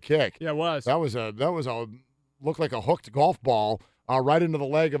onside kick. Yeah, it was. That was a looked like a hooked golf ball right into the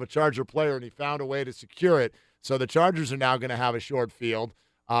leg of a Charger player, and he found a way to secure it. So the Chargers are now going to have a short field.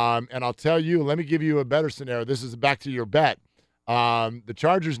 And I'll tell you, let me give you a better scenario. This is back to your bet. The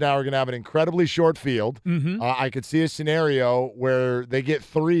Chargers now are going to have an incredibly short field. Mm-hmm. I could see a scenario where they get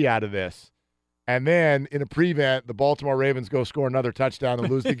 3 out of this. And then in a prevent, the Baltimore Ravens go score another touchdown and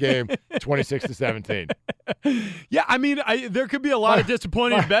lose the game 26-17. Yeah, I mean, there could be a lot of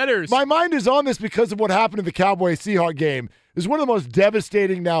disappointing bettors. My mind is on this because of what happened in the Cowboys-Seahawks game. It's one of the most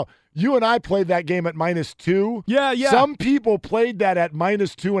devastating. Now, you and I played that game at -2. Yeah. Some people played that at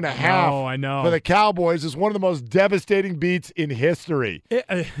 -2.5. Oh, I know. For the Cowboys. It's one of the most devastating beats in history.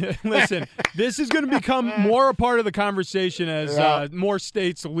 Listen, this is going to become more a part of the conversation as more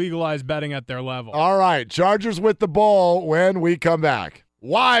states legalize betting at their level. All right, Chargers with the ball when we come back.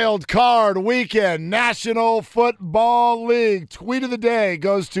 Wild Card Weekend, National Football League. Tweet of the day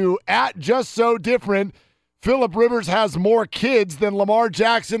goes to @JustSoDifferent. Phillip Rivers has more kids than Lamar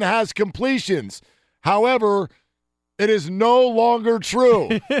Jackson has completions. However, it is no longer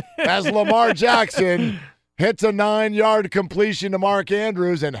true as Lamar Jackson hits a 9-yard completion to Mark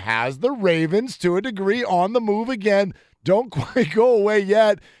Andrews and has the Ravens to a degree on the move again. Don't quite go away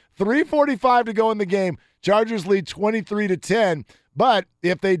yet. 3:45 to go in the game. Chargers lead 23-10. But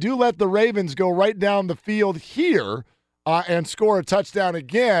if they do let the Ravens go right down the field here and score a touchdown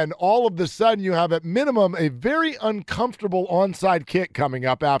again, all of a sudden you have at minimum a very uncomfortable onside kick coming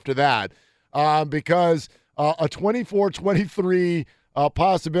up after that because a 24-23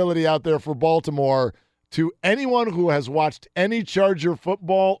 possibility out there for Baltimore. To anyone who has watched any Charger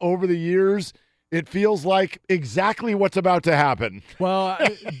football over the years, it feels like exactly what's about to happen. Well,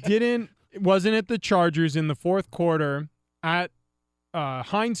 wasn't it the Chargers in the fourth quarter at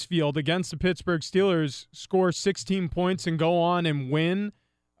Heinz Field against the Pittsburgh Steelers score 16 points and go on and win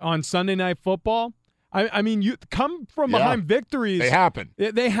on Sunday Night Football? I mean, you come from behind victories. They happen.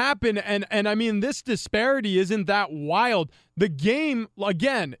 They happen, and I mean, this disparity isn't that wild. The game,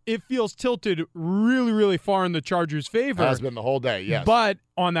 again, it feels tilted really, really far in the Chargers' favor. Has been the whole day, yes. But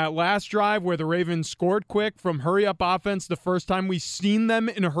on that last drive where the Ravens scored quick from hurry-up offense, the first time we've seen them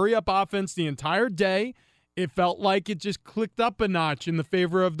in a hurry-up offense the entire day, it felt like it just clicked up a notch in the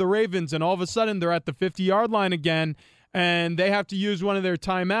favor of the Ravens, and all of a sudden they're at the 50-yard line again, and they have to use one of their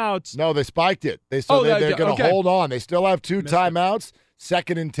timeouts. No, they spiked it. They're going to hold on. They still have 2 timeouts.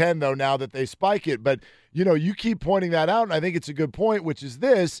 2nd and 10, though, now that they spike it. But, you keep pointing that out, and I think it's a good point, which is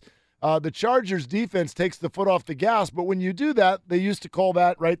this. The Chargers defense takes the foot off the gas, but when you do that, they used to call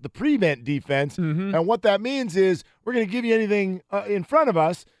that, right, the prevent defense. Mm-hmm. And what that means is we're going to give you anything in front of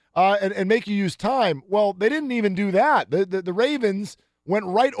us. and make you use time. Well, they didn't even do that. The Ravens went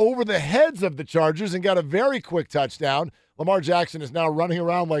right over the heads of the Chargers and got a very quick touchdown. Lamar Jackson is now running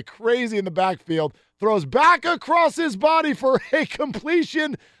around like crazy in the backfield, throws back across his body for a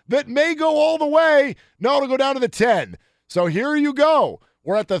completion that may go all the way. No, it'll go down to the 10. So here you go.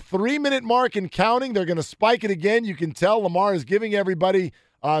 We're at the 3-minute mark and counting. They're going to spike it again. You can tell Lamar is giving everybody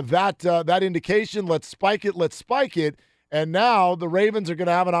that indication. Let's spike it. And now the Ravens are going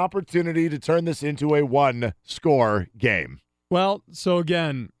to have an opportunity to turn this into a one-score game. Well, so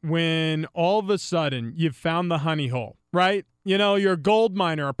again, when all of a sudden you've found the honey hole, right? You know, you're a gold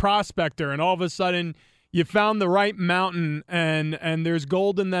miner, a prospector, and all of a sudden you found the right mountain and there's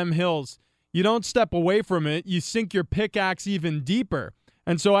gold in them hills. You don't step away from it. You sink your pickaxe even deeper.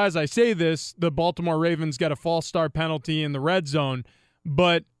 And so as I say this, the Baltimore Ravens get a false start penalty in the red zone.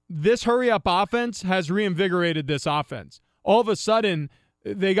 But this hurry-up offense has reinvigorated this offense. All of a sudden,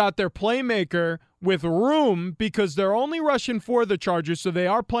 they got their playmaker with room because they're only rushing for the Chargers, so they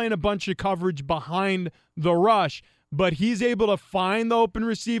are playing a bunch of coverage behind the rush. But he's able to find the open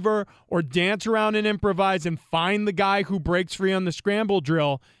receiver or dance around and improvise and find the guy who breaks free on the scramble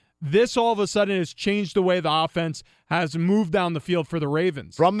drill. This all of a sudden has changed the way the offense has moved down the field for the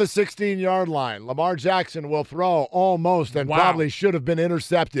Ravens. From the 16-yard line, Lamar Jackson will throw almost and probably should have been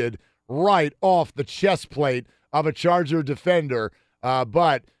intercepted right off the chest plate of a Charger defender.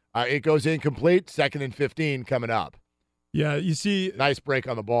 But it goes incomplete. 2nd and 15 coming up. Yeah, you see. Nice break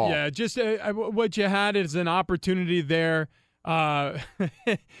on the ball. Yeah, just what you had is an opportunity there. But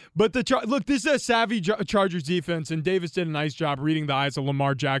look, this is a savvy Chargers defense, and Davis did a nice job reading the eyes of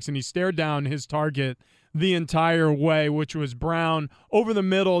Lamar Jackson. He stared down his target the entire way, which was Brown, over the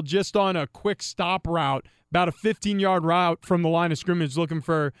middle, just on a quick stop route, about a 15-yard route from the line of scrimmage, looking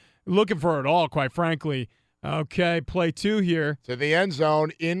for it all, quite frankly. Okay, play 2 here. To the end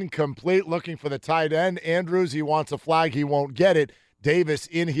zone, incomplete, looking for the tight end. Andrews, he wants a flag. He won't get it. Davis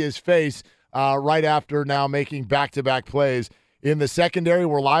in his face right after now making back-to-back plays. In the secondary,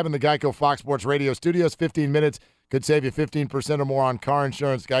 we're live in the Geico Fox Sports Radio studios. 15 minutes could save you 15% or more on car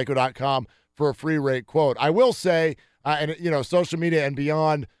insurance. Geico.com for a free rate quote. I will say, and social media and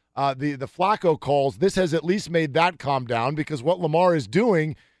beyond, the Flacco calls, this has at least made that calm down because what Lamar is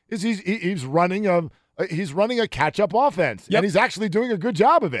doing is he's running a catch-up offense, and he's actually doing a good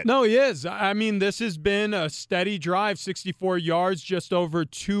job of it. No, he is. I mean, this has been a steady drive, 64 yards, just over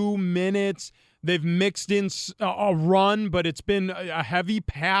 2 minutes. They've mixed in a run, but it's been a heavy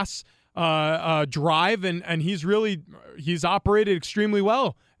pass drive, and he's operated extremely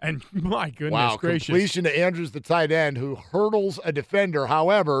well. And my goodness gracious. Completion to Andrews, the tight end, who hurdles a defender.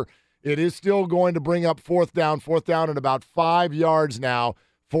 However, it is still going to bring up fourth down and about 5 yards now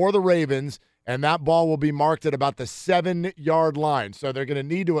for the Ravens. And that ball will be marked at about the 7-yard line. So they're going to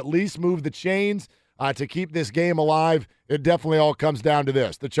need to at least move the chains to keep this game alive. It definitely all comes down to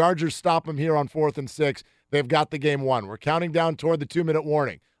this. The Chargers stop them here on 4th and 6. They've got the game won. We're counting down toward the 2-minute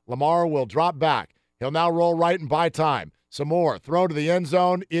warning. Lamar will drop back. He'll now roll right and buy time. Some more. Throw to the end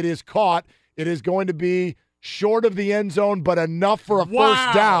zone. It is caught. It is going to be short of the end zone, but enough for a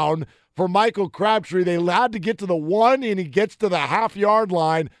first down for Michael Crabtree. They had to get to the 1, and he gets to the half-yard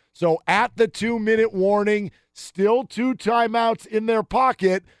line. So at the 2-minute warning, still 2 timeouts in their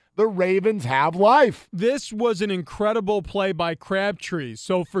pocket, the Ravens have life. This was an incredible play by Crabtree.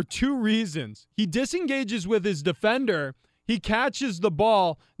 So for 2 reasons. He disengages with his defender. He catches the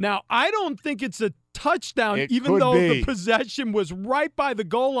ball. Now, I don't think it's a touchdown, even though the possession was right by the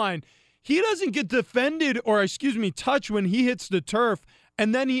goal line. He doesn't get defended touched when he hits the turf.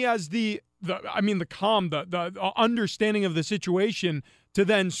 And then he has the understanding of the situation to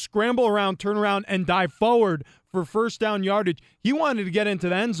then scramble around, turn around, and dive forward for first down yardage. He wanted to get into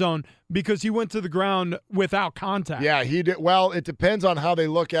the end zone because he went to the ground without contact. Yeah, he did. Well, it depends on how they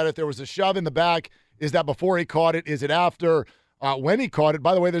look at it. There was a shove in the back. Is that before he caught it? Is it after? When he caught it?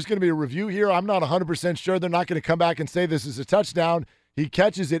 By the way, there's going to be a review here. I'm not 100% sure. They're not going to come back and say this is a touchdown. He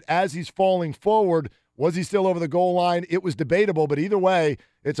catches it as he's falling forward. Was he still over the goal line? It was debatable, but either way,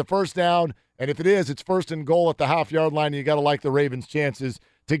 it's a first down. And if it is, it's 1st and goal at the half-yard line. You got to like the Ravens' chances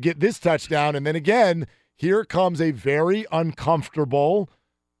to get this touchdown. And then again, here comes a very uncomfortable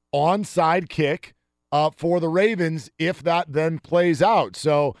onside kick for the Ravens if that then plays out.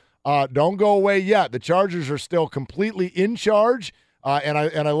 So don't go away yet. The Chargers are still completely in charge, and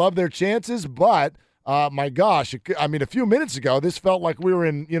I love their chances. But my gosh, a few minutes ago, this felt like we were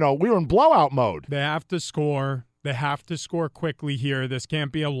in blowout mode. They have to score. They have to score quickly here. This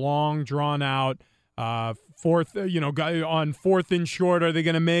can't be a long, drawn-out Fourth, on 4th and short, are they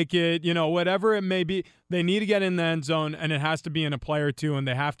going to make it? Whatever it may be, they need to get in the end zone, and it has to be in a play or two, and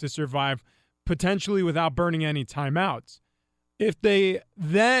they have to survive potentially without burning any timeouts. If they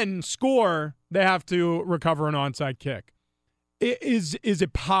then score, they have to recover an onside kick. Is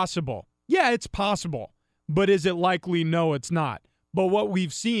it possible? Yeah, it's possible. But is it likely? No, it's not. But what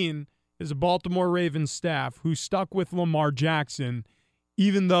we've seen is a Baltimore Ravens staff who stuck with Lamar Jackson,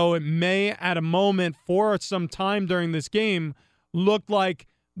 even though it may at a moment for some time during this game looked like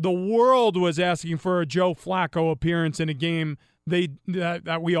the world was asking for a Joe Flacco appearance in a game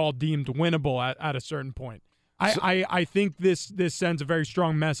that we all deemed winnable at a certain point. I think this sends a very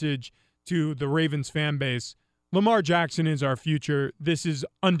strong message to the Ravens fan base. Lamar Jackson is our future. This is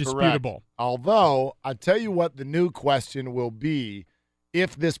undisputable. Correct. Although, I tell you what the new question will be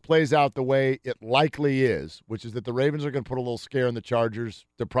if this plays out the way it likely is, which is that the Ravens are going to put a little scare in the Chargers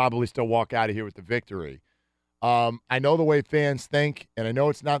to probably still walk out of here with the victory. I know the way fans think, and I know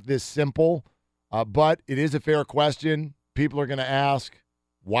it's not this simple, but it is a fair question. People are going to ask,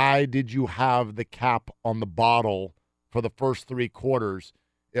 why did you have the cap on the bottle for the first 3 quarters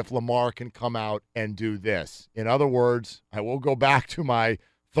if Lamar can come out and do this? In other words, I will go back to my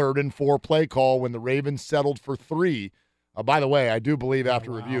 3rd and 4 play call when the Ravens settled for 3. By the way, I do believe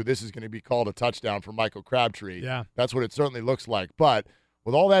after review this is going to be called a touchdown for Michael Crabtree. Yeah. That's what it certainly looks like. But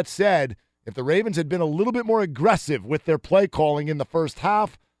with all that said, if the Ravens had been a little bit more aggressive with their play calling in the first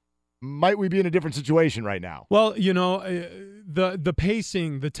half, might we be in a different situation right now? Well, the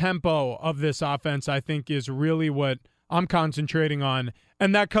pacing, the tempo of this offense, I think, is really what I'm concentrating on,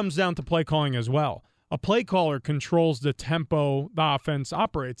 and that comes down to play calling as well. A play caller controls the tempo the offense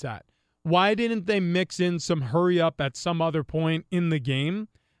operates at. Why didn't they mix in some hurry up at some other point in the game?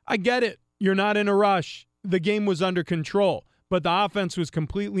 I get it. You're not in a rush. The game was under control, but the offense was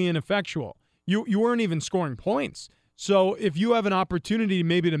completely ineffectual. You weren't even scoring points. So if you have an opportunity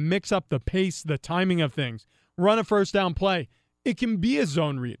maybe to mix up the pace, the timing of things, run a first down play, it can be a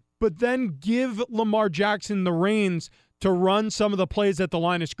zone read, but then give Lamar Jackson the reins to run some of the plays at the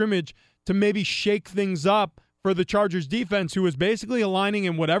line of scrimmage to maybe shake things up for the Chargers defense, who was basically aligning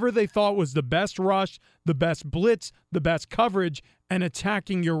in whatever they thought was the best rush, the best blitz, the best coverage, and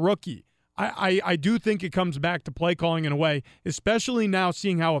attacking your rookie. I do think it comes back to play calling in a way, especially now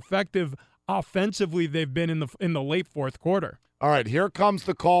seeing how effective offensively they've been in the late 4th quarter. All right, here comes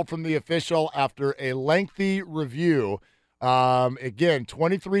the call from the official after a lengthy review. Again,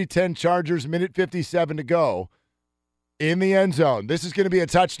 23-10 Chargers, minute 57 to go in the end zone. This is going to be a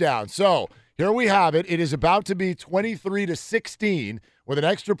touchdown. So here we have it. It is about to be 23-16 with an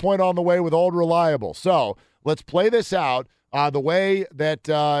extra point on the way with Old Reliable. So let's play this out the way that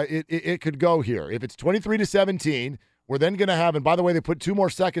it could go here. If it's 23-17, we're then going to have, and by the way, they put 2 more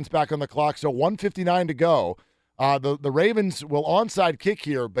seconds back on the clock, so 1:59 to go. The Ravens will onside kick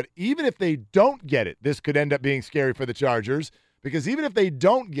here, but even if they don't get it, this could end up being scary for the Chargers, because even if they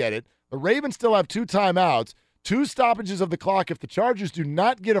don't get it, the Ravens still have 2 timeouts, 2 stoppages of the clock. If the Chargers do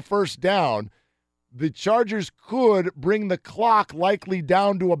not get a first down, the Chargers could bring the clock likely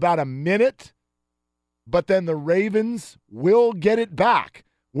down to about a minute, but then the Ravens will get it back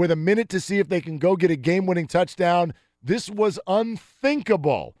with a minute to see if they can go get a game-winning touchdown. This was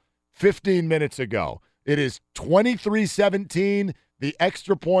unthinkable 15 minutes ago. It is 23-17. The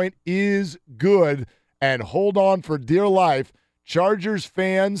extra point is good. And hold on for dear life. Chargers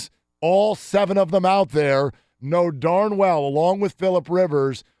fans, all 7 of them out there, know darn well, along with Phillip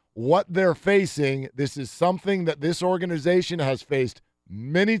Rivers, what they're facing. This is something that this organization has faced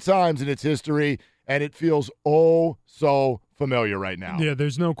many times in its history, and it feels oh so familiar right now. Yeah,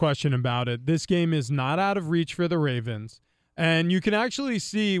 there's no question about it. This game is not out of reach for the Ravens. And you can actually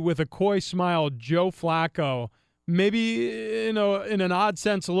see with a coy smile Joe Flacco, maybe in an odd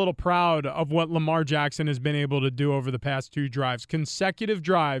sense a little proud of what Lamar Jackson has been able to do over the past 2 drives. Consecutive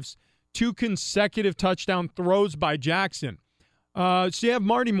drives, 2 consecutive touchdown throws by Jackson. So you have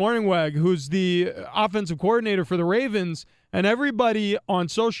Marty Mornhinweg, who's the offensive coordinator for the Ravens, and everybody on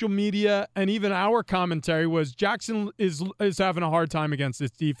social media and even our commentary was Jackson is having a hard time against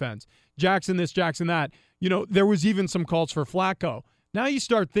this defense. Jackson this, Jackson that. There was even some calls for Flacco. Now you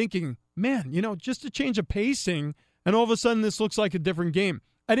start thinking, man, just a change of pacing, and all of a sudden this looks like a different game.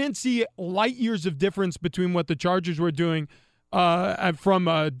 I didn't see light years of difference between what the Chargers were doing from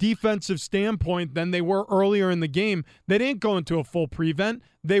a defensive standpoint than they were earlier in the game. They didn't go into a full prevent.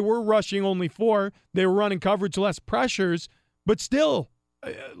 They were rushing only 4. They were running coverage, less pressures. But still,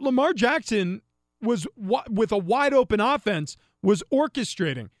 Lamar Jackson was, with a wide-open offense, was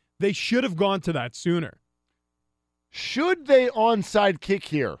orchestrating. They should have gone to that sooner. Should they onside kick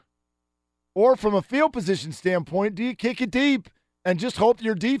here? Or from a field position standpoint, do you kick it deep and just hope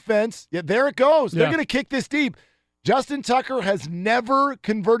your defense, there it goes. They're going to kick this deep. Justin Tucker has never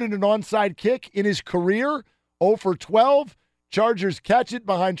converted an onside kick in his career. 0 for 12. Chargers catch it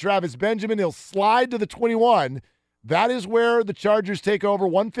behind Travis Benjamin. He'll slide to the 21. That is where the Chargers take over.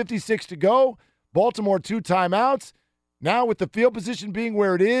 1:56 to go. Baltimore 2 timeouts. Now with the field position being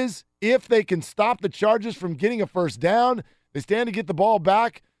where it is, if they can stop the Chargers from getting a first down, they stand to get the ball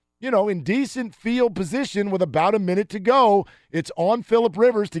back, in decent field position with about a minute to go. It's on Phillip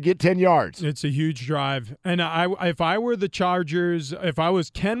Rivers to get 10 yards. It's a huge drive. And if I were the Chargers, if I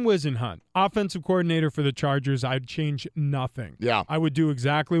was Ken Wisenhunt, offensive coordinator for the Chargers, I'd change nothing. Yeah. I would do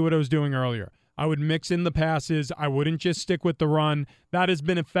exactly what I was doing earlier. I would mix in the passes. I wouldn't just stick with the run. That has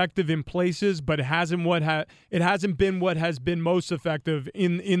been effective in places, but it hasn't been what has been most effective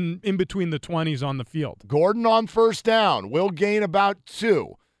in between the 20s on the field. Gordon on first down will gain about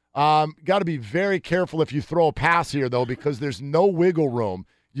 2. Got to be very careful if you throw a pass here, though, because there's no wiggle room.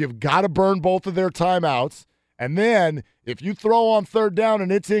 You've got to burn both of their timeouts. And then if you throw on third down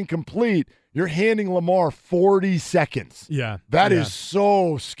and it's incomplete, you're handing Lamar 40 seconds. Yeah. That is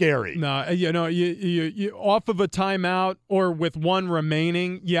so scary. No, you off of a timeout or with one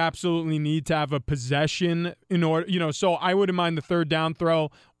remaining, you absolutely need to have a possession in order, so I wouldn't mind the third down throw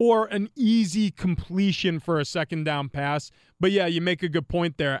or an easy completion for a second down pass. But yeah, you make a good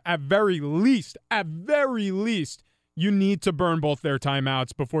point there. At very least, you need to burn both their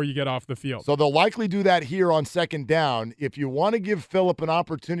timeouts before you get off the field. So they'll likely do that here on second down. If you want to give Phillip an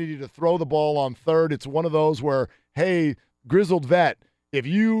opportunity to throw the ball on third, it's one of those where, hey, grizzled vet, if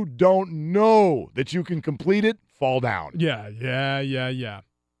you don't know that you can complete it, fall down. Yeah.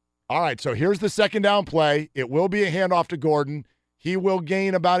 All right, so here's the second down play. It will be a handoff to Gordon. He will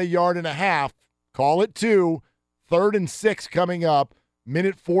gain about 1.5 yards. Call it 2. 3rd and 6 coming up.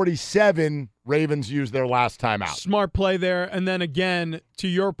 Minute 47, Ravens use their last timeout. Smart play there. And then again, to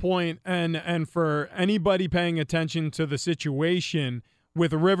your point, and for anybody paying attention to the situation,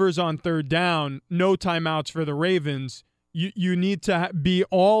 with Rivers on third down, no timeouts for the Ravens, you need to be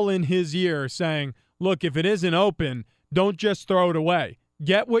all in his ear saying, look, if it isn't open, don't just throw it away.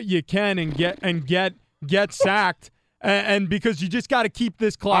 Get what you can and get sacked. And because you just got to keep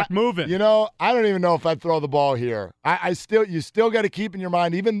this clock moving. I don't even know if I'd throw the ball here. You still got to keep in your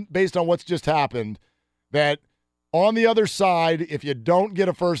mind, even based on what's just happened, that on the other side, if you don't get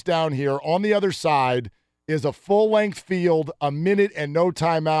a first down here, on the other side is a full-length field, a minute and no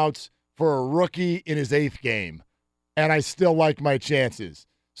timeouts for a rookie in his 8th game. And I still like my chances.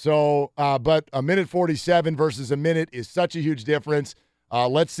 So, but a minute 47 versus a minute is such a huge difference.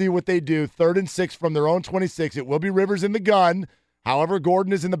 Let's see what they do. 3rd and 6 from their own 26. It will be Rivers in the gun. However,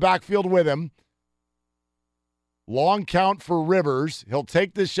 Gordon is in the backfield with him. Long count for Rivers. He'll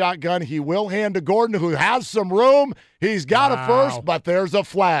take this shotgun. He will hand to Gordon, who has some room. He's got a first, but there's a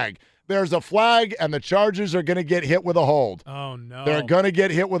flag. There's a flag, and the Chargers are going to get hit with a hold. Oh, no. They're going to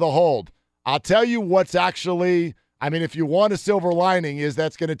get hit with a hold. I'll tell you what's actually, if you want a silver lining, is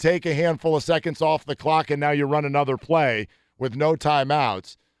that's going to take a handful of seconds off the clock, and now you run another play with no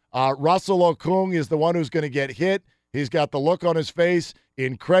timeouts. Russell Okung is the one who's going to get hit. He's got the look on his face,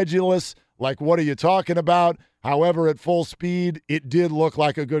 incredulous, like, what are you talking about? However, at full speed, it did look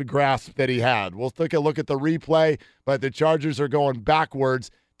like a good grasp that he had. We'll take a look at the replay, but the Chargers are going backwards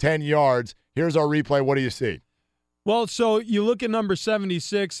 10 yards. Here's our replay. What do you see? Well, so you look at number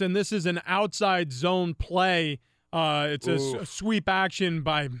 76, and this is an outside zone play. It's a sweep action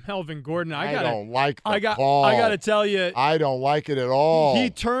by Melvin Gordon. I don't like the call. I got to tell you, I don't like it at all. He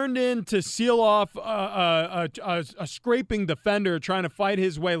turned in to seal off a scraping defender trying to fight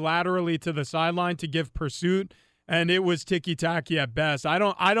his way laterally to the sideline to give pursuit, and it was ticky-tacky at best. I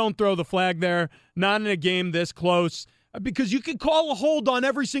don't throw the flag there, not in a game this close, because you can call a hold on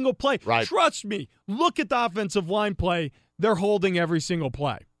every single play. Right. Trust me. Look at the offensive line play. They're holding every single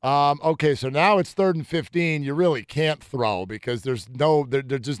play. Okay, so now it's 3rd and 15. You really can't throw because there's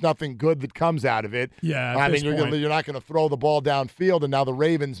just nothing good that comes out of it. Yeah, you're not going to throw the ball downfield, and now the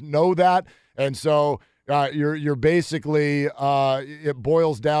Ravens know that, and so you're basically it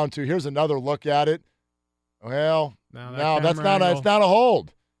boils down to, here's another look at it. Well, it's not a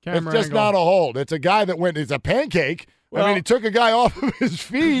hold. It's just not a hold. It's a guy that went. It's a pancake. Well, he took a guy off of his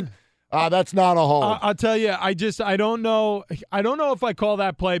feet. That's not a hold. I'll tell you, I don't know. I don't know if I call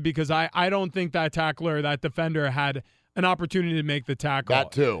that play because I don't think that tackler, that defender, had an opportunity to make the tackle.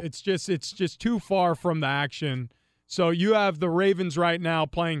 That too. It's just too far from the action. So you have the Ravens right now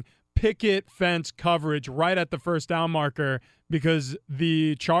playing picket fence coverage right at the first down marker because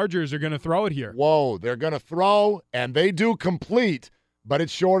the Chargers are going to throw it here. Whoa, they're going to throw, and they do complete. but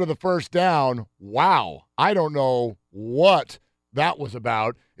it's short of the first down. Wow. I don't know what that was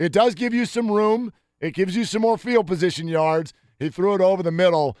about. It does give you some room. It gives you some more field position yards. He threw it over the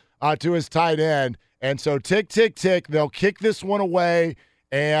middle to his tight end. And so tick, tick, tick. They'll kick this one away,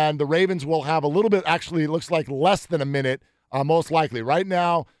 and the Ravens will have a little bit, actually, it looks like less than a minute, most likely. Right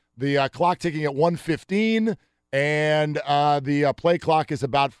now, the clock ticking at 1:15, and the play clock is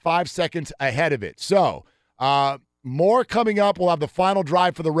about 5 seconds ahead of it. So more coming up. We'll have the final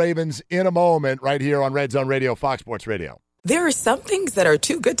drive for the Ravens in a moment right here on Red Zone Radio, Fox Sports Radio. There are some things that are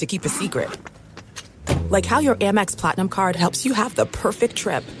too good to keep a secret. Like how your Amex Platinum card helps you have the perfect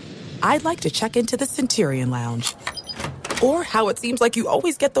trip. I'd like to check into the Centurion Lounge. Or how it seems like you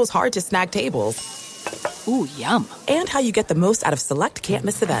always get those hard-to-snag tables. Ooh, yum. And how you get the most out of select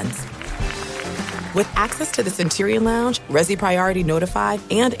can't-miss events. With access to the Centurion Lounge, Resi Priority Notified,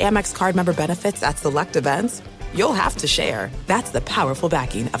 and Amex card member benefits at select events, you'll have to share. That's the powerful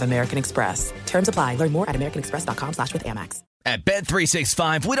backing of American Express. Terms apply. Learn more at americanexpress.com/withAmex. At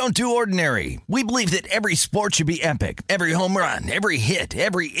Bet365, we don't do ordinary. We believe that every sport should be epic. Every home run, every hit,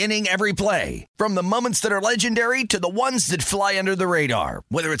 every inning, every play. From the moments that are legendary to the ones that fly under the radar.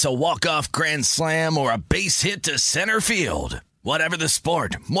 Whether it's a walk-off grand slam or a base hit to center field. Whatever the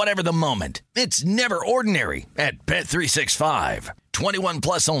sport, whatever the moment. It's never ordinary at Bet365. 21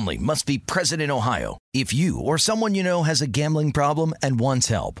 plus only. Must be present in Ohio. If you or someone you know has a gambling problem and wants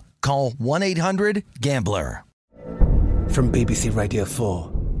help, call 1-800-GAMBLER. From BBC Radio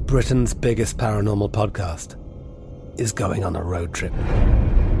 4, Britain's biggest paranormal podcast is going on a road trip.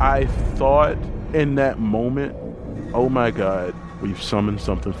 I thought in that moment, oh my God, we've summoned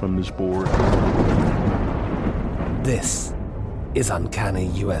something from this board. This is Uncanny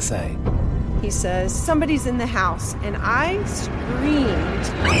USA. He says, somebody's in the house, and I screamed.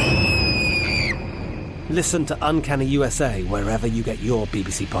 Listen to Uncanny USA wherever you get your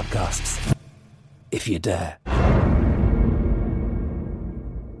BBC podcasts, if you dare.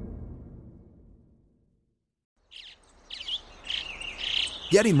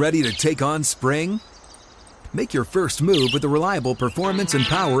 Getting ready to take on spring? Make your first move with the reliable performance and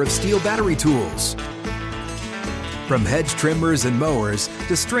power of Steel battery tools. From hedge trimmers and mowers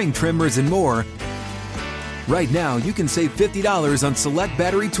to string trimmers and more, right now you can save $50 on select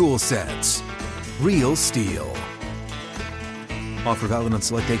battery tool sets. Real Steel. Offer valid on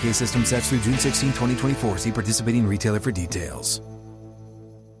select AK system sets through June 16, 2024. See participating retailer for details.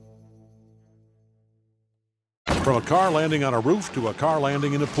 From a car landing on a roof to a car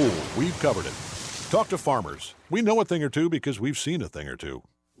landing in a pool, we've covered it. Talk to Farmers. We know a thing or two because we've seen a thing or two.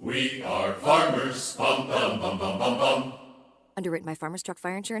 We are farmers. Bum, bum, bum, bum, bum, bum. Underwritten by Farmers Truck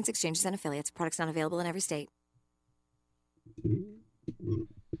Fire Insurance Exchanges and Affiliates. Products not available in every state.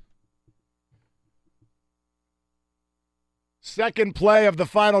 Second play of the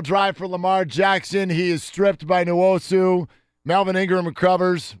final drive for Lamar Jackson. He is stripped by Nwosu. Melvin Ingram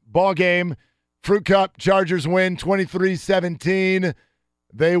recovers. Ball game. Fruit Cup, Chargers win 23-17.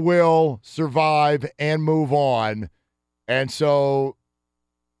 They will survive and move on. And so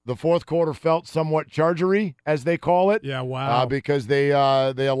the fourth quarter felt somewhat Chargery, as they call it. Yeah, wow. Because they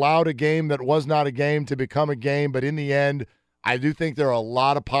allowed a game that was not a game to become a game. But in the end, I do think there are a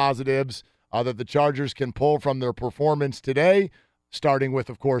lot of positives that the Chargers can pull from their performance today, starting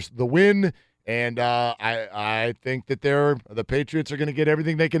with, of course, the win. And I think that the Patriots are going to get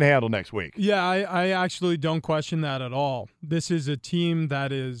everything they can handle next week. Yeah, I actually don't question that at all. This is a team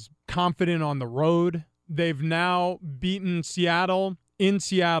that is confident on the road. They've now beaten Seattle in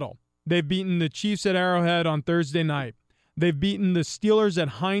Seattle. They've beaten the Chiefs at Arrowhead on Thursday night. They've beaten the Steelers at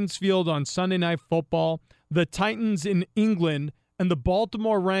Heinz Field on Sunday Night Football, the Titans in England, and the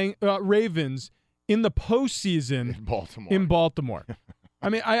Baltimore Ravens in the postseason in Baltimore. I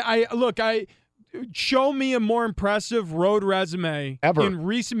mean, I show me a more impressive road resume ever in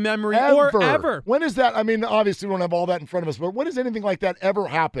recent memory or ever. When is that? I mean, obviously we don't have all that in front of us, but when has anything like that ever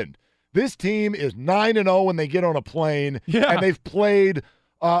happened? This team is 9-0 when they get on a plane, and they've played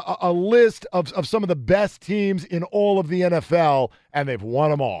a list of some of the best teams in all of the NFL, and they've won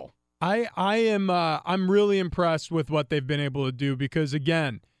them all. I'm really impressed with what they've been able to do because,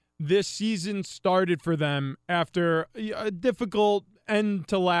 again, this season started for them after a difficult end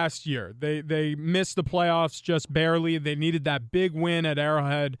to last year. They missed the playoffs just barely. They needed that big win at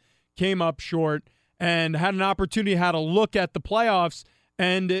Arrowhead, came up short, and had an opportunity, had a look at the playoffs,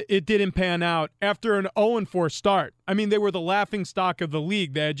 and it didn't pan out after an 0-4 start. I mean, they were the laughingstock of the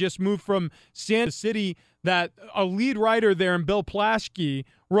league. They had just moved from Kansas City, that a lead writer there, in Bill Plaschke,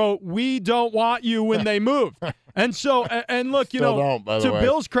 wrote, "We don't want you" when they moved. And so, and look, you know, to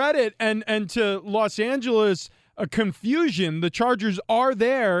Bill's credit and to Los Angeles confusion. The Chargers are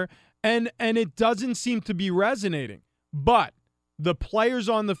there, and it doesn't seem to be resonating. But the players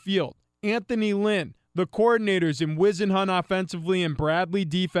on the field, Anthony Lynn, the coordinators in Whisenhunt offensively and Bradley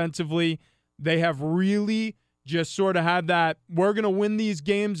defensively, they have really just sort of had that, we're going to win these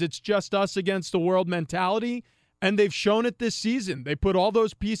games, it's just us against the world mentality. And they've shown it this season. They put all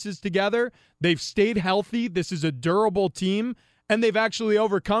those pieces together. They've stayed healthy. This is a durable team. And they've actually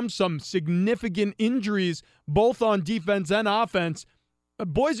overcome some significant injuries, both on defense and offense.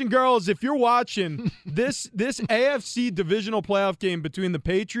 Boys and girls, if you're watching this AFC divisional playoff game between the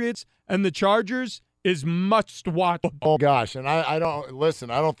Patriots and the Chargers is must watch. Oh, gosh. And I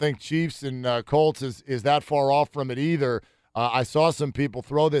don't think Chiefs and Colts is that far off from it either. I saw some people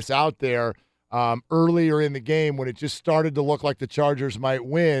throw this out there earlier in the game when it just started to look like the Chargers might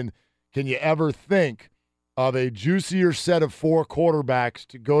win. Can you ever think of a juicier set of 4 quarterbacks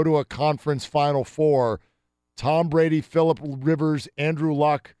to go to a conference Final Four? Tom Brady, Phillip Rivers, Andrew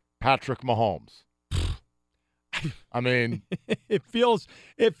Luck, Patrick Mahomes. I mean, it feels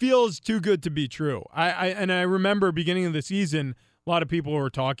too good to be true. I remember beginning of the season, a lot of people were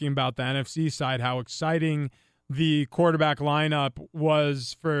talking about the NFC side, how exciting the quarterback lineup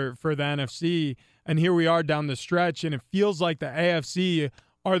was for the NFC, and here we are down the stretch, and it feels like the AFC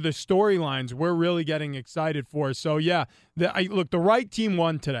are the storylines we're really getting excited for. So, yeah, the right team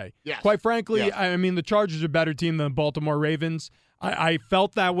won today. Yes. Quite frankly, yes. I mean, the Chargers are a better team than the Baltimore Ravens. I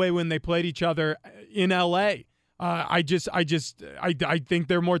felt that way when they played each other in L.A. I think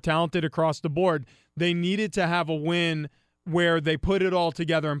they're more talented across the board. They needed to have a win where they put it all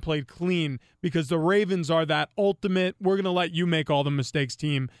together and played clean, because the Ravens are that ultimate, we're going to let you make all the mistakes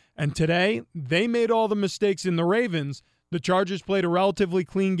team. And today, they made all the mistakes in the Ravens. The Chargers played a relatively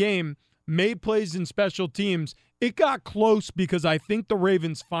clean game, made plays in special teams. It got close because I think the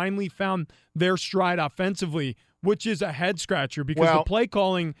Ravens finally found their stride offensively, which is a head-scratcher because the play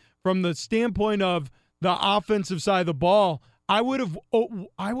calling from the standpoint of the offensive side of the ball, I would have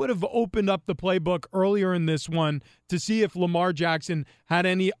opened up the playbook earlier in this one to see if Lamar Jackson had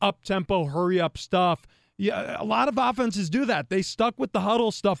any up-tempo, hurry-up stuff. Yeah, a lot of offenses do that. They stuck with the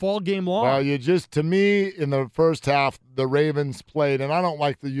huddle stuff all game long. Well, to me, in the first half, the Ravens played, and I don't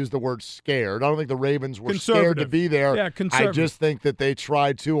like to use the word scared. I don't think the Ravens were scared to be there. Yeah, I just think that they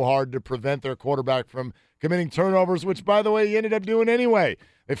tried too hard to prevent their quarterback from committing turnovers, which, by the way, he ended up doing anyway.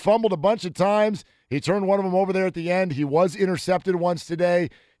 They fumbled a bunch of times. He turned one of them over there at the end. He was intercepted once today.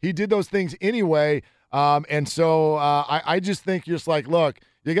 He did those things anyway. And so I just think you're just like, look,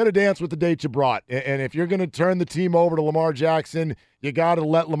 you got to dance with the date you brought. And if you're going to turn the team over to Lamar Jackson, you got to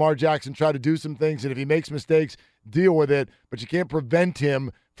let Lamar Jackson try to do some things. And if he makes mistakes, deal with it. But you can't prevent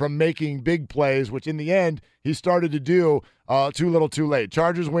him from making big plays, which in the end he started to do too little too late.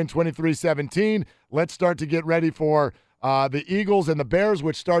 Chargers win 23-17. Let's start to get ready for the Eagles and the Bears,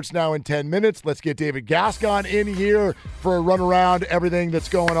 which starts now in 10 minutes. Let's get David Gascon in here for a run around everything that's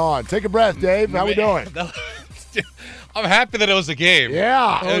going on. Take a breath, Dave. How we doing? I'm happy that it was a game.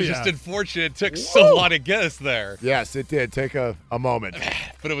 Yeah. It was just unfortunate. It took so long to get us there. Yes, it did. Take a moment.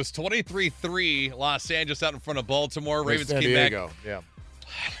 But it was 23-3 Los Angeles out in front of Baltimore. Ravens San came Diego. back. Yeah.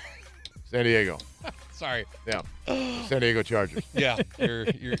 San Diego. Sorry. Yeah. San Diego Chargers. Yeah.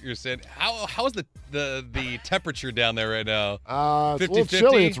 You're saying how's the temperature down there right now? It's a little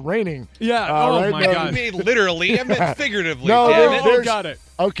chilly. It's raining. Yeah. Right? My God. I mean literally. I meant figuratively. No, got it.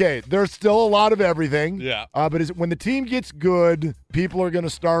 Okay, there's still a lot of everything. Yeah. But when the team gets good, people are going to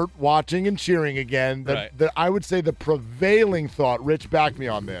start watching and cheering again. I would say the prevailing thought, Rich, back me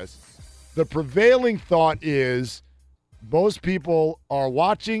on this. The prevailing thought is most people are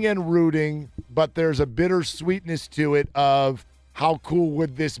watching and rooting, but there's a bittersweetness to it of how cool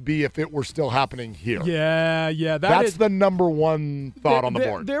would this be if it were still happening here? Yeah. That's the number one thought on the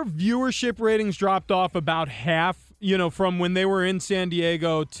board. Their viewership ratings dropped off about half, from when they were in San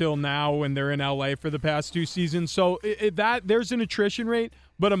Diego till now when they're in LA for the past 2 seasons. So there's an attrition rate,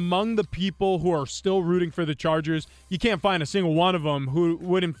 but among the people who are still rooting for the Chargers, you can't find a single one of them who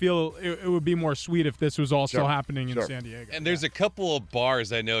wouldn't feel it would be more sweet if this was all still happening in San Diego. And there's a couple of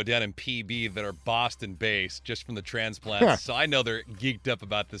bars I know down in PB that are Boston-based, just from the transplants. So I know they're geeked up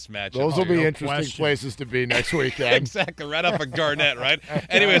about this matchup. Those will be interesting places to be next weekend. Exactly, right off of Garnett, right?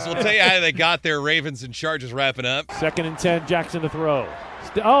 Anyways, we'll tell you how they got there. Ravens and Chargers wrapping up. 2nd and 10, Jackson to throw.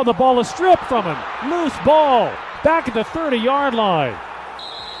 The ball is stripped from him. Loose ball. Back at the 30-yard line.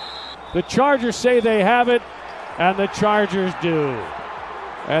 The Chargers say they have it, and the Chargers do.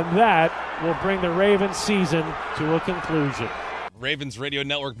 And that will bring the Ravens season to a conclusion. Ravens Radio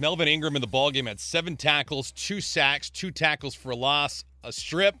Network. Melvin Ingram in the ballgame had 7 tackles, 2 sacks, 2 tackles for a loss, a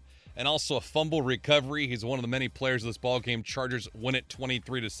strip. and also a fumble recovery. He's one of the many players of this ball game. Chargers win it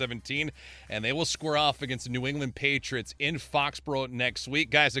 23-17, and they will square off against the New England Patriots in Foxborough next week.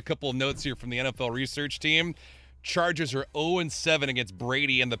 Guys, a couple of notes here from the NFL research team. Chargers are 0-7 against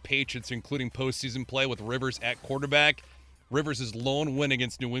Brady and the Patriots, including postseason play with Rivers at quarterback. Rivers' lone win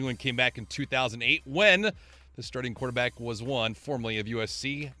against New England came back in 2008 when the starting quarterback was one, formerly of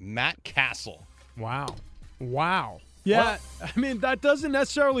USC, Matt Castle. Wow. Yeah, I mean, that doesn't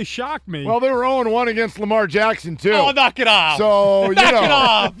necessarily shock me. Well, they were 0-1 against Lamar Jackson, too. Oh, knock it off. So, knock it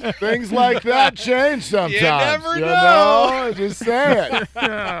off. Things like that change sometimes. You never know. Just say it.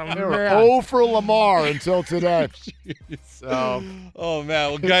 They were 0 for Lamar until today. So. Oh,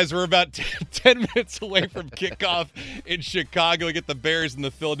 man. Well, guys, we're about 10 minutes away from kickoff in Chicago. We get the Bears and the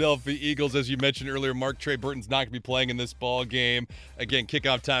Philadelphia Eagles. As you mentioned earlier, Mark Trey Burton's not going to be playing in this ball game. Again,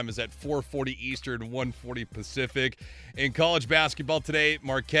 kickoff time is at 4:40 Eastern, 1:40 Pacific. In college basketball today,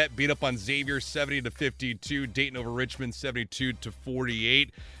 Marquette beat up on Xavier 70-52, Dayton over Richmond 72-48.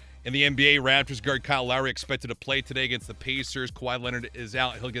 In the NBA, Raptors guard Kyle Lowry expected to play today against the Pacers. Kawhi Leonard is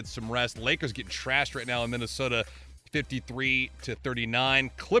out. He'll get some rest. Lakers getting trashed right now in Minnesota 53-39.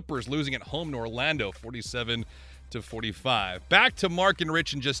 Clippers losing at home to Orlando 47-45. Back to Mark and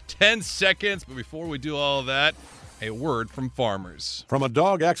Rich in just 10 seconds. But before we do all of that, a word from Farmers. From a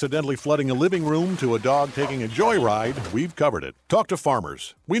dog accidentally flooding a living room to a dog taking a joyride, we've covered it. Talk to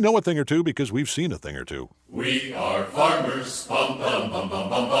Farmers. We know a thing or two because we've seen a thing or two. We are farmers. Bum, bum, bum, bum,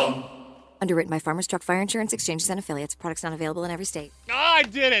 bum, bum. Underwritten by Farmers Truck Fire Insurance Exchanges and Affiliates. Products not available in every state. Oh, I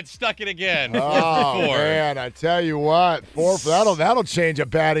did it. Stuck it again. 4 Oh, for 4. man, I tell you what. That'll change a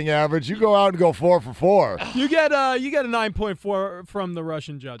batting average. You go out and go 4 for 4. You get a 9.4 from the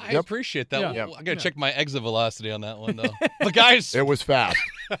Russian judge. I appreciate that. Yeah. I got to check my exit velocity on that one, though. But, guys. It was fast.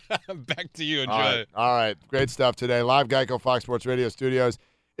 Back to you. Enjoy it. All right. Great stuff today. Live Geico Fox Sports Radio studios.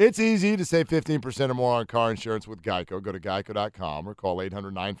 It's easy to save 15% or more on car insurance with Geico. Go to geico.com or call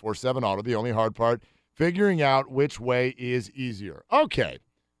 800-947-AUTO. The only hard part, figuring out which way is easier. Okay.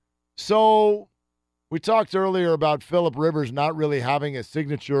 So we talked earlier about Phillip Rivers not really having a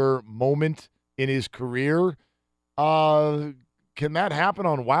signature moment in his career. Can that happen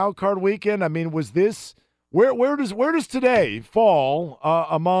on Wild Card Weekend? I mean, was this where does today fall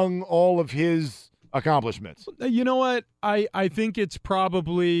among all of his accomplishments? You know what? I think it's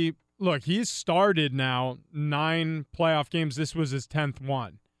probably – look, he's started now 9 playoff games. This was his 10th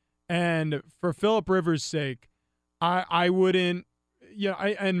one. And for Phillip Rivers' sake, I wouldn't –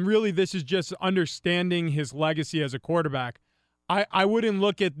 and really this is just understanding his legacy as a quarterback. I wouldn't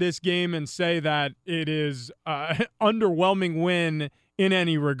look at this game and say that it is an underwhelming win in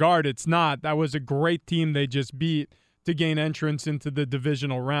any regard. It's not. That was a great team they just beat to gain entrance into the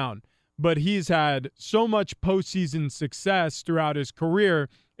divisional round. But he's had so much postseason success throughout his career,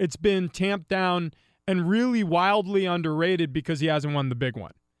 it's been tamped down and really wildly underrated because he hasn't won the big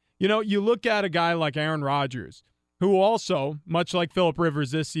one. You know, you look at a guy like Aaron Rodgers, who also, much like Phillip Rivers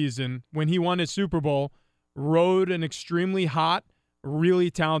this season, when he won his Super Bowl, rode an extremely hot,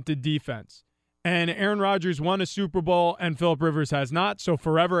 really talented defense. And Aaron Rodgers won a Super Bowl and Phillip Rivers has not, so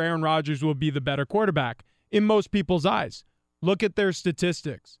forever Aaron Rodgers will be the better quarterback in most people's eyes. Look at their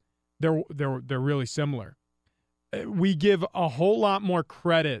statistics. They're really similar. We give a whole lot more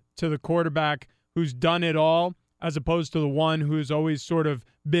credit to the quarterback who's done it all as opposed to the one who's always sort of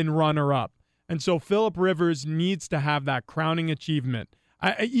been runner-up. And so Phillip Rivers needs to have that crowning achievement.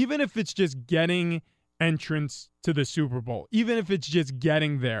 Even if it's just getting entrance to the Super Bowl, even if it's just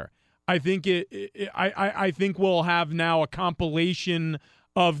getting there, I think I think we'll have now a compilation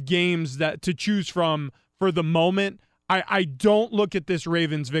of games that to choose from for the moment. I don't look at this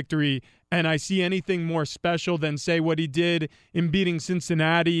Ravens victory and I see anything more special than, say, what he did in beating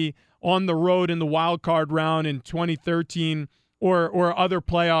Cincinnati on the road in the wild card round in 2013 or other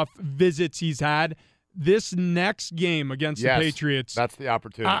playoff visits he's had. This next game against the Patriots. That's the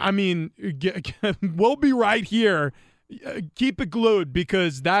opportunity. I mean, we'll be right here. Keep it glued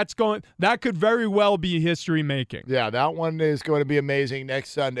because that could very well be history making. Yeah, that one is going to be amazing.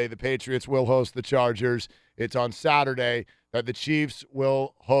 Next Sunday, the Patriots will host the Chargers. It's on Saturday that the Chiefs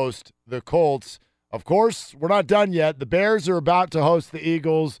will host the Colts. Of course, we're not done yet. The Bears are about to host the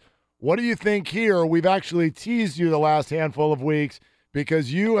Eagles. What do you think here? We've actually teased you the last handful of weeks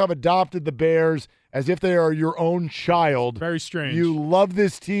because you have adopted the Bears as if they are your own child. Very strange. You love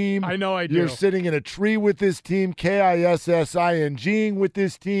this team. I know I do. You're sitting in a tree with this team, KISSINGing with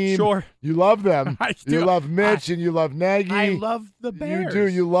this team. Sure. You love them. I do. You love Mitch and you love Nagy. I love the Bears. You do.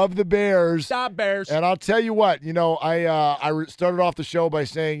 You love the Bears. Stop Bears. And I'll tell you what, I started off the show by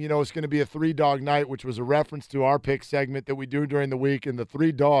saying, it's going to be a 3-dog night, which was a reference to our pick segment that we do during the week, and the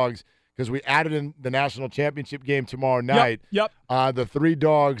 3 dogs, because we added in the national championship game tomorrow night. Yep. The 3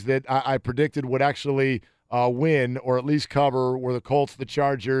 dogs that I predicted would actually win or at least cover were the Colts, the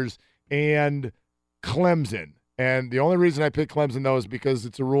Chargers, and Clemson. And the only reason I picked Clemson, though, is because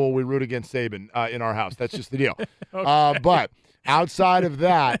it's a rule we root against Saban in our house. That's just the deal. Okay. But outside of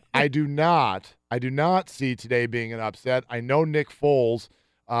that, I do not see today being an upset. I know Nick Foles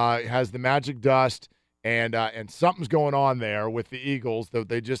has the magic dust. And something's going on there with the Eagles, though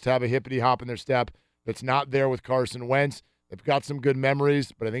they just have a hippity-hop in their step that's not there with Carson Wentz. They've got some good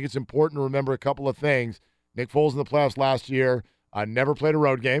memories, but I think it's important to remember a couple of things. Nick Foles in the playoffs last year never played a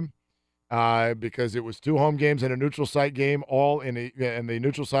road game because it was 2 home games and a neutral site game, all in the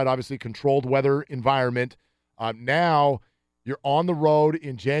neutral site, obviously controlled weather environment. Now you're on the road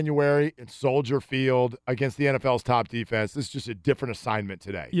in January in Soldier Field against the NFL's top defense. This is just a different assignment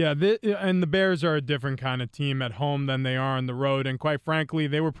today. Yeah, and the Bears are a different kind of team at home than they are on the road. And quite frankly,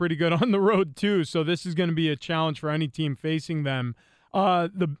 they were pretty good on the road too. So this is going to be a challenge for any team facing them.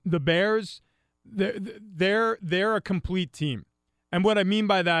 The Bears, they're a complete team. And what I mean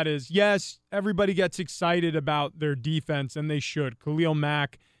by that is, yes, everybody gets excited about their defense, and they should. Khalil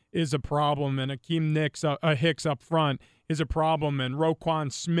Mack is a problem, and Akeem Hicks up front is a problem, and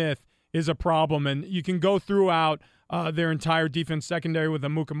Roquan Smith is a problem, and you can go throughout their entire defense secondary with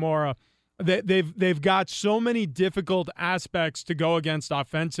Amukamara. They've got so many difficult aspects to go against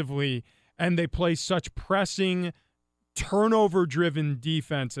offensively, and they play such pressing, turnover-driven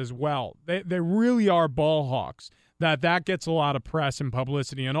defense as well. They really are ball hawks. That gets a lot of press and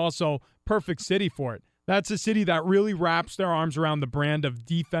publicity, and also perfect city for it. That's a city that really wraps their arms around the brand of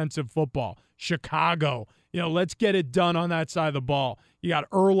defensive football. Chicago, let's get it done on that side of the ball. You got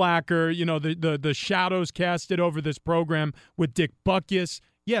Urlacher, the shadows casted over this program with Dick Butkus.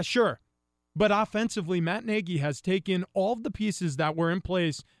 Yeah, sure. But offensively, Matt Nagy has taken all of the pieces that were in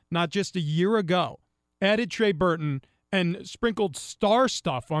place not just a year ago, added Trey Burton, and sprinkled star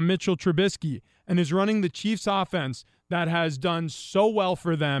stuff on Mitchell Trubisky, and is running the Chiefs offense that has done so well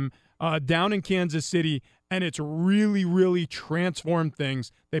for them down in Kansas City, and it's really, really transformed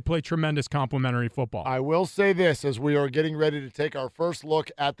things. They play tremendous complementary football. I will say this, as we are getting ready to take our first look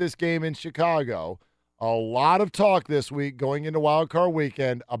at this game in Chicago, a lot of talk this week going into Wild Card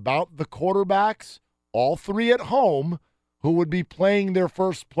Weekend about the quarterbacks, all 3 at home, who would be playing their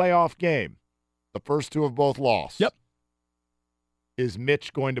first playoff game. The first 2 have both lost. Yep. Is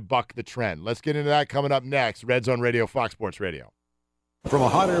Mitch going to buck the trend? Let's get into that coming up next. Red Zone Radio, Fox Sports Radio. From a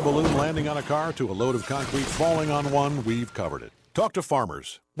hot air balloon landing on a car to a load of concrete falling on one, we've covered it. Talk to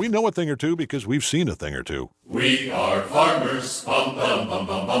farmers. We know a thing or two because we've seen a thing or two. We are farmers. Bum, bum, bum,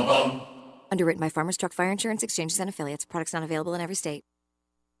 bum, bum, bum. Underwritten by Farmers Truck Fire Insurance Exchanges and Affiliates. Products not available in every state.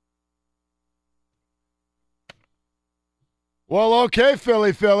 Well, okay,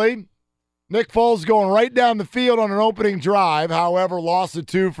 Philly. Nick Foles going right down the field on an opening drive. However, loss of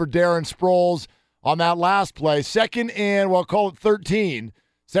 2 for Darren Sproles on that last play. Second and 13.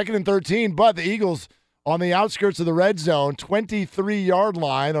 Second and 13, but the Eagles on the outskirts of the red zone, 23-yard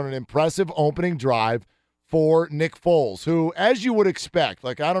line on an impressive opening drive for Nick Foles, who, as you would expect,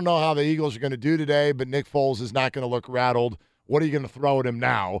 I don't know how the Eagles are going to do today, but Nick Foles is not going to look rattled. What are you going to throw at him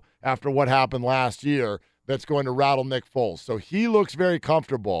now after what happened last year that's going to rattle Nick Foles? So he looks very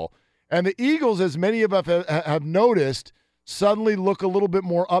comfortable. And the Eagles, as many of us have noticed, suddenly look a little bit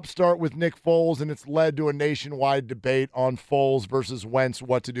more upstart with Nick Foles, and it's led to a nationwide debate on Foles versus Wentz,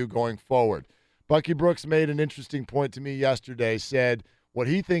 what to do going forward. Bucky Brooks made an interesting point to me yesterday, said what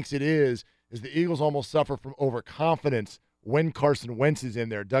he thinks it is the Eagles almost suffer from overconfidence when Carson Wentz is in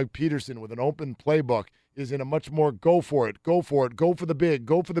there. Doug Peterson, with an open playbook, is in a much more go for the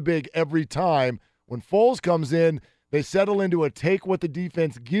big every time. When Foles comes in, they settle into a take what the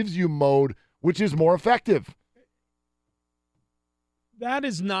defense gives you mode, which is more effective. That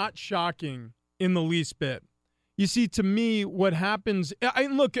is not shocking in the least bit. You see, to me, what happens –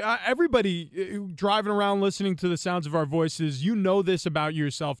 everybody driving around listening to the sounds of our voices, you know this about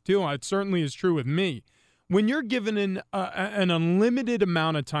yourself too. It certainly is true with me. When you're given an unlimited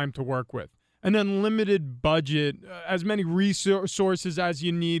amount of time to work with, an unlimited budget, as many resources as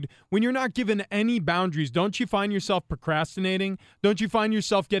you need, when you're not given any boundaries, don't you find yourself procrastinating? Don't you find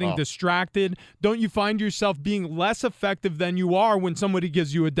yourself getting distracted? Don't you find yourself being less effective than you are when somebody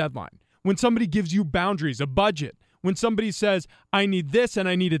gives you a deadline? when somebody gives you boundaries, a budget, when somebody says, I need this and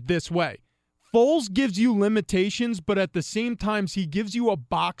I need it this way. Foles gives you limitations, but at the same time, he gives you a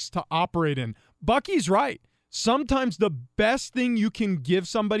box to operate in. Bucky's right. Sometimes the best thing you can give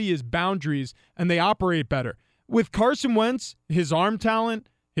somebody is boundaries, and they operate better. With Carson Wentz, his arm talent,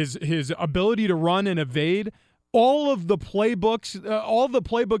 his ability to run and evade, all the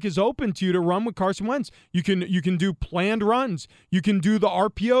playbook is open to you to run with Carson Wentz. You can do planned runs. You can do the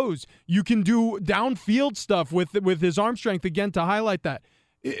RPOs. You can do downfield stuff with his arm strength, again, to highlight that.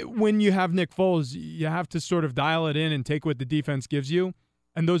 When you have Nick Foles, you have to sort of dial it in and take what the defense gives you,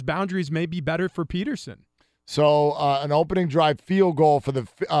 and those boundaries may be better for Peterson. So an opening drive field goal for the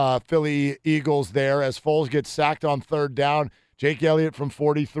Philly Eagles there as Foles gets sacked on third down. Jake Elliott from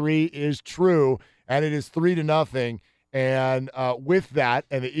 43 is true, and it is 3-0. And with that,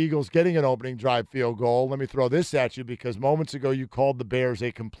 and the Eagles getting an opening drive field goal, let me throw this at you because moments ago you called the Bears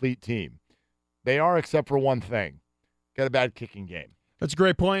a complete team. They are, except for one thing. Got a bad kicking game. That's a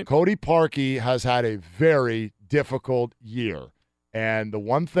great point. Cody Parkey has had a very difficult year. And the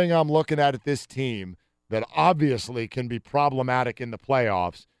one thing I'm looking at this team that obviously can be problematic in the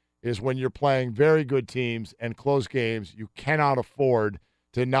playoffs is when you're playing very good teams and close games, you cannot afford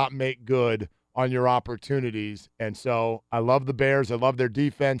to not make good on your opportunities. And so I love the Bears. I love their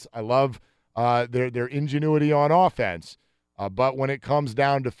defense. I love their ingenuity on offense. But when it comes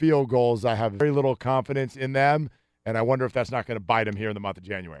down to field goals, I have very little confidence in them. And I wonder if that's not going to bite him here in the month of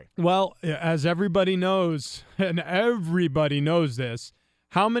January. Well, as everybody knows, and everybody knows this,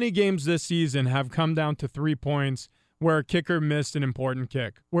 how many games this season have come down to 3 points where a kicker missed an important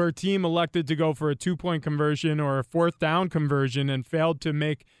kick, where a team elected to go for a 2-point conversion or a fourth down conversion and failed to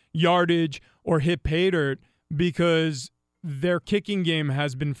make yardage or hit pay dirt because their kicking game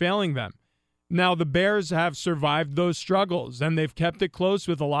has been failing them? Now, the Bears have survived those struggles, and they've kept it close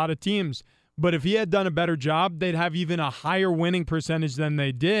with a lot of teams. But if he had done a better job, they'd have even a higher winning percentage than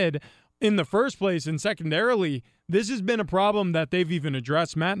they did in the first place. And secondarily, this has been a problem that they've even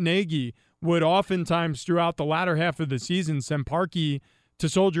addressed. Matt Nagy would oftentimes throughout the latter half of the season send Parkey to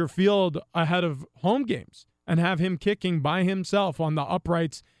Soldier Field ahead of home games and have him kicking by himself on the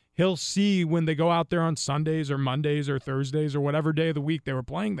uprights he'll see when they go out there on Sundays or Mondays or Thursdays or whatever day of the week they were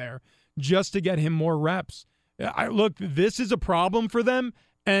playing there, just to get him more reps. Look, this is a problem for them,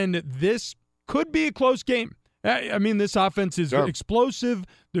 and this could be a close game. I mean, this offense is explosive.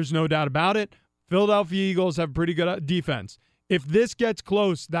 There's no doubt about it. Philadelphia Eagles have pretty good defense. If this gets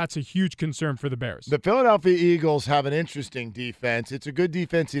close, that's a huge concern for the Bears. The Philadelphia Eagles have an interesting defense. It's a good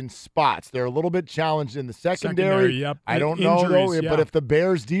defense in spots. They're a little bit challenged in the secondary. Yep. I don't know, though, but if the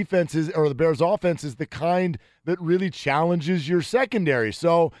Bears defense is, or the Bears offense is the kind that really challenges your secondary.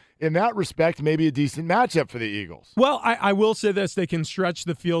 So in that respect, maybe a decent matchup for the Eagles. Well, I will say this. They can stretch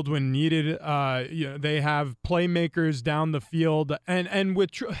the field when needed. They have playmakers down the field. And with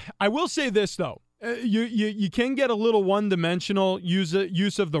I will say this, though. You can get a little one-dimensional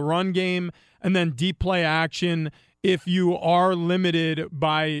use of the run game and then deep play action if you are limited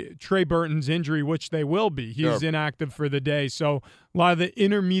by Trey Burton's injury, which they will be. He's inactive for the day. So a lot of the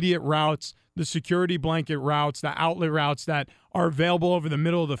intermediate routes, the security blanket routes, the outlet routes that are available over the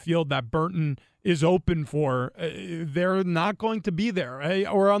middle of the field that Burton is open for, they're not going to be there.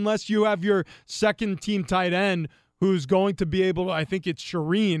 Or unless you have your second-team tight end who's going to be able to, I think it's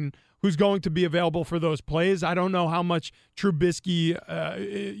Shireen, who's going to be available for those plays. I don't know how much Trubisky,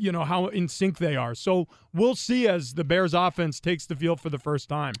 how in sync they are. So we'll see as the Bears offense takes the field for the first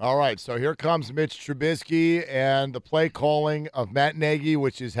time. All right, so here comes Mitch Trubisky and the play calling of Matt Nagy,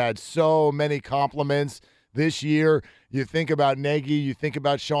 which has had so many compliments this year. You think about Nagy, you think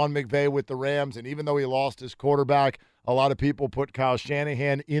about Sean McVay with the Rams, and even though he lost his quarterback, a lot of people put Kyle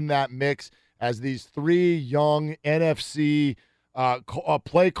Shanahan in that mix as these three young NFC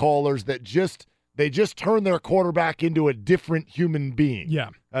play callers that just turn their quarterback into a different human being.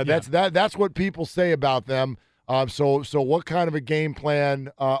 That's what people say about them. So what kind of a game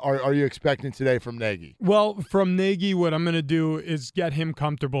plan are you expecting today from Nagy? Well, from Nagy, what I'm going to do is get him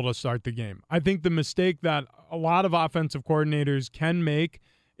comfortable to start the game. I think the mistake that a lot of offensive coordinators can make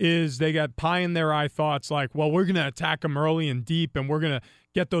is they got pie in their eye thoughts like, well, we're going to attack them early and deep and we're going to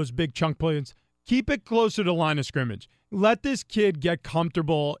get those big chunk plays. Keep it closer to line of scrimmage. Let this kid get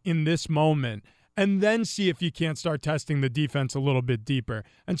comfortable in this moment and then see if you can't start testing the defense a little bit deeper.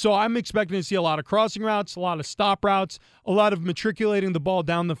 And so I'm expecting to see a lot of crossing routes, a lot of stop routes, a lot of matriculating the ball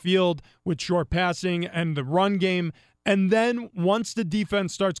down the field with short passing and the run game. And then once the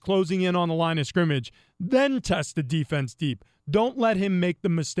defense starts closing in on the line of scrimmage, then test the defense deep. Don't let him make the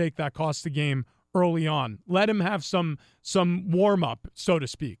mistake that cost the game early on. Let him have some warm-up, so to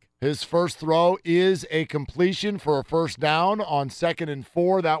speak. His first throw is a completion for a first down on 2nd and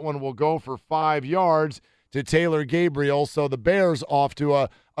 4. That one will go for 5 yards to Taylor Gabriel. So the Bears off to a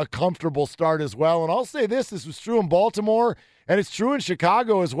comfortable start as well. And I'll say this was true in Baltimore, and it's true in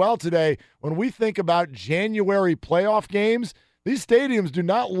Chicago as well today. When we think about January playoff games, these stadiums do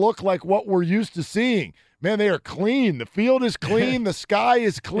not look like what we're used to seeing. Man, they are clean. The field is clean. The sky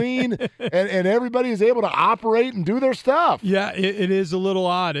is clean. And everybody is able to operate and do their stuff. Yeah, it is a little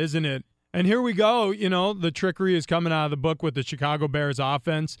odd, isn't it? And here we go. You know, the trickery is coming out of the book with the Chicago Bears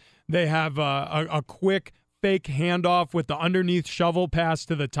offense. They have a quick fake handoff with the underneath shovel pass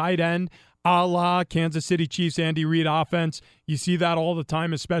to the tight end, a la Kansas City Chiefs Andy Reid offense. You see that all the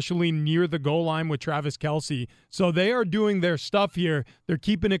time, especially near the goal line with Travis Kelce. So they are doing their stuff here. They're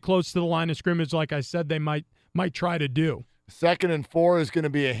keeping it close to the line of scrimmage, like I said they might try to do. 2nd and 4 is going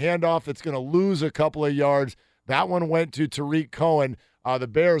to be a handoff that's going to lose a couple of yards. That one went to Tariq Cohen. The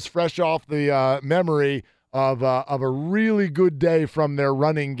Bears fresh off the memory of a really good day from their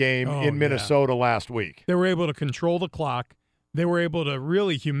running game in Minnesota last week. They were able to control the clock. They were able to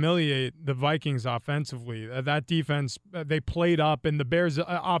really humiliate the Vikings offensively. That defense, they played up, and the Bears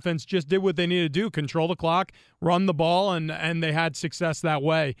offense just did what they needed to do, control the clock, run the ball, and they had success that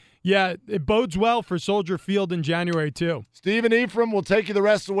way. Yeah, it bodes well for Soldier Field in January, too. Stephen Ephraim will take you the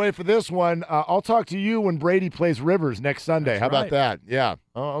rest of the way for this one. I'll talk to you when Brady plays Rivers next Sunday. How about that? Yeah.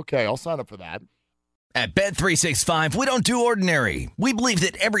 Oh, okay. I'll sign up for that. At Bet365, we don't do ordinary. We believe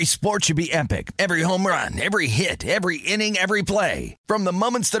that every sport should be epic. Every home run, every hit, every inning, every play. From the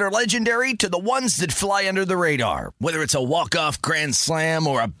moments that are legendary to the ones that fly under the radar. Whether it's a walk-off grand slam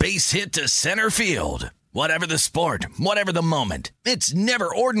or a base hit to center field. Whatever the sport, whatever the moment. It's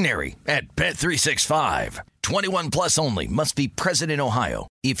never ordinary at Bet365. 21 plus only. Must be present in Ohio.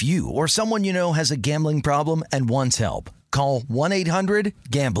 If you or someone you know has a gambling problem and wants help, call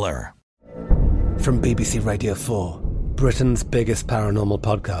 1-800-GAMBLER. From BBC Radio 4, Britain's biggest paranormal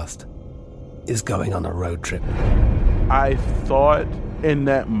podcast is going on a road trip. I thought in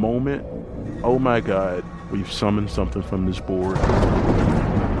that moment, oh my God, we've summoned something from this board.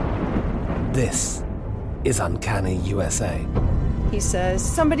 This is Uncanny USA. He says,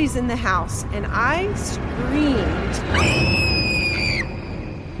 somebody's in the house, and I screamed.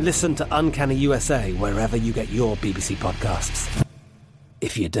 Listen to Uncanny USA wherever you get your BBC podcasts,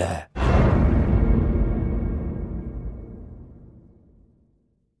 if you dare.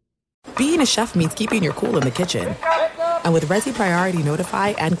 Being a chef means keeping your cool in the kitchen. And with Resi Priority Notify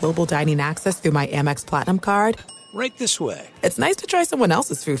and Global Dining Access through my Amex Platinum card, right this way. It's nice to try someone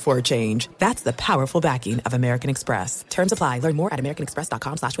else's food for a change. That's the powerful backing of American Express. Terms apply. Learn more at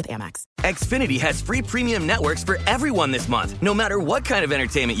americanexpress.com/withAmex. Xfinity has free premium networks for everyone this month, no matter what kind of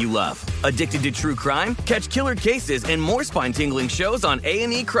entertainment you love. Addicted to true crime? Catch killer cases and more spine-tingling shows on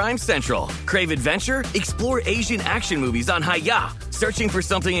A&E Crime Central. Crave adventure? Explore Asian action movies on Hi-YAH. Searching for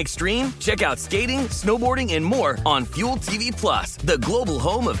something extreme? Check out skating, snowboarding, and more on Fuel TV Plus, the global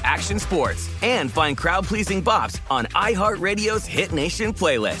home of action sports. And find crowd-pleasing bops on iHeartRadio's Hit Nation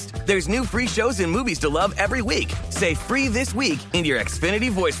playlist. There's new free shows and movies to love every week. Say free this week in your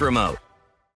Xfinity voice remote.